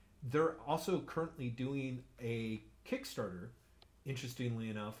 They're also currently doing a Kickstarter, interestingly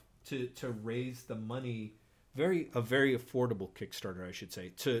enough, to raise the money, a very affordable Kickstarter, I should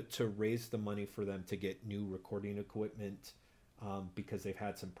say, to raise the money for them to get new recording equipment, because they've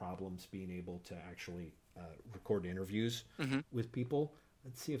had some problems being able to actually record interviews with people.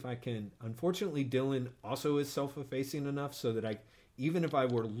 Let's see if I can. Unfortunately, Dylan also is self-effacing enough so that even if I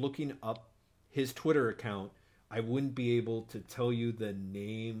were looking up his Twitter account, I wouldn't be able to tell you the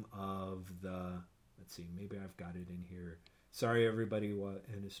name of the. Let's see, maybe I've got it in here. Sorry, everybody,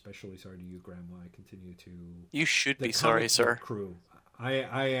 and especially sorry to you, Graham. While I continue to. You should be sorry, sir. Crew.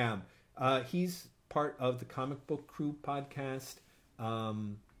 I am. He's part of the Comic Book Crew podcast,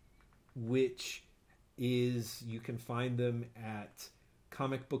 which is, you can find them at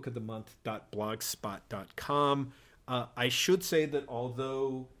comicbookofthemonth.blogspot.com. I should say that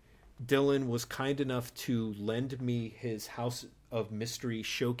although Dylan was kind enough to lend me his House of Mystery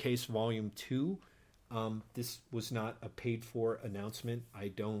Showcase Volume 2, this was not a paid-for announcement. I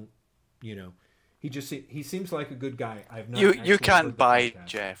don't, he seems like a good guy. I've not. You can't buy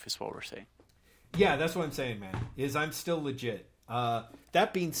Jeff, is what we're saying. Yeah, that's what I'm saying, man. I'm still legit.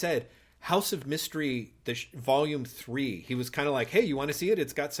 That being said, House of Mystery, Volume 3, he was kind of like, hey, you want to see it?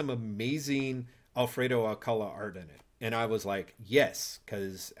 It's got some amazing Alfredo Alcala art in it. And I was like, yes,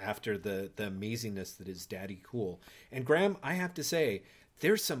 because after the amazingness that is Daddy Cool. And Graham, I have to say,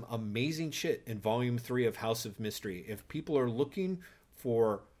 there's some amazing shit in Volume 3 of House of Mystery. If people are looking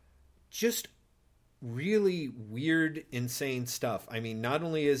for just really weird, insane stuff, I mean, not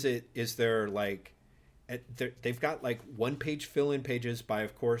only is there like, they've got like one-page fill-in pages by,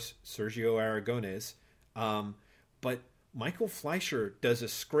 of course, Sergio Aragonés, but Michael Fleischer does a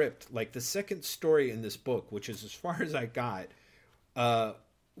script. Like the second story in this book, which is as far as I got,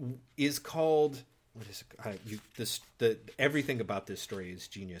 is called, what is it? Everything about this story is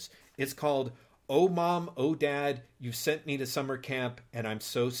genius. It's called "Oh Mom, Oh Dad, You Sent Me to Summer Camp and I'm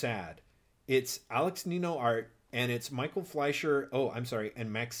So Sad." It's Alex Nino art, and it's Michael Fleischer.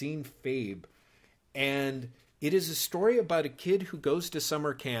 And Maxine Fabe. And it is a story about a kid who goes to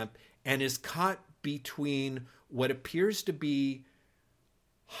summer camp and is caught between what appears to be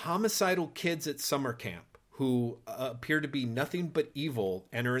homicidal kids at summer camp who appear to be nothing but evil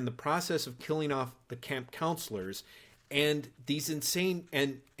and are in the process of killing off the camp counselors, and these insane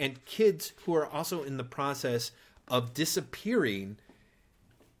and kids who are also in the process of disappearing,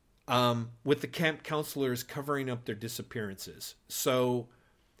 with the camp counselors covering up their disappearances. So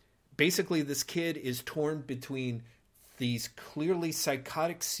basically, this kid is torn between these clearly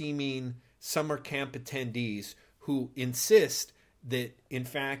psychotic seeming summer camp attendees who insist that, in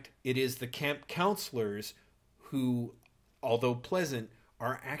fact, it is the camp counselors who, although pleasant,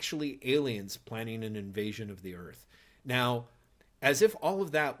 are actually aliens planning an invasion of the Earth. Now, as if all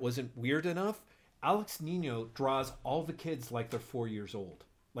of that wasn't weird enough, Alex Nino draws all the kids like they're 4 years old.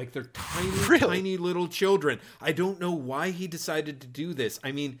 Like they're tiny little children. I don't know why he decided to do this.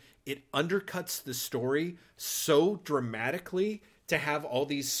 I mean, it undercuts the story so dramatically to have all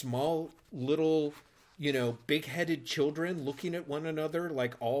these small little, big-headed children looking at one another,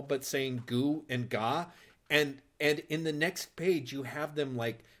 like all but saying goo and ga. And in the next page, you have them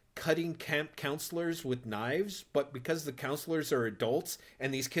like cutting camp counselors with knives, but because the counselors are adults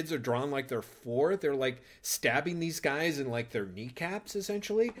and these kids are drawn like they're 4, they're like stabbing these guys in like their kneecaps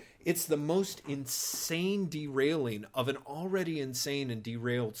essentially. It's the most insane derailing of an already insane and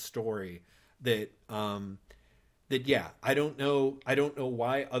derailed story that yeah, I don't know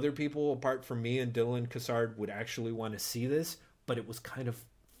why other people apart from me and Dylan Cassard would actually want to see this, but it was kind of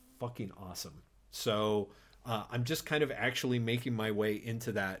fucking awesome. So I'm just kind of actually making my way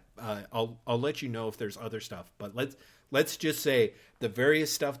into that. I'll let you know if there's other stuff, but let's just say the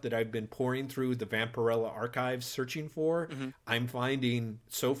various stuff that I've been pouring through the Vampirella archives searching for, I'm finding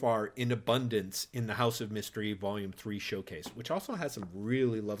so far in abundance in the House of Mystery Volume 3 showcase, which also has some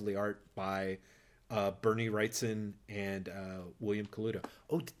really lovely art by Bernie Wrightson and William Coluto.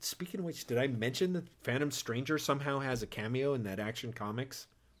 Oh, speaking of which, did I mention that Phantom Stranger somehow has a cameo in that Action Comics?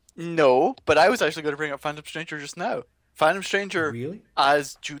 No, but I was actually going to bring up Phantom Stranger just now. Phantom Stranger Really?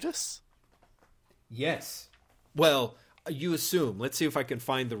 as Judas? Yes. Well, you assume. Let's see if I can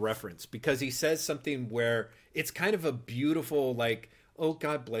find the reference, because he says something where it's kind of a beautiful, like, oh,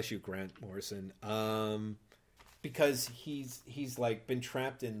 God bless you, Grant Morrison. Because he's like been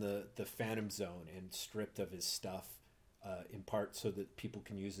trapped in the Phantom Zone and stripped of his stuff, in part so that people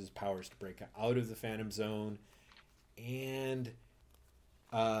can use his powers to break out of the Phantom Zone. And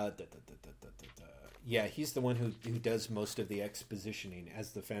yeah, he's the one who does most of the expositioning,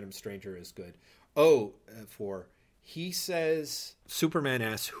 as the Phantom Stranger is good. He says, Superman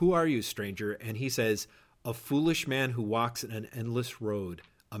asks, "Who are you, stranger?" And he says, "A foolish man who walks in an endless road,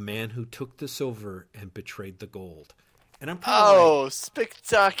 a man who took the silver and betrayed the gold." And I'm like,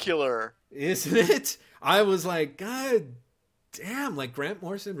 spectacular, isn't it? I was like, God damn, like Grant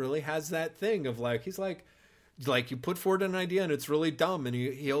Morrison really has that thing of like, he's like you put forward an idea and it's really dumb, and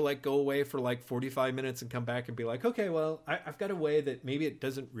he'll like go away for like 45 minutes and come back and be like, okay, well, I've got a way that maybe it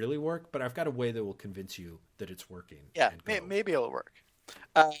doesn't really work, but I've got a way that will convince you that it's working. Yeah, maybe it'll work.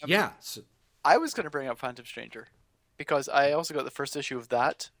 Yeah. So, I was going to bring up Phantom Stranger because I also got the first issue of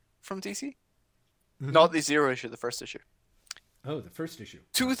that from DC. Not the Zero issue, the first issue. Oh, the first issue.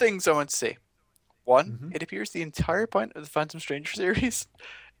 2 things I want to say. One, it appears the entire point of the Phantom Stranger series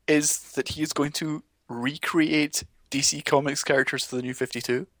is that he is going to recreate DC Comics characters for the New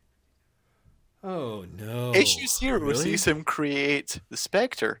 52. Oh, no. Issue 0 sees him create the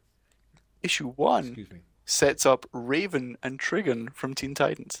Spectre. Issue 1 sets up Raven and Trigon from Teen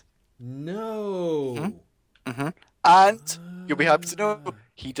Titans. No. And you'll be happy to know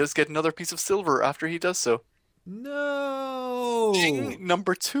he does get another piece of silver after he does so. No. Thing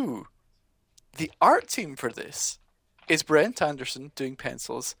number 2. The art team for this is Brent Anderson doing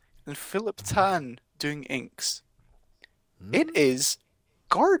pencils and Philip Tan doing inks. It is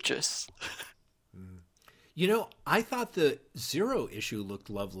gorgeous. You know, I thought the Zero issue looked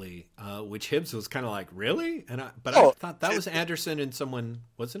lovely, which Hibbs was kind of like, really? I thought that was Anderson and someone,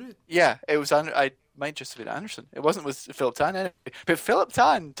 wasn't it? Yeah, it was. I might just have been Anderson. It wasn't with Philip Tan anyway. But Philip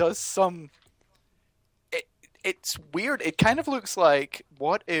Tan does some. It's weird. It kind of looks like,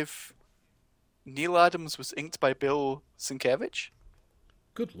 what if Neil Adams was inked by Bill Sienkiewicz?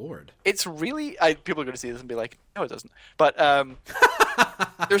 Good Lord. It's really... people are going to see this and be like, no, it doesn't. But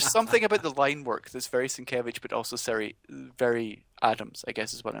there's something about the line work that's very Sienkiewicz, but also very Adams, I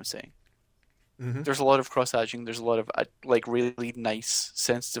guess is what I'm saying. There's a lot of cross-hatching. There's a lot of like really nice,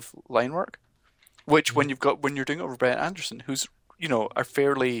 sensitive line work, which when you're doing it over Brent Anderson, who's, you know, a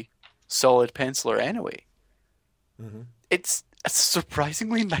fairly solid penciler anyway, it's a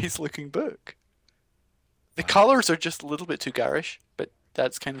surprisingly nice-looking book. The colors are just a little bit too garish, but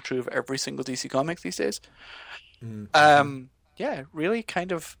that's kind of true of every single DC comic these days. Yeah, really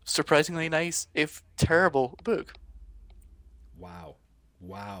kind of surprisingly nice, if terrible, book. Wow.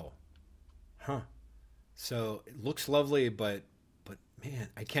 Huh. So it looks lovely, but man,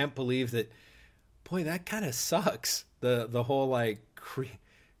 I can't believe that. Boy, that kind of sucks. The whole like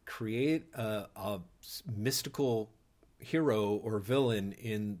create a mystical hero or villain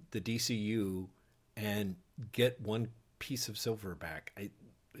in the DCU and get one piece of silver back.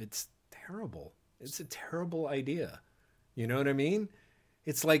 It's terrible. It's a terrible idea. You know what I mean?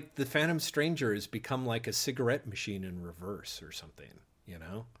 It's like the Phantom Stranger has become like a cigarette machine in reverse or something, you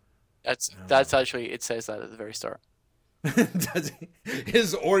know? That's actually, it says that at the very start. Does he?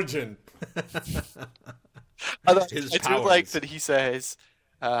 His origin. I do like that he says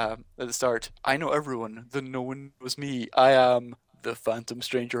at the start, "I know everyone, then no one knows me. I am the Phantom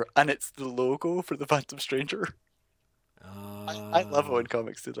Stranger," and it's the logo for the Phantom Stranger. I love it when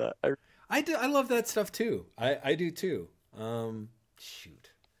comics do that. I do. I love that stuff too. I do too.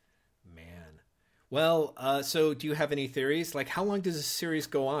 Shoot, man. Well, so do you have any theories? Like, how long does this series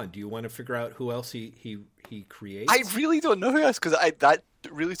go on? Do you want to figure out who else he creates? I really don't know who else because I that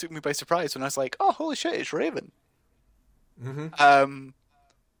really took me by surprise when I was like, "Oh, holy shit, it's Raven." Mm-hmm.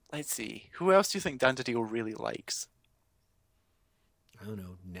 Let's see, who else do you think Dan DiDio really likes? I don't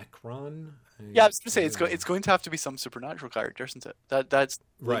know, Necron. Yeah, I was gonna say I don't know. it's going to have to be some supernatural character, isn't it? That's the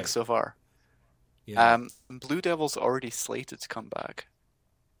link Right. so far. Yeah. Blue Devil's already slated to come back.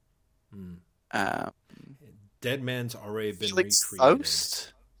 Hmm. Um, Dead Man's already been Felix recreated.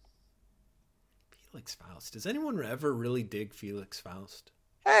 Faust. Felix Faust. Does anyone ever really dig Felix Faust?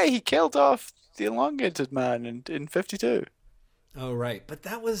 Hey, he killed off the elongated man in 52. Oh, right. But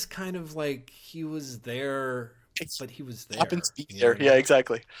that was kind of like he was there, It but he was there. happened to be you there. know? Yeah,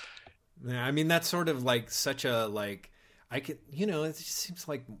 exactly. Yeah, I mean, that's sort of like such a like I could, it just seems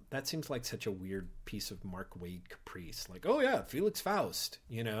like that seems like such a weird piece of Mark Wade caprice. Like, oh yeah, Felix Faust.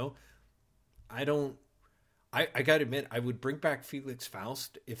 I don't. I gotta admit, I would bring back Felix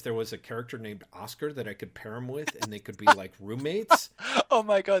Faust if there was a character named Oscar that I could pair him with, and they could be like roommates. Oh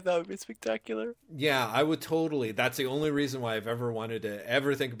my god, that would be spectacular. Yeah, I would totally. That's the only reason why I've ever wanted to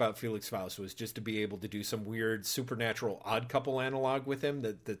ever think about Felix Faust was just to be able to do some weird supernatural odd couple analog with him.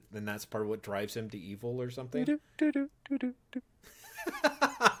 Then that's part of what drives him to evil or something. Do-do-do-do-do-do.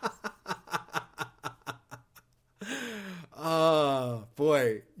 Oh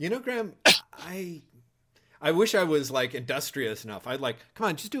boy, Graham, I wish I was like industrious enough. I'd like, come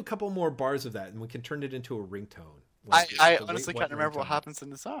on, just do a couple more bars of that, and we can turn it into a ringtone. Like I the honestly Wait can't What remember what ringtone. happens in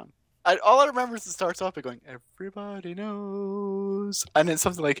the song. All I remember is it starts off by going, "Everybody knows," and it's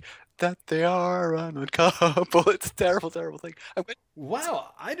something like that they are an odd couple. It's a terrible, terrible thing.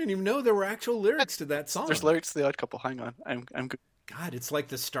 Wow, I didn't even know there were actual lyrics to that song. There's lyrics to the Odd Couple. Hang on, I'm good. God, it's like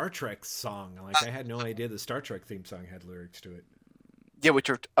the Star Trek song. Like I had no idea the Star Trek theme song had lyrics to it. Yeah, which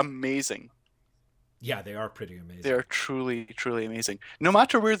are amazing. Yeah, they are pretty amazing. They are truly, truly amazing. No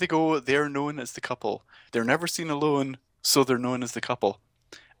matter where they go, they're known as the couple. They're never seen alone, so they're known as the couple.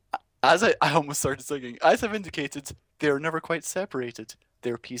 As I almost started singing, as I've indicated, they are never quite separated.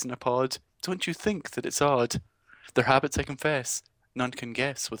 They're peas in a pod. Don't you think that it's odd? Their habits, I confess, none can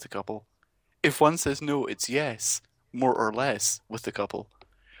guess with the couple. If one says no, it's yes, more or less, with the couple.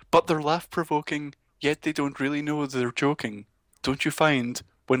 But they're laugh-provoking, yet they don't really know they're joking. Don't you find,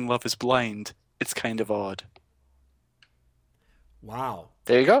 when love is blind, it's kind of odd? Wow.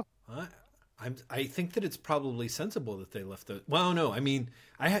 There you go. I think that it's probably sensible that they left the. Well, no, I mean,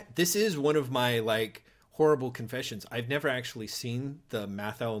 this is one of my like horrible confessions. I've never actually seen the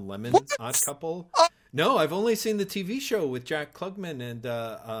Mathau and Lemon Odd Couple. No, I've only seen the TV show with Jack Klugman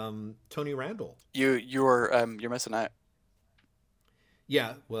and Tony Randall. You're missing out.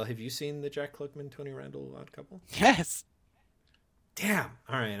 Yeah, well, have you seen the Jack Klugman Tony Randall Odd Couple? Yes. Damn.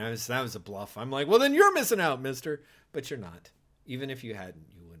 All right, that was a bluff. I'm like, well, then you're missing out, Mister. But you're not. Even if you hadn't,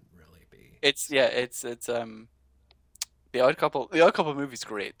 you wouldn't really be. It's the Odd Couple. The Odd Couple movie's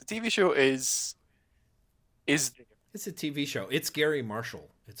great. The TV show is It's a TV show. It's Gary Marshall.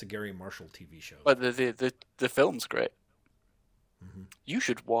 It's a Gary Marshall TV show. but the film's great. Mhm. You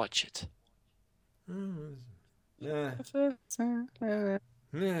should watch it. Yeah.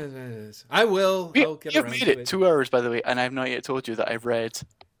 I will. I'll get You've around made to it 2 hours, by the way, and I've not yet told you that I've read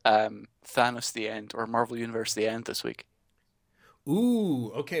Thanos: The End or Marvel Universe: The End this week.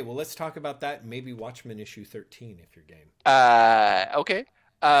 Ooh, okay. Well, let's talk about that and maybe Watchmen issue 13 if you're game. Okay.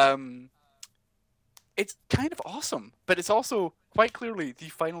 It's kind of awesome, but it's also quite clearly the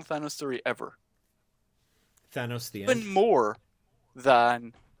final Thanos story ever. Thanos the Even End. more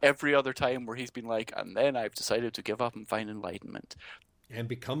than every other time where he's been like, and then I've decided to give up and find enlightenment. And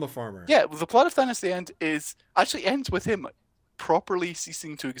become a farmer. Yeah, well, the plot of Thanos: The End actually ends with him properly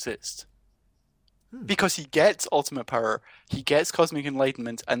ceasing to exist. Because he gets ultimate power, he gets cosmic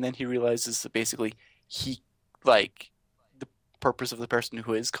enlightenment, and then he realizes that basically the purpose of the person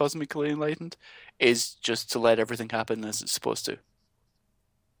who is cosmically enlightened is just to let everything happen as it's supposed to.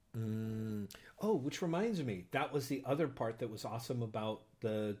 Oh, which reminds me, that was the other part that was awesome about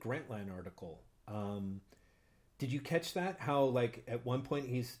the Grantland article. Did you catch that? How like at one point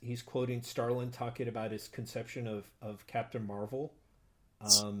he's quoting Starlin talking about his conception of Captain Marvel.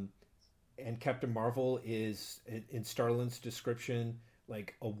 And Captain Marvel is in Starlin's description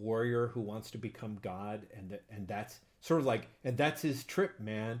like a warrior who wants to become God, and that's sort of like, and that's his trip,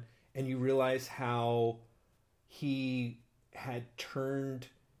 man. And you realize how he had turned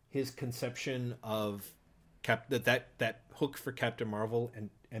his conception of that hook for Captain Marvel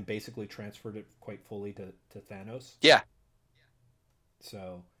and basically transferred it quite fully to Thanos. Yeah.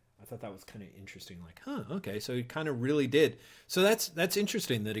 So I thought that was kind of interesting. Like, okay, so he kind of really did. So that's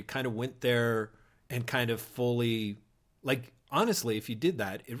interesting that he kind of went there and kind of fully, like, honestly, if you did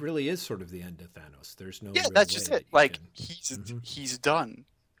that, it really is sort of the end of Thanos. There's no Yeah, real that's way just that it. you Like can... he's done.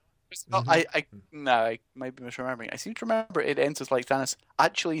 Mhm. I might be misremembering. I seem to remember it ends with like Thanos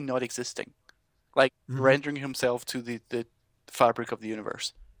actually not existing, like Mhm. rendering himself to the fabric of the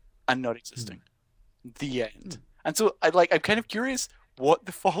universe and not existing. The end. And so I'm kind of curious what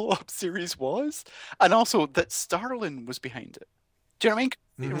the follow-up series was, and also that Starlin was behind it. Do you know what I mean?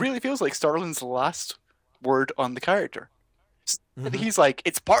 It Mhm. really feels like Starlin's last word on the character. Mhm. He's like,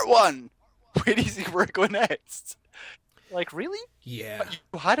 "It's part one. Where do you see where it go next?" Like, really? Yeah.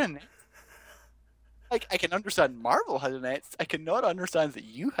 You had a next? Like, I can understand Marvel had a next. I cannot understand that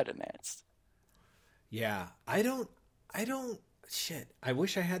you had a next. Yeah. Shit. I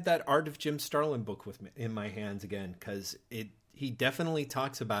wish I had that Art of Jim Starlin book with me in my hands again, because he definitely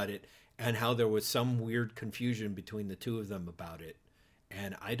talks about it and how there was some weird confusion between the two of them about it.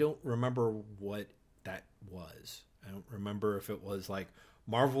 And I don't remember what that was. I don't remember if it was like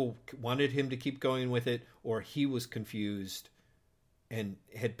Marvel wanted him to keep going with it, or he was confused and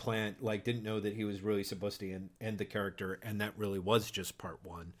had planned, like, didn't know that he was really supposed to end the character, and that really was just part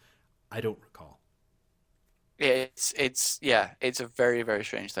one. I don't recall. It's a very, very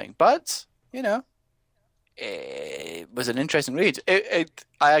strange thing. But, it was an interesting read.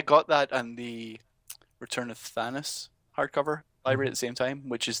 I got that and the Return of Thanos hardcover library at the same time,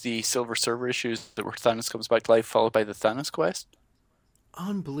 which is the Silver Surfer issues that where Thanos comes back to life, followed by the Thanos quest.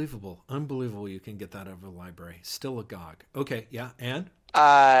 Unbelievable. You can get that out of a library. Still agog. Okay, yeah, and?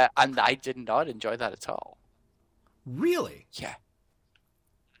 And I did not enjoy that at all. Really? Yeah.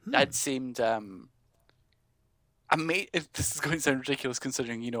 That seemed this is going to sound ridiculous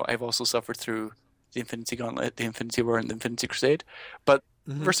considering, I've also suffered through the Infinity Gauntlet, the Infinity War, and the Infinity Crusade. But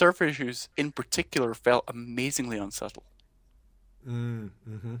Silver Surfer issues in particular felt amazingly unsettled.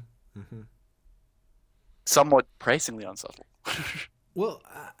 Somewhat depressingly unsettled. Well,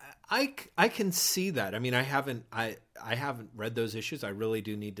 I can see that. I mean, I haven't read those issues. I really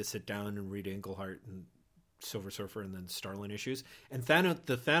do need to sit down and read Englehart and Silver Surfer and then Starlin issues. And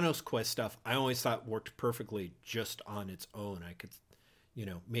the Thanos quest stuff, I always thought worked perfectly just on its own. I could,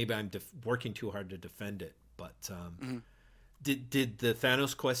 maybe I'm working too hard to defend it, but did the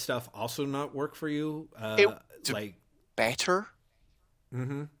Thanos quest stuff also not work for you? Better.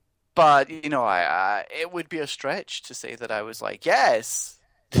 Mm-hmm. But it would be a stretch to say that I was like, yes,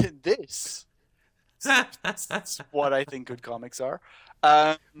 this. That's what I think good comics are.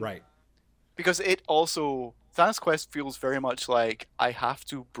 Right. Because it also Thanos Quest feels very much like I have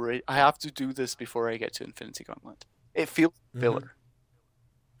to do this before I get to Infinity Gauntlet. It feels filler.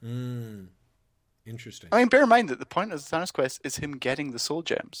 Interesting. I mean, bear in mind that the point of the Thanos Quest is him getting the soul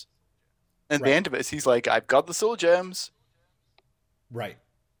gems. And the end of it is he's like, I've got the soul gems. Right.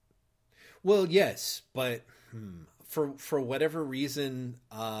 Well, yes, but for whatever reason,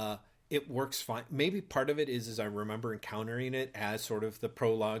 it works fine. Maybe part of it is I remember encountering it as sort of the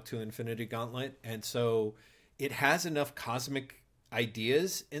prologue to Infinity Gauntlet, and so it has enough cosmic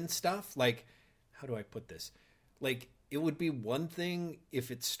ideas and stuff. Like, how do I put this? Like, it would be one thing if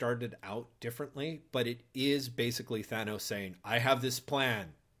it started out differently, but it is basically Thanos saying, I have this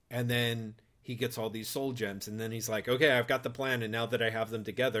plan, and then he gets all these soul gems, and then he's like, okay, I've got the plan, and now that I have them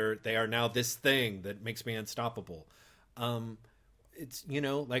together, they are now this thing that makes me unstoppable. It's,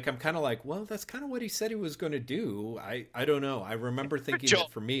 like, I'm kind of like, well, that's kind of what he said he was going to do. I don't know. I remember thinking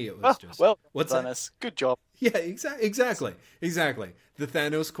that for me it was just... Well, what's Thanos, that? good job. Yeah, exactly. The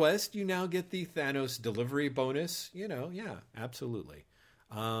Thanos quest, you now get the Thanos delivery bonus. Yeah, absolutely.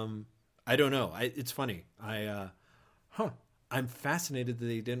 I don't know. It's funny. I'm fascinated that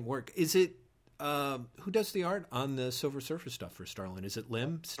they didn't work. Is it... who does the art on the Silver Surfer stuff for Starlin? Is it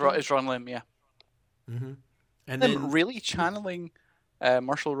Lim? It's Ron Lim, yeah. Mm-hmm. And then really channeling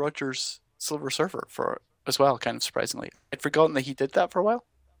Marshall Rogers' Silver Surfer for as well, kind of surprisingly. I'd forgotten that he did that for a while.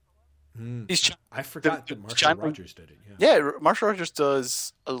 I forgot that Marshall Rogers did it. Yeah, Marshall Rogers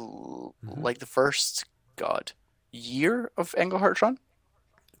does like the first year of Englehart's run.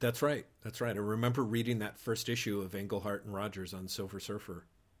 That's right. I remember reading that first issue of Englehart and Rogers on Silver Surfer,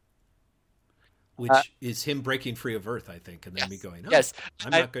 which is him breaking free of Earth, I think, and then me going, yes, I'm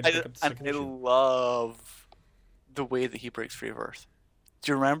not going to pick up the second issue. I love the way that he breaks free of Earth.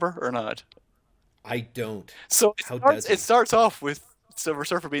 Do you remember or not? I don't. So it starts off with Silver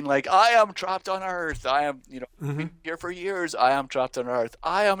Surfer being like, I am trapped on Earth. I am, been here for years. I am trapped on Earth.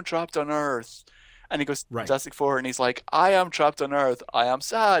 I am trapped on Earth. And he goes to Fantastic Four and he's like, I am trapped on Earth. I am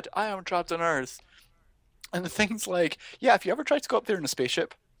sad. I am trapped on Earth. And the thing's like, yeah, if you ever tried to go up there in a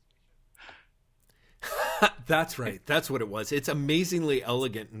spaceship. That's right. That's what it was. It's amazingly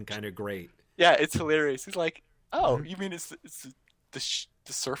elegant and kind of great. Yeah, it's hilarious. He's like, "Oh, you mean it's the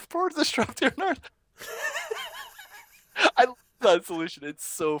surfboard that's strapped to your Earth?" I love that solution. It's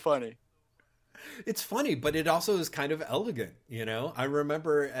so funny. It's funny, but it also is kind of elegant. I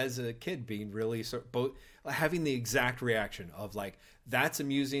remember as a kid being really both having the exact reaction of like that's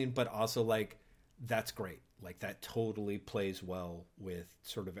amusing, but also like that's great. Like that totally plays well with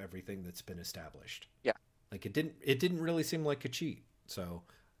sort of everything that's been established. Yeah. Like it didn't really seem like a cheat. So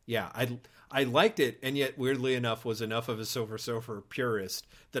yeah, I liked it, and yet weirdly enough was enough of a Silver Surfer purist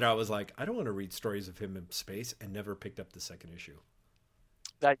that I was like, I don't want to read stories of him in space, and never picked up the second issue.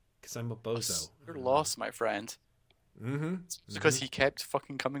 That Because I'm a bozo. You're lost, my friend. Mm-hmm. It's because he kept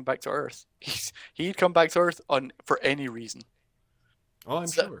fucking coming back to Earth. He'd come back to Earth for any reason. Oh,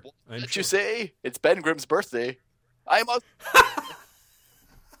 I'm sure. Did you say it's Ben Grimm's birthday? I must.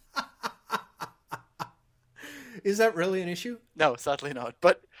 Is that really an issue? No, sadly not.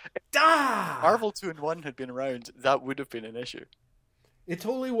 But if Ah! Marvel 2-in-1 had been around, that would have been an issue. It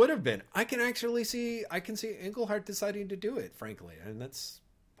totally would have been. I can see Englehart deciding to do it, frankly, and that's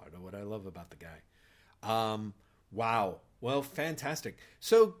part of what I love about the guy. Wow. Well, fantastic.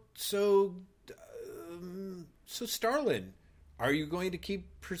 So Starlin, are you going to keep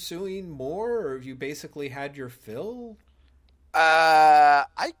pursuing more, or have you basically had your fill? I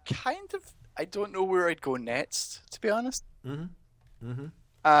don't know where I'd go next, to be honest. Mm-hmm. Mm-hmm.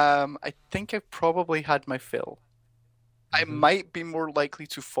 I think I've probably had my fill. I might be more likely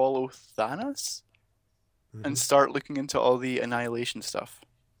to follow Thanos and start looking into all the Annihilation stuff.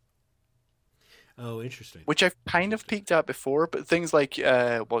 Oh, interesting. Which I've kind of peeked at before, but things like,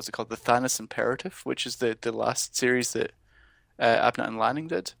 what was it called? The Thanos Imperative, which is the last series that Abnett and Lanning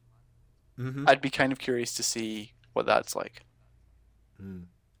did. Mm-hmm. I'd be kind of curious to see what that's like.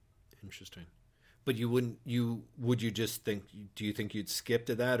 Interesting. But would you just think, do you think you'd skip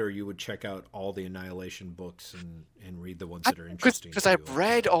to that, or you would check out all the Annihilation books and read the ones that are interesting? Because I've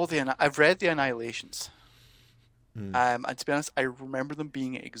read the Annihilations. And to be honest, I remember them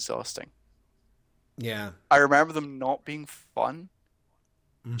being exhausting. Yeah. I remember them not being fun.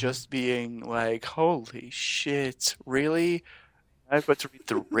 Just being like, holy shit, really? I've got to read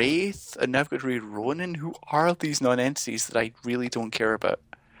the Wraith, and now I've got to read Ronin. Who are these non-entities that I really don't care about?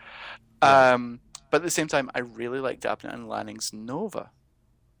 Yeah. But at the same time, I really liked Abnett and Lanning's Nova.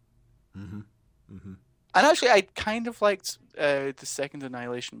 And actually, I kind of liked the second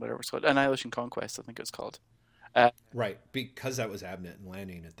Annihilation, whatever it's called. Annihilation Conquest, I think it was called. Right, because that was Abnett and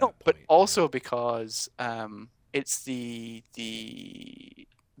Lanning at that point. But also because it's the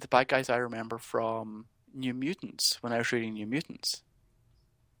bad guys I remember from New Mutants, when I was reading New Mutants.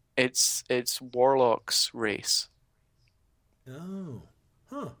 It's Warlock's race. Oh.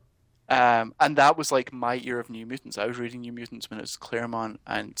 Huh. And that was like my year of New Mutants. I was reading New Mutants when it was Claremont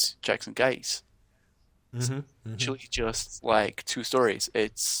and Jackson Guice. Actually, just like two stories.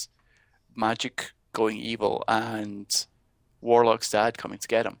 It's magic going evil and Warlock's dad coming to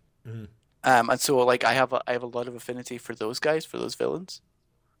get him. And so, like, I have a lot of affinity for those guys, for those villains.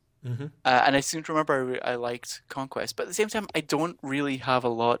 And I seem to remember I liked Conquest, but at the same time, I don't really have a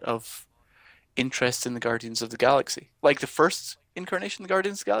lot of interest in the Guardians of the Galaxy. Like the first incarnation of the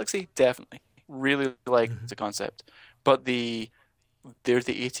Guardians of the Galaxy, definitely really like the concept, but they're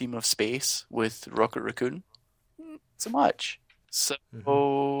the A-Team of space with Rocket Raccoon, not so much. So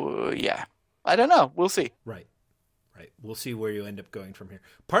yeah, I don't know. We'll see. Right. We'll see where you end up going from here.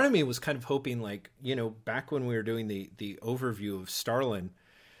 Part of me was kind of hoping, like, back when we were doing the overview of Starlin,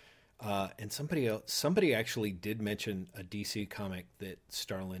 and somebody actually did mention a DC comic that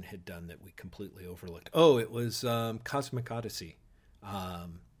Starlin had done that we completely overlooked. Oh, it was Cosmic Odyssey,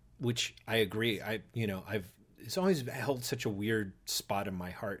 which I agree. It's always held such a weird spot in my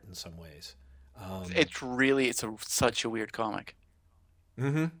heart in some ways. It's such a weird comic.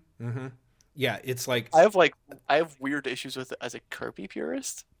 Yeah, it's like I have weird issues with it as a Kirby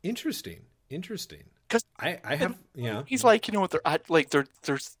purist. Interesting. Because I have, yeah. He's like,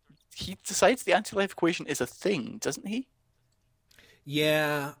 he decides the anti-life equation is a thing, doesn't he?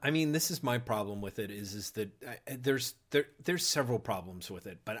 Yeah, I mean, this is my problem with it is that there's several problems with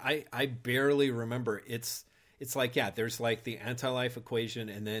it, but I barely remember. It's like, yeah, there's like the anti-life equation,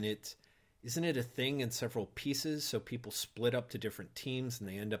 and then isn't it a thing in several pieces? So people split up to different teams and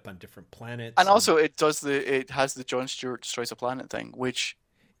they end up on different planets. And also it has the Jon Stewart destroys a planet thing, which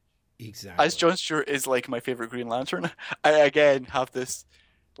exactly, as Jon Stewart is like my favorite Green Lantern, I again have this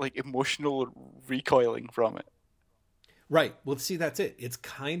like emotional recoiling from it. Right. Well, see, that's it. It's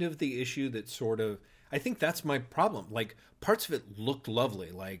kind of the issue that sort of, I think that's my problem. Like, parts of it looked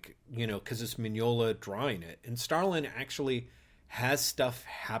lovely, like, because it's Mignola drawing it. And Starlin actually has stuff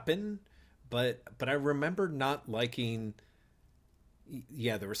happen, but I remember not liking.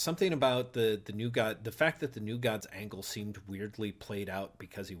 Yeah, there was something about the New God, the fact that the New God's angle seemed weirdly played out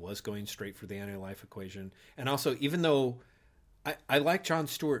because he was going straight for the anti-life equation, and also even though I like Jon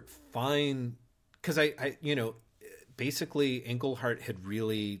Stewart fine because I basically Englehart had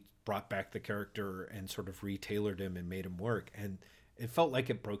really brought back the character and sort of retailored him and made him work, and it felt like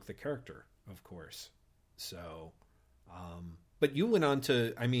it broke the character, of course. So, but you went on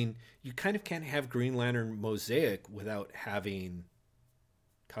to, I mean, you kind of can't have Green Lantern Mosaic without having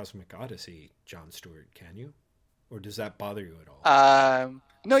Cosmic Odyssey Jon Stewart, can you? Or does that bother you at all?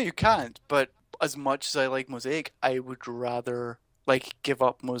 No, you can't. But as much as I like Mosaic, I would rather like give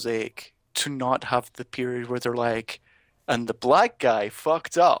up Mosaic to not have the period where they're like, and the black guy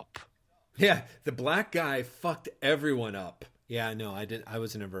fucked up. Yeah, the black guy fucked everyone up. Yeah, no, I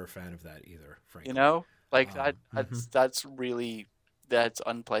was never a fan of that either, frankly. You know, like that's really that's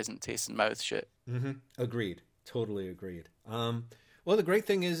unpleasant taste in mouth shit. Mm-hmm. Agreed. Totally agreed. Well, the great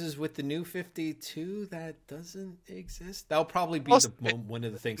thing is with the new 52, that doesn't exist. That'll probably be one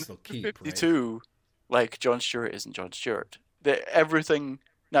of the things they'll keep. 52, right? Like Jon Stewart isn't Jon Stewart. Everything.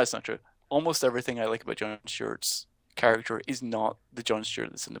 No, it's not true. Almost everything I like about Jon Stewart's character is not the Jon Stewart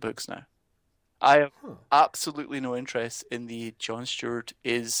that's in the books now. I have absolutely no interest in the Jon Stewart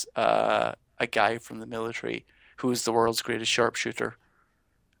is a guy from the military who is the world's greatest sharpshooter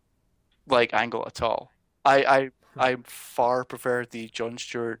like angle at all. I far prefer the Jon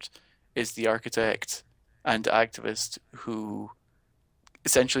Stewart is the architect and activist who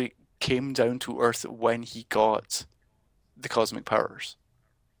essentially came down to Earth when he got the cosmic powers.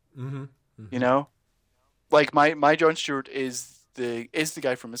 Mm-hmm. Mm-hmm. You know, like my Jon Stewart is the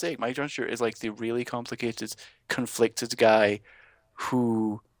guy from Mosaic. My Jon Stewart is like the really complicated, conflicted guy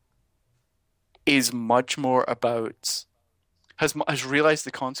who is much more about has realized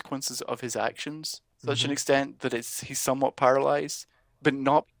the consequences of his actions to such an extent that he's somewhat paralyzed, but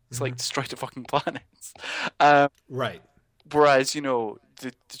not like destroy the fucking planets. Right. Whereas the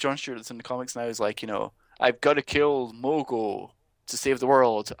Jon Stewart that's in the comics now is like I've got to kill Mogo to save the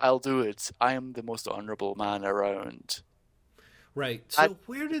world. I'll do it. I am the most honorable man around. Right. So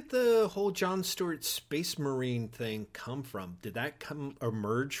where did the whole Jon Stewart Space Marine thing come from? Did that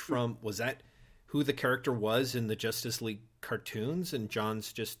emerge from? Was that who the character was in the Justice League cartoons, and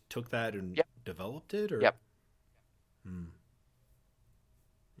John's just took that and developed it? Or? Yep.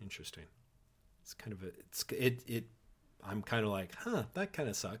 Interesting. It's kind of I'm kind of like, that kind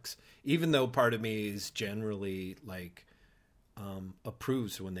of sucks. Even though part of me is generally like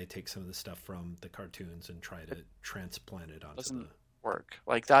approves when they take some of the stuff from the cartoons and try to transplant it onto doesn't work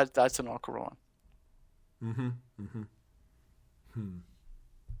like that. That's an awkward one.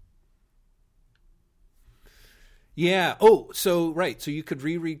 Yeah. Oh, so right. So you could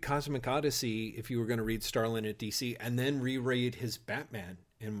reread Cosmic Odyssey if you were going to read Starlin at DC, and then reread his Batman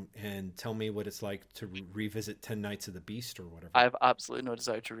and tell me what it's like to revisit 10 Nights of the Beast or whatever. I have absolutely no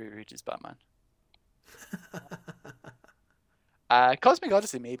desire to reread his Batman. Cosmic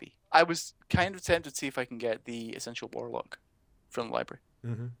Odyssey, maybe. I was kind of tempted to see if I can get the Essential Warlock from the library.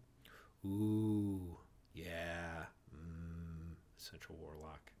 Ooh, yeah. Essential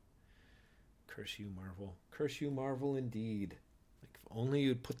Warlock. Curse you, Marvel. Curse you, Marvel, indeed. Like, if only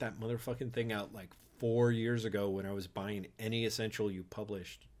you'd put that motherfucking thing out like 4 years ago when I was buying any Essential you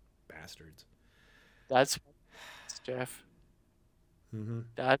published. Bastards. That's Jeff.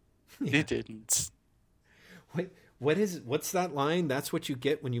 That they didn't. What's that line? That's what you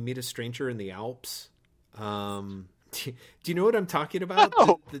get when you meet a stranger in the Alps. Do you know what I'm talking about?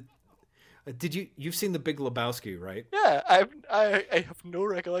 No. You've seen The Big Lebowski, right? Yeah, I have no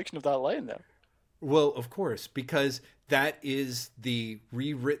recollection of that line there. Well, of course, because that is the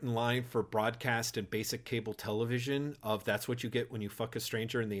rewritten line for broadcast and basic cable television of that's what you get when you fuck a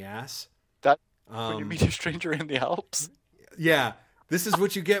stranger in the ass. That when you meet a stranger in the Alps? Yeah. This is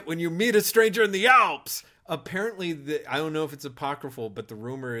what you get when you meet a stranger in the Alps. Apparently, I don't know if it's apocryphal, but the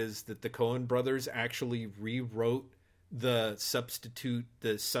rumor is that the Coen brothers actually rewrote the substitution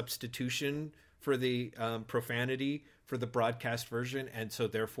for the profanity for the broadcast version, and so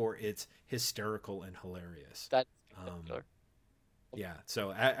therefore it's hysterical and hilarious. That's yeah.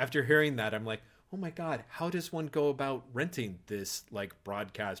 So after hearing that, I'm like, oh my god, how does one go about renting this like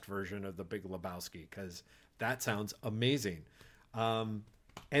broadcast version of The Big Lebowski? Because that sounds amazing.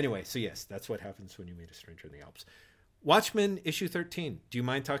 Anyway, so yes, that's what happens when you meet a stranger in the Alps. Watchmen issue 13. Do you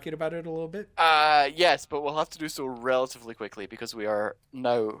mind talking about it a little bit? Yes, but we'll have to do so relatively quickly because we are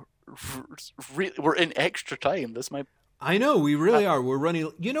now we're in extra time. This might I know we really are. We're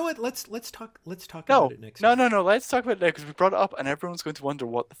running. You know what? Let's talk. Let's talk No, about it next no, time. no, no. Let's talk about it now because we brought it up, and everyone's going to wonder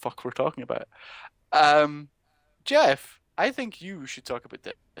what the fuck we're talking about. Jeff, I think you should talk about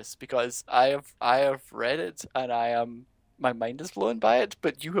this because I have read it, and my mind is blown by it.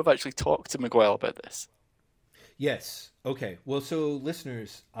 But you have actually talked to Miguel about this. Yes. Okay. Well, so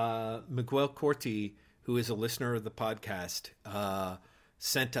listeners, Miguel Corti, who is a listener of the podcast,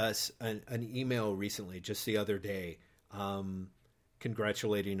 sent us an email recently, just the other day,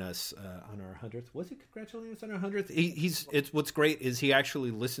 congratulating us on our 100th. Was he congratulating us on our 100th? It's what's great is he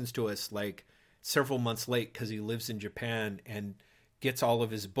actually listens to us like several months late because he lives in Japan and gets all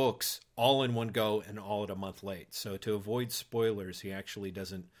of his books all in one go and all at a month late. So to avoid spoilers, he actually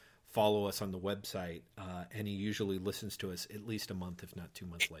doesn't follow us on the website, and he usually listens to us at least a month, if not 2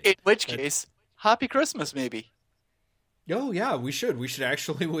 months late. In which case, Happy Christmas, maybe. Oh yeah, we should. We should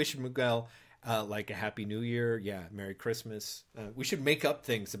actually wish Miguel like a Happy New Year. Yeah, Merry Christmas. We should make up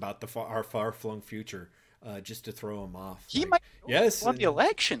things about our far-flung future just to throw him off. He like, might yes won the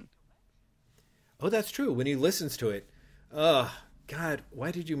election. Oh, that's true. When he listens to it, God, why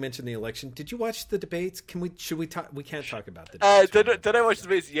did you mention the election? Did you watch the debates? Should we talk? We can't talk about the debates. Did I watch the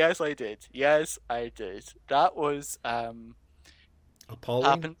debates? Yes, I did. Yes, I did. That was appalling.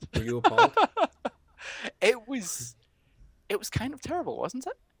 Happened. Were you appalled? It was kind of terrible, wasn't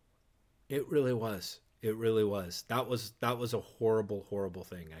it? It really was. It really was. That was a horrible, horrible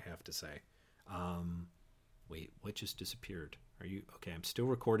thing, I have to say. Wait, what just disappeared? Are you okay? I'm still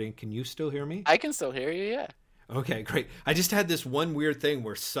recording. Can you still hear me? I can still hear you, yeah. Okay, great. I just had this one weird thing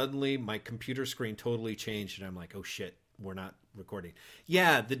where suddenly my computer screen totally changed and I'm like, oh shit, we're not recording.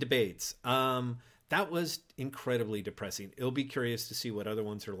 Yeah, the debates. That was incredibly depressing. It'll be curious to see what other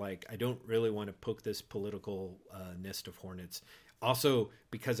ones are like. I don't really want to poke this political nest of hornets. Also,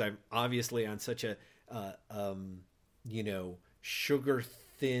 because I'm obviously on such a, sugar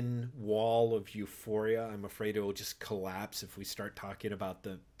thin wall of euphoria, I'm afraid it will just collapse if we start talking about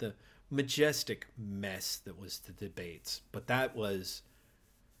the majestic mess that was the debates. But that was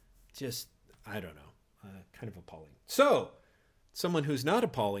just, I don't know, kind of appalling. So, someone who's not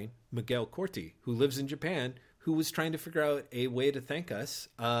appalling, Miguel Corti, who lives in Japan, who was trying to figure out a way to thank us,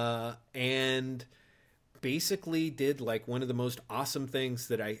 and basically did like one of the most awesome things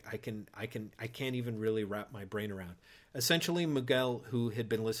that I can't even really wrap my brain around. Essentially, Miguel, who had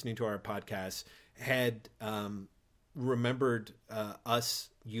been listening to our podcast, had remembered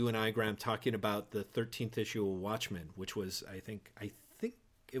you and I, Graham, talking about the 13th issue of Watchmen, which was, I think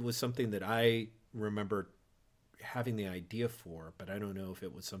it was something that I remember having the idea for, but I don't know if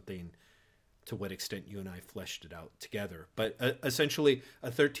it was something to what extent you and I fleshed it out together. But essentially, a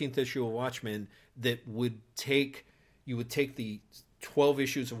 13th issue of Watchmen that you would take the 12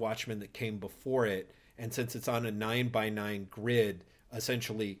 issues of Watchmen that came before it, and since it's on a 9x9 grid,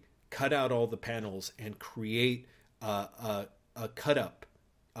 essentially cut out all the panels and create a cut up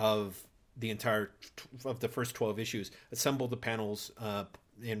of the first 12 issues, assemble the panels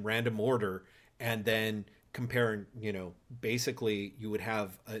in random order, and then compare, basically you would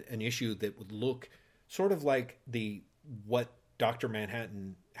have an issue that would look sort of like what Dr.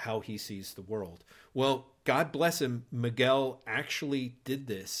 Manhattan, how he sees the world. Well, God bless him, Miguel actually did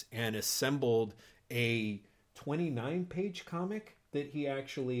this and assembled a 29-page comic that he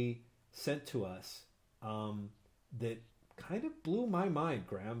actually sent to us, that kind of blew my mind,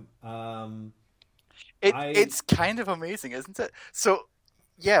 Graham. It's kind of amazing, isn't it? So,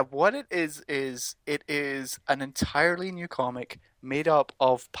 yeah, what it is it is an entirely new comic made up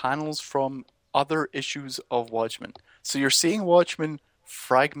of panels from other issues of Watchmen. So you're seeing Watchmen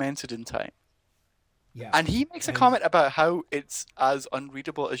fragmented in time. Yeah. And he makes a comment about how it's as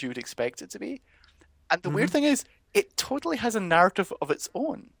unreadable as you would expect it to be. And the weird thing is, it totally has a narrative of its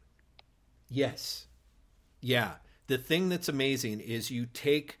own. Yes. Yeah. The thing that's amazing is you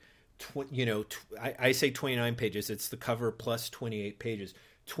take, I say 29 pages. It's the cover plus 28 pages.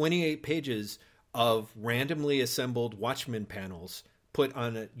 28 pages of randomly assembled Watchmen panels put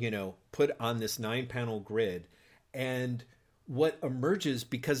on this 9-panel grid, and what emerges,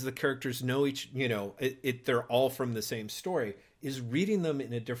 because the characters know they're all from the same story, is reading them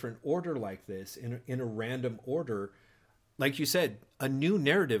in a different order like this, in a random order. Like you said, a new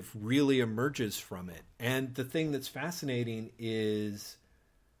narrative really emerges from it. And the thing that's fascinating is,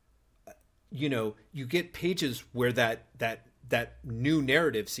 you get pages where that new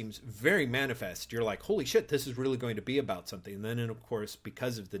narrative seems very manifest. You're like, holy shit, this is really going to be about something. And then, of course,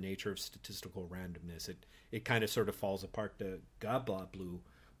 because of the nature of statistical randomness, it kind of sort of falls apart to Gobla Blue.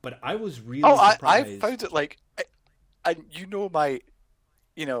 But I was really surprised. I found it my,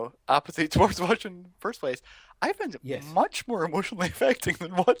 apathy towards watching in the first place. I found it Yes. much more emotionally affecting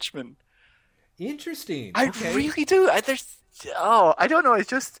than Watchmen. Interesting. I Okay. really do. I don't know. It's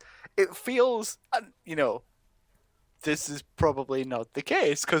just, it feels, this is probably not the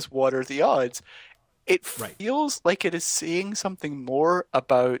case because what are the odds? It Right. feels like it is saying something more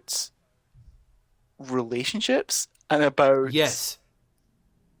about relationships Yes.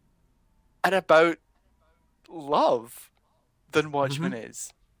 and about love than Mm-hmm. Watchmen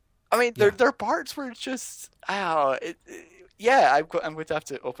is. I mean, Yeah. there are parts where it's just, yeah, I'm going to have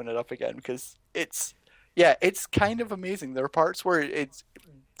to open it up again because it's kind of amazing. There are parts where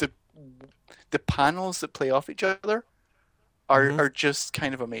the the panels that play off each other Mm-hmm. are just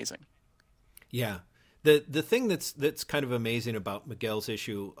kind of amazing. Yeah. The thing that's kind of amazing about Miguel's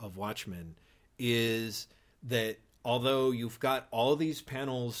issue of Watchmen is that although you've got all these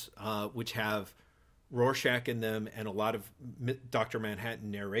panels which have Rorschach in them and a lot of Dr.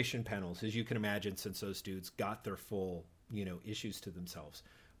 Manhattan narration panels, as you can imagine, since those dudes got their full, issues to themselves.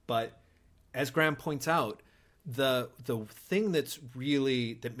 But as Graham points out, the thing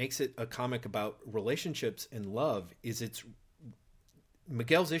that makes it a comic about relationships and love is it's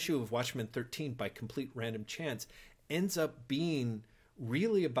Miguel's issue of Watchmen 13 by complete random chance ends up being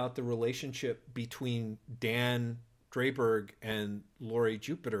really about the relationship between Dan Drayberg and Laurie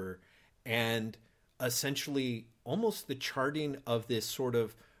Jupiter, and essentially almost the charting of this sort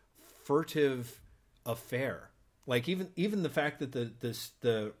of furtive affair. Like even the fact that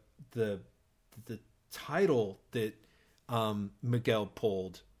the title that Miguel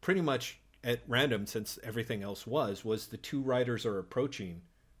pulled pretty much at random, since everything else was the two writers are approaching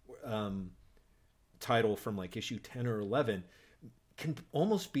title from like issue 10 or 11 can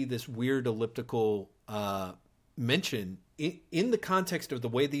almost be this weird elliptical mention in the context of the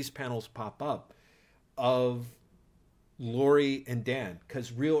way these panels pop up of Laurie and Dan,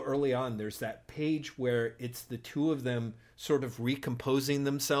 because real early on there's that page where it's the two of them sort of recomposing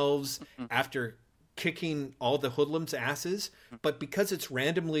themselves after kicking all the hoodlums' asses, but because it's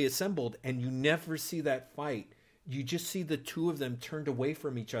randomly assembled and you never see that fight, you just see the two of them turned away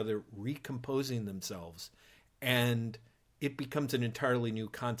from each other recomposing themselves, and it becomes an entirely new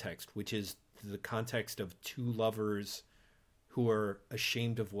context, which is the context of two lovers who are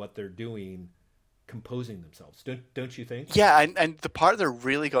ashamed of what they're doing composing themselves. Don't you think? Yeah, and the part that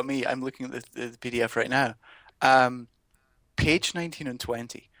really got me, I'm looking at the PDF right now. Page 19 and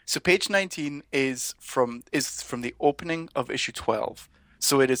 20. So page 19 is from the opening of issue 12.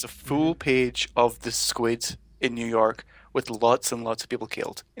 So it is a full page of the squid in New York with lots and lots of people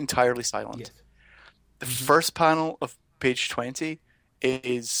killed, entirely silent. Yes. The first panel of page 20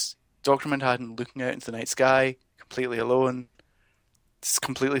 is Dr. Manhattan looking out into the night sky, completely alone. It's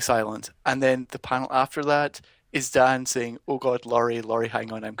completely silent. And then the panel after that is Dan saying, "Oh God, Laurie, Laurie,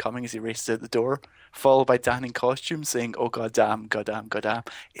 hang on, I'm coming," as he races out the door, followed by Dan in costume saying, "Oh God damn, God damn, God damn."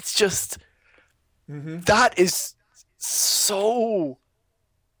 It's just, that is so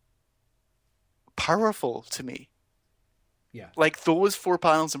powerful to me. Yeah. Like those four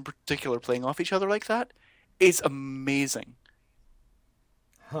panels in particular playing off each other like that is amazing.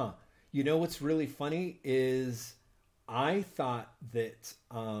 Huh. You know what's really funny is I thought that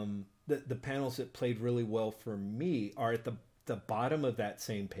the panels that played really well for me are at the bottom of that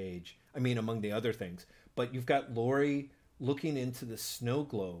same page. I mean, among the other things. But you've got Laurie looking into the snow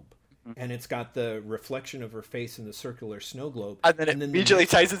globe, and it's got the reflection of her face in the circular snow globe. And then it immediately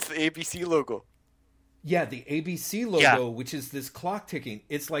ties into the ABC logo. Yeah, the ABC logo, which is this clock ticking.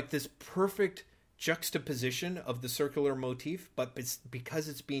 It's like this perfect juxtaposition of the circular motif, but because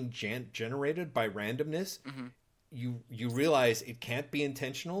it's being generated by randomness, you realize it can't be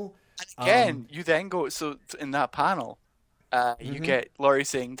intentional. And again, you then go, so in that panel, you get Laurie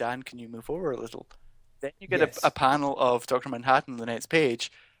saying, "Dan, can you move over a little?" Then you get a panel of Dr. Manhattan on the next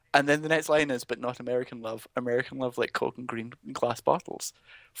page, and then the next line is, "But not American love like Coke and green glass bottles,"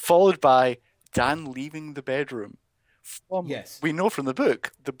 followed by Dan leaving the bedroom. We know from the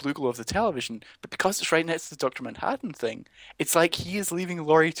book, the blue glow of the television, but because it's right next to the Dr. Manhattan thing, it's like he is leaving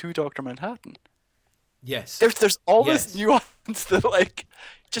Laurie to Dr. Manhattan. Yes. There's all this nuance that like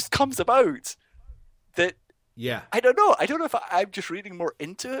just comes about that I don't know. I don't know if I'm just reading more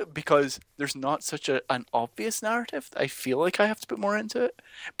into it because there's not such an obvious narrative. I feel like I have to put more into it.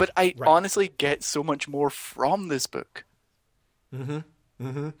 But I honestly get so much more from this book.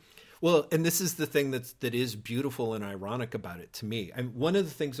 Well, and this is the thing that is beautiful and ironic about it to me. And one of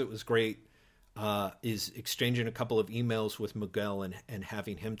the things that was great is exchanging a couple of emails with Miguel and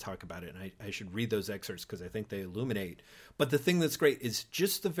having him talk about it. And I should read those excerpts because I think they illuminate. But the thing that's great is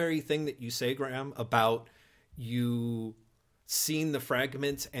just the very thing that you say, Graham, about you seeing the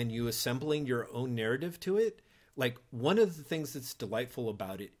fragments and you assembling your own narrative to it. like one of the things that's delightful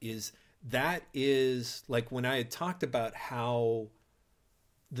about it is that is like when I had talked about how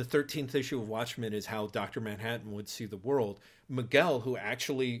the 13th issue of Watchmen is how Dr. Manhattan would see the world. Miguel, who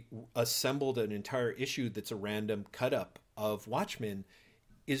actually assembled an entire issue that's a random cut up of Watchmen,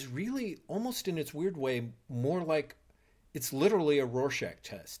 is really almost in its weird way more like it's literally a Rorschach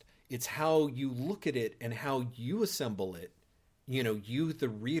test. It's how you look at it and how you assemble it. You know, you, the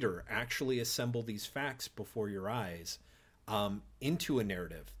reader, actually assemble these facts before your eyes into a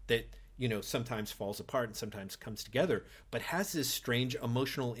narrative that, you know, sometimes falls apart and sometimes comes together, but has this strange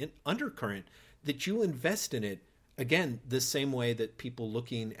emotional undercurrent that you invest in it. Again, the same way that people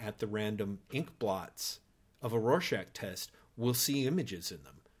looking at the random ink blots of a Rorschach test will see images in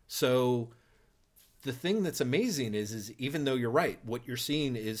them. So the thing that's amazing is even though you're right, what you're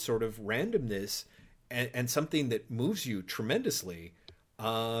seeing is sort of randomness and something that moves you tremendously.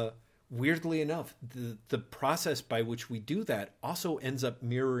 Weirdly enough, the process by which we do that also ends up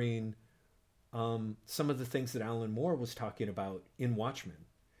mirroring some of the things that Alan Moore was talking about in Watchmen.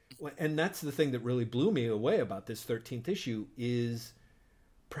 And that's the thing that really blew me away about this 13th issue is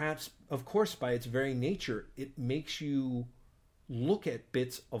perhaps, of course, by its very nature, it makes you look at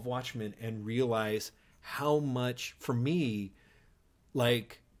bits of Watchmen and realize how much, for me,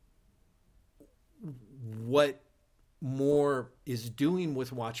 like what Moore is doing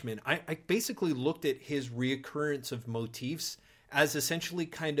with Watchmen. I basically looked at his reoccurrence of motifs as essentially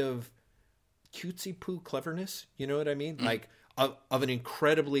kind of cutesy poo cleverness. You know what I mean? Like of an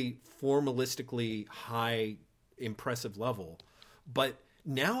incredibly formalistically high, impressive level. But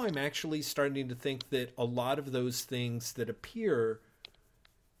now I'm actually starting to think that a lot of those things that appear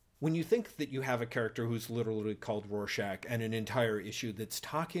when you think that you have a character who's literally called Rorschach and an entire issue that's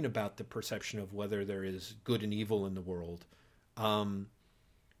talking about the perception of whether there is good and evil in the world,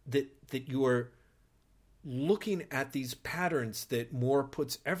 that you are looking at these patterns that Moore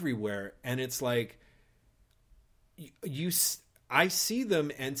puts everywhere, and it's like I see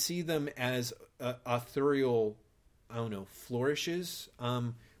them and see them as authorial, I don't know, flourishes,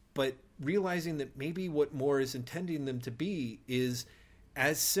 but realizing that maybe what Moore is intending them to be is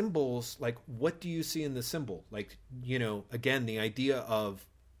as symbols. Like, what do you see in the symbol? Like, you know, again, the idea of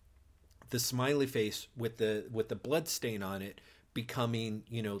the smiley face with the blood stain on it becoming,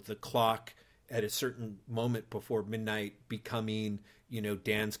 you know, the clock at a certain moment before midnight becoming, you know,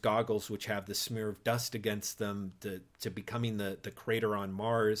 Dan's goggles, which have the smear of dust against them, to becoming the crater on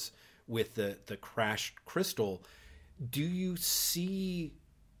Mars with the crashed crystal. Do you see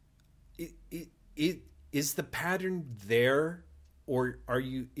it is the pattern there, or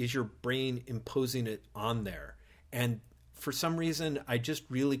is your brain imposing it on there? And for some reason, I just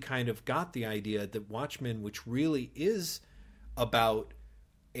really kind of got the idea that Watchmen, which really is about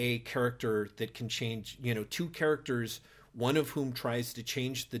a character that can change, you know, two characters, one of whom tries to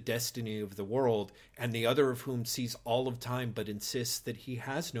change the destiny of the world, and the other of whom sees all of time but insists that he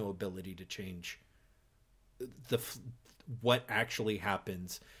has no ability to change what actually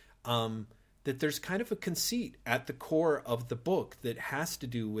happens. That there's kind of a conceit at the core of the book that has to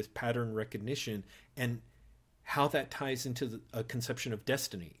do with pattern recognition and how that ties into a conception of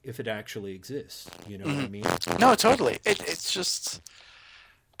destiny, if it actually exists. You know what I mean? No, totally. It's just,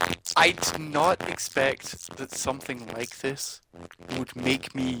 I did not expect that something like this would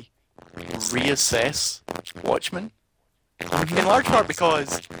make me reassess Watchmen. In large part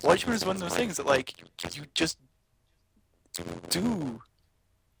because Watchmen is one of those things that, like, you just do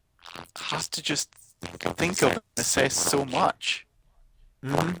have to just think of and assess so much.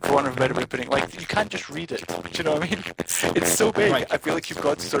 For want of a better way of putting it, like, you can't just read it. Do you know what I mean? It's so big. Right. I feel like you've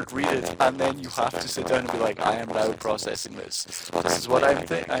got to sort of read it, and then you have to sit down and be like, I am now processing this. This is what I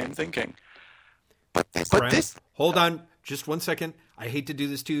am thinking. But Brent, this. Hold on, just 1 second. I hate to do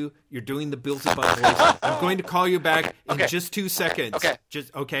this to you. You're doing the Beelzebub voice. I'm going to call you back in just 2 seconds. Okay.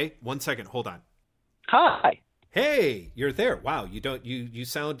 Just okay. 1 second. Hold on. Hi. Hey, you're there. Wow, you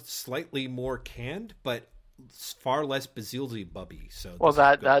sound slightly more canned, but far less Beelzebubby. So Well,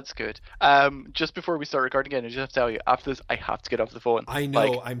 that's good. Just before we start recording again, I just have to tell you, after this, I have to get off the phone. I know.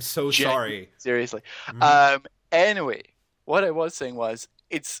 Like, I'm so sorry. Seriously. Anyway, what I was saying was,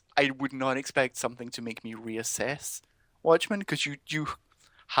 I would not expect something to make me reassess Watchmen, because you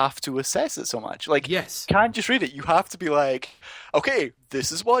have to assess it so much. Like, Yes. you can't just read it. You have to be like, okay,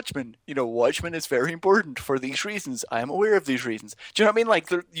 this is Watchmen. You know, Watchmen is very important for these reasons. I am aware of these reasons. Do you know what I mean? Like,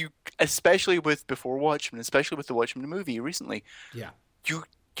 you, especially with before Watchmen, especially with the Watchmen movie recently. Yeah. You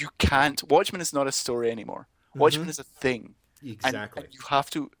can't. Watchmen is not a story anymore. Watchmen is a thing. Exactly. And you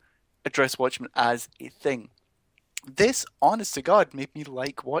have to address Watchmen as a thing. This, honest to God, made me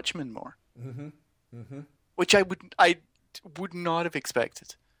like Watchmen more. which I would not have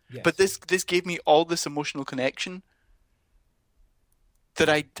expected. Yes. But this gave me all this emotional connection that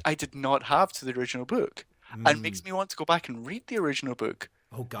I did not have to the original book, and makes me want to go back and read the original book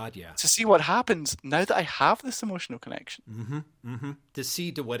Oh God, yeah. to see what happens now that I have this emotional connection. To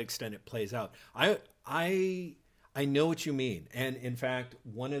see to what extent it plays out. I know what you mean. And in fact,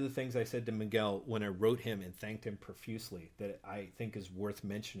 one of the things I said to Miguel when I wrote him and thanked him profusely that I think is worth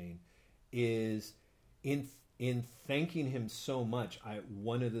mentioning is in thanking him so much,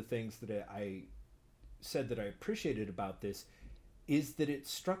 one of the things that I said that I appreciated about this is that it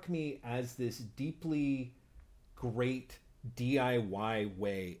struck me as this deeply great DIY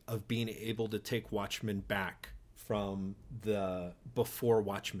way of being able to take Watchmen back from the before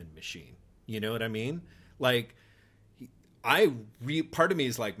Watchmen machine. You know what I mean? Like, part of me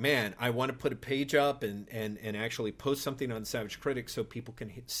is like, man, I want to put a page up and actually post something on Savage Critics so people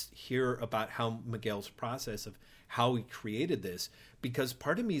can hear about how Miguel's process of how he created this. Because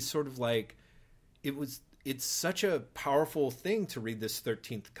part of me is sort of like, it's such a powerful thing to read this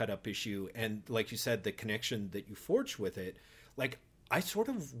 13th cut up issue. And like you said, the connection that you forged with it, like, I sort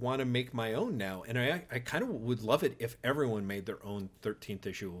of want to make my own now. And I kind of would love it if everyone made their own 13th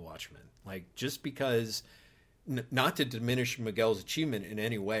issue of Watchmen. Like, just because, not to diminish Miguel's achievement in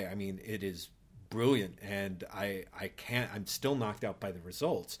any way. I mean, it is brilliant, and I'm still knocked out by the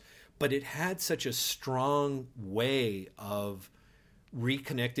results. But it had such a strong way of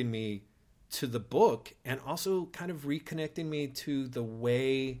reconnecting me to the book, and also kind of reconnecting me to the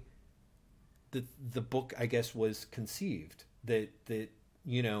way that the book, I guess, was conceived. That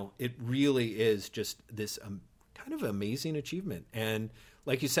you know, it really is just this kind of amazing achievement. And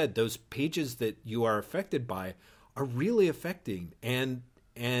like you said, those pages that you are affected by are really affecting and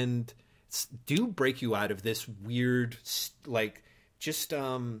do break you out of this weird, like, just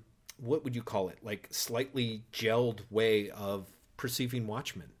what would you call it? Like, slightly gelled way of perceiving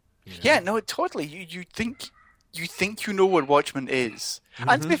Watchmen. You know? Yeah, no, totally. You think you know what Watchmen is,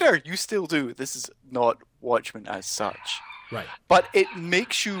 and to be fair, you still do. This is not Watchmen as such, right? But it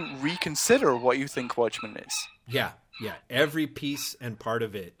makes you reconsider what you think Watchmen is. Yeah. Every piece and part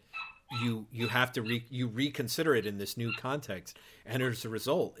of it, you have to reconsider it in this new context, and as a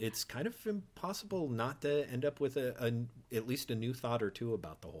result, it's kind of impossible not to end up with at least a new thought or two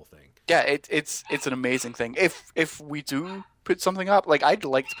about the whole thing. Yeah, it's an amazing thing. If we do put something up, like, I'd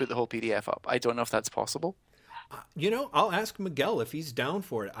like to put the whole PDF up. I don't know if that's possible. You know, I'll ask Miguel if he's down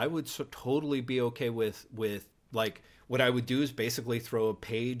for it. I would totally be okay with like, what I would do is basically throw a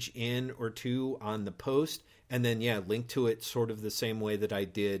page in or two on the post, and then link to it sort of the same way that I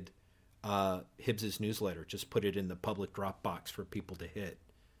did Hibbs's newsletter. Just put it in the public Dropbox for people to hit.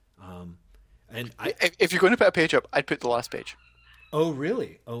 If you're going to put a page up, I'd put the last page. Oh,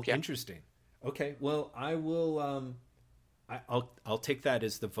 really? Oh, yeah. Interesting. Okay, well, I will. I'll take that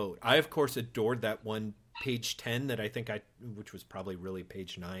as the vote. I, of course, adored that one page 10 that I think which was probably really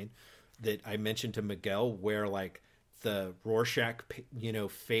page 9, that I mentioned to Miguel, where like the Rorschach,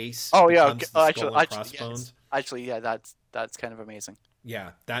 face. Oh yeah, crossbones. Actually, yeah, that's kind of amazing.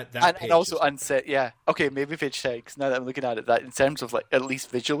 Yeah, that and, page and also unset. Yeah, okay, maybe page 10. Because now that I'm looking at it, that in terms of like at least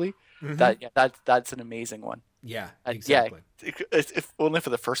visually, that's an amazing one. Yeah, exactly. Yeah, if only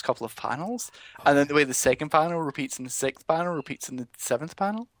for the first couple of panels, and then the way the second panel repeats in the sixth panel, repeats in the seventh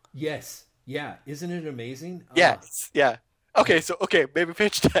panel. Yes. Yeah. Isn't it amazing? Yes. Yeah. Okay. So maybe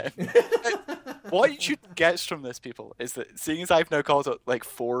page 10. What you should guess from this, people, is that seeing as I've now called it like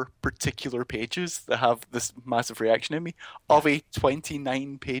 4 particular pages that have this massive reaction in me of a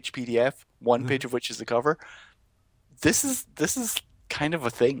 29-page PDF, one page of which is the cover. This is kind of a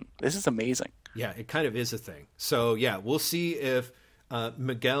thing. This is amazing. Yeah, it kind of is a thing. So yeah, we'll see if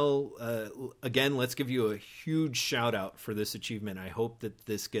Miguel, again, let's give you a huge shout out for this achievement. I hope that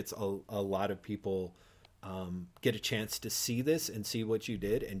this gets a lot of people get a chance to see this and see what you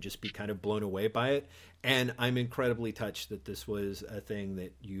did and just be kind of blown away by it. And I'm incredibly touched that this was a thing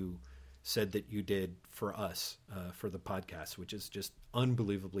that you said that you did for us, for the podcast, which is just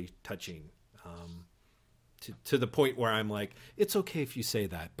unbelievably touching. To the point where I'm like, it's okay if you say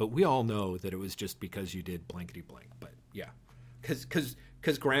that, but we all know that it was just because you did blankety blank. But yeah,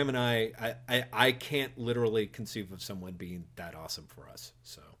 because Graham and I can't literally conceive of someone being that awesome for us.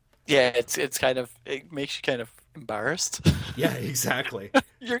 So yeah, it's kind of, it makes you kind of embarrassed. Yeah, exactly.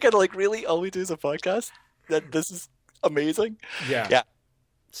 You're kind of like, really, all we do is a podcast? That this is amazing. Yeah.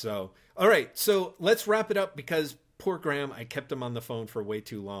 So all right, so let's wrap it up because poor Graham, I kept him on the phone for way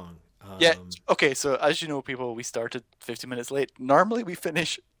too long. Yeah. Okay. So as you know, people, we started 50 minutes late. Normally we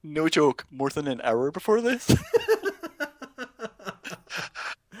finish, no joke, more than an hour before this.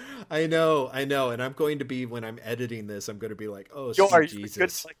 I know, and I'm going to be when I'm editing this. I'm going to be like, "Oh, Yo, sweet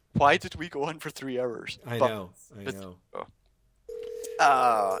Jesus!" Like, why did we go on for 3 hours? I know.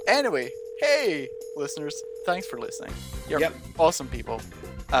 Anyway, hey, listeners, thanks for listening. You're Yep. awesome people.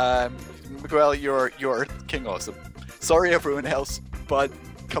 Miguel, you're king awesome. Sorry, everyone else, but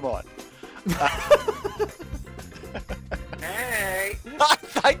come on. Hey.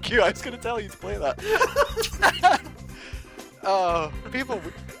 Thank you. I was going to tell you to play that. People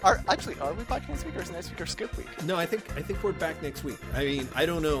are we back next week or is next week our skip week? No, I think we're back next week. I mean, I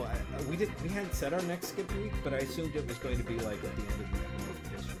don't know. We hadn't set our next skip week, but I assumed it was going to be like at the end of the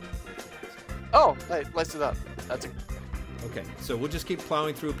history. Oh, let's do that. Okay, so we'll just keep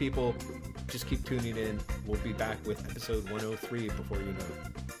plowing through people. Just keep tuning in. We'll be back with episode 103 before you know it.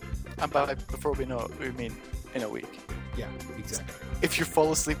 And by before we know it, we mean in a week. Yeah, exactly. If you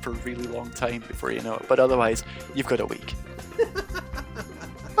fall asleep for a really long time before you know it, but otherwise, you've got a week.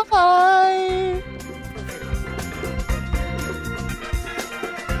 Bye.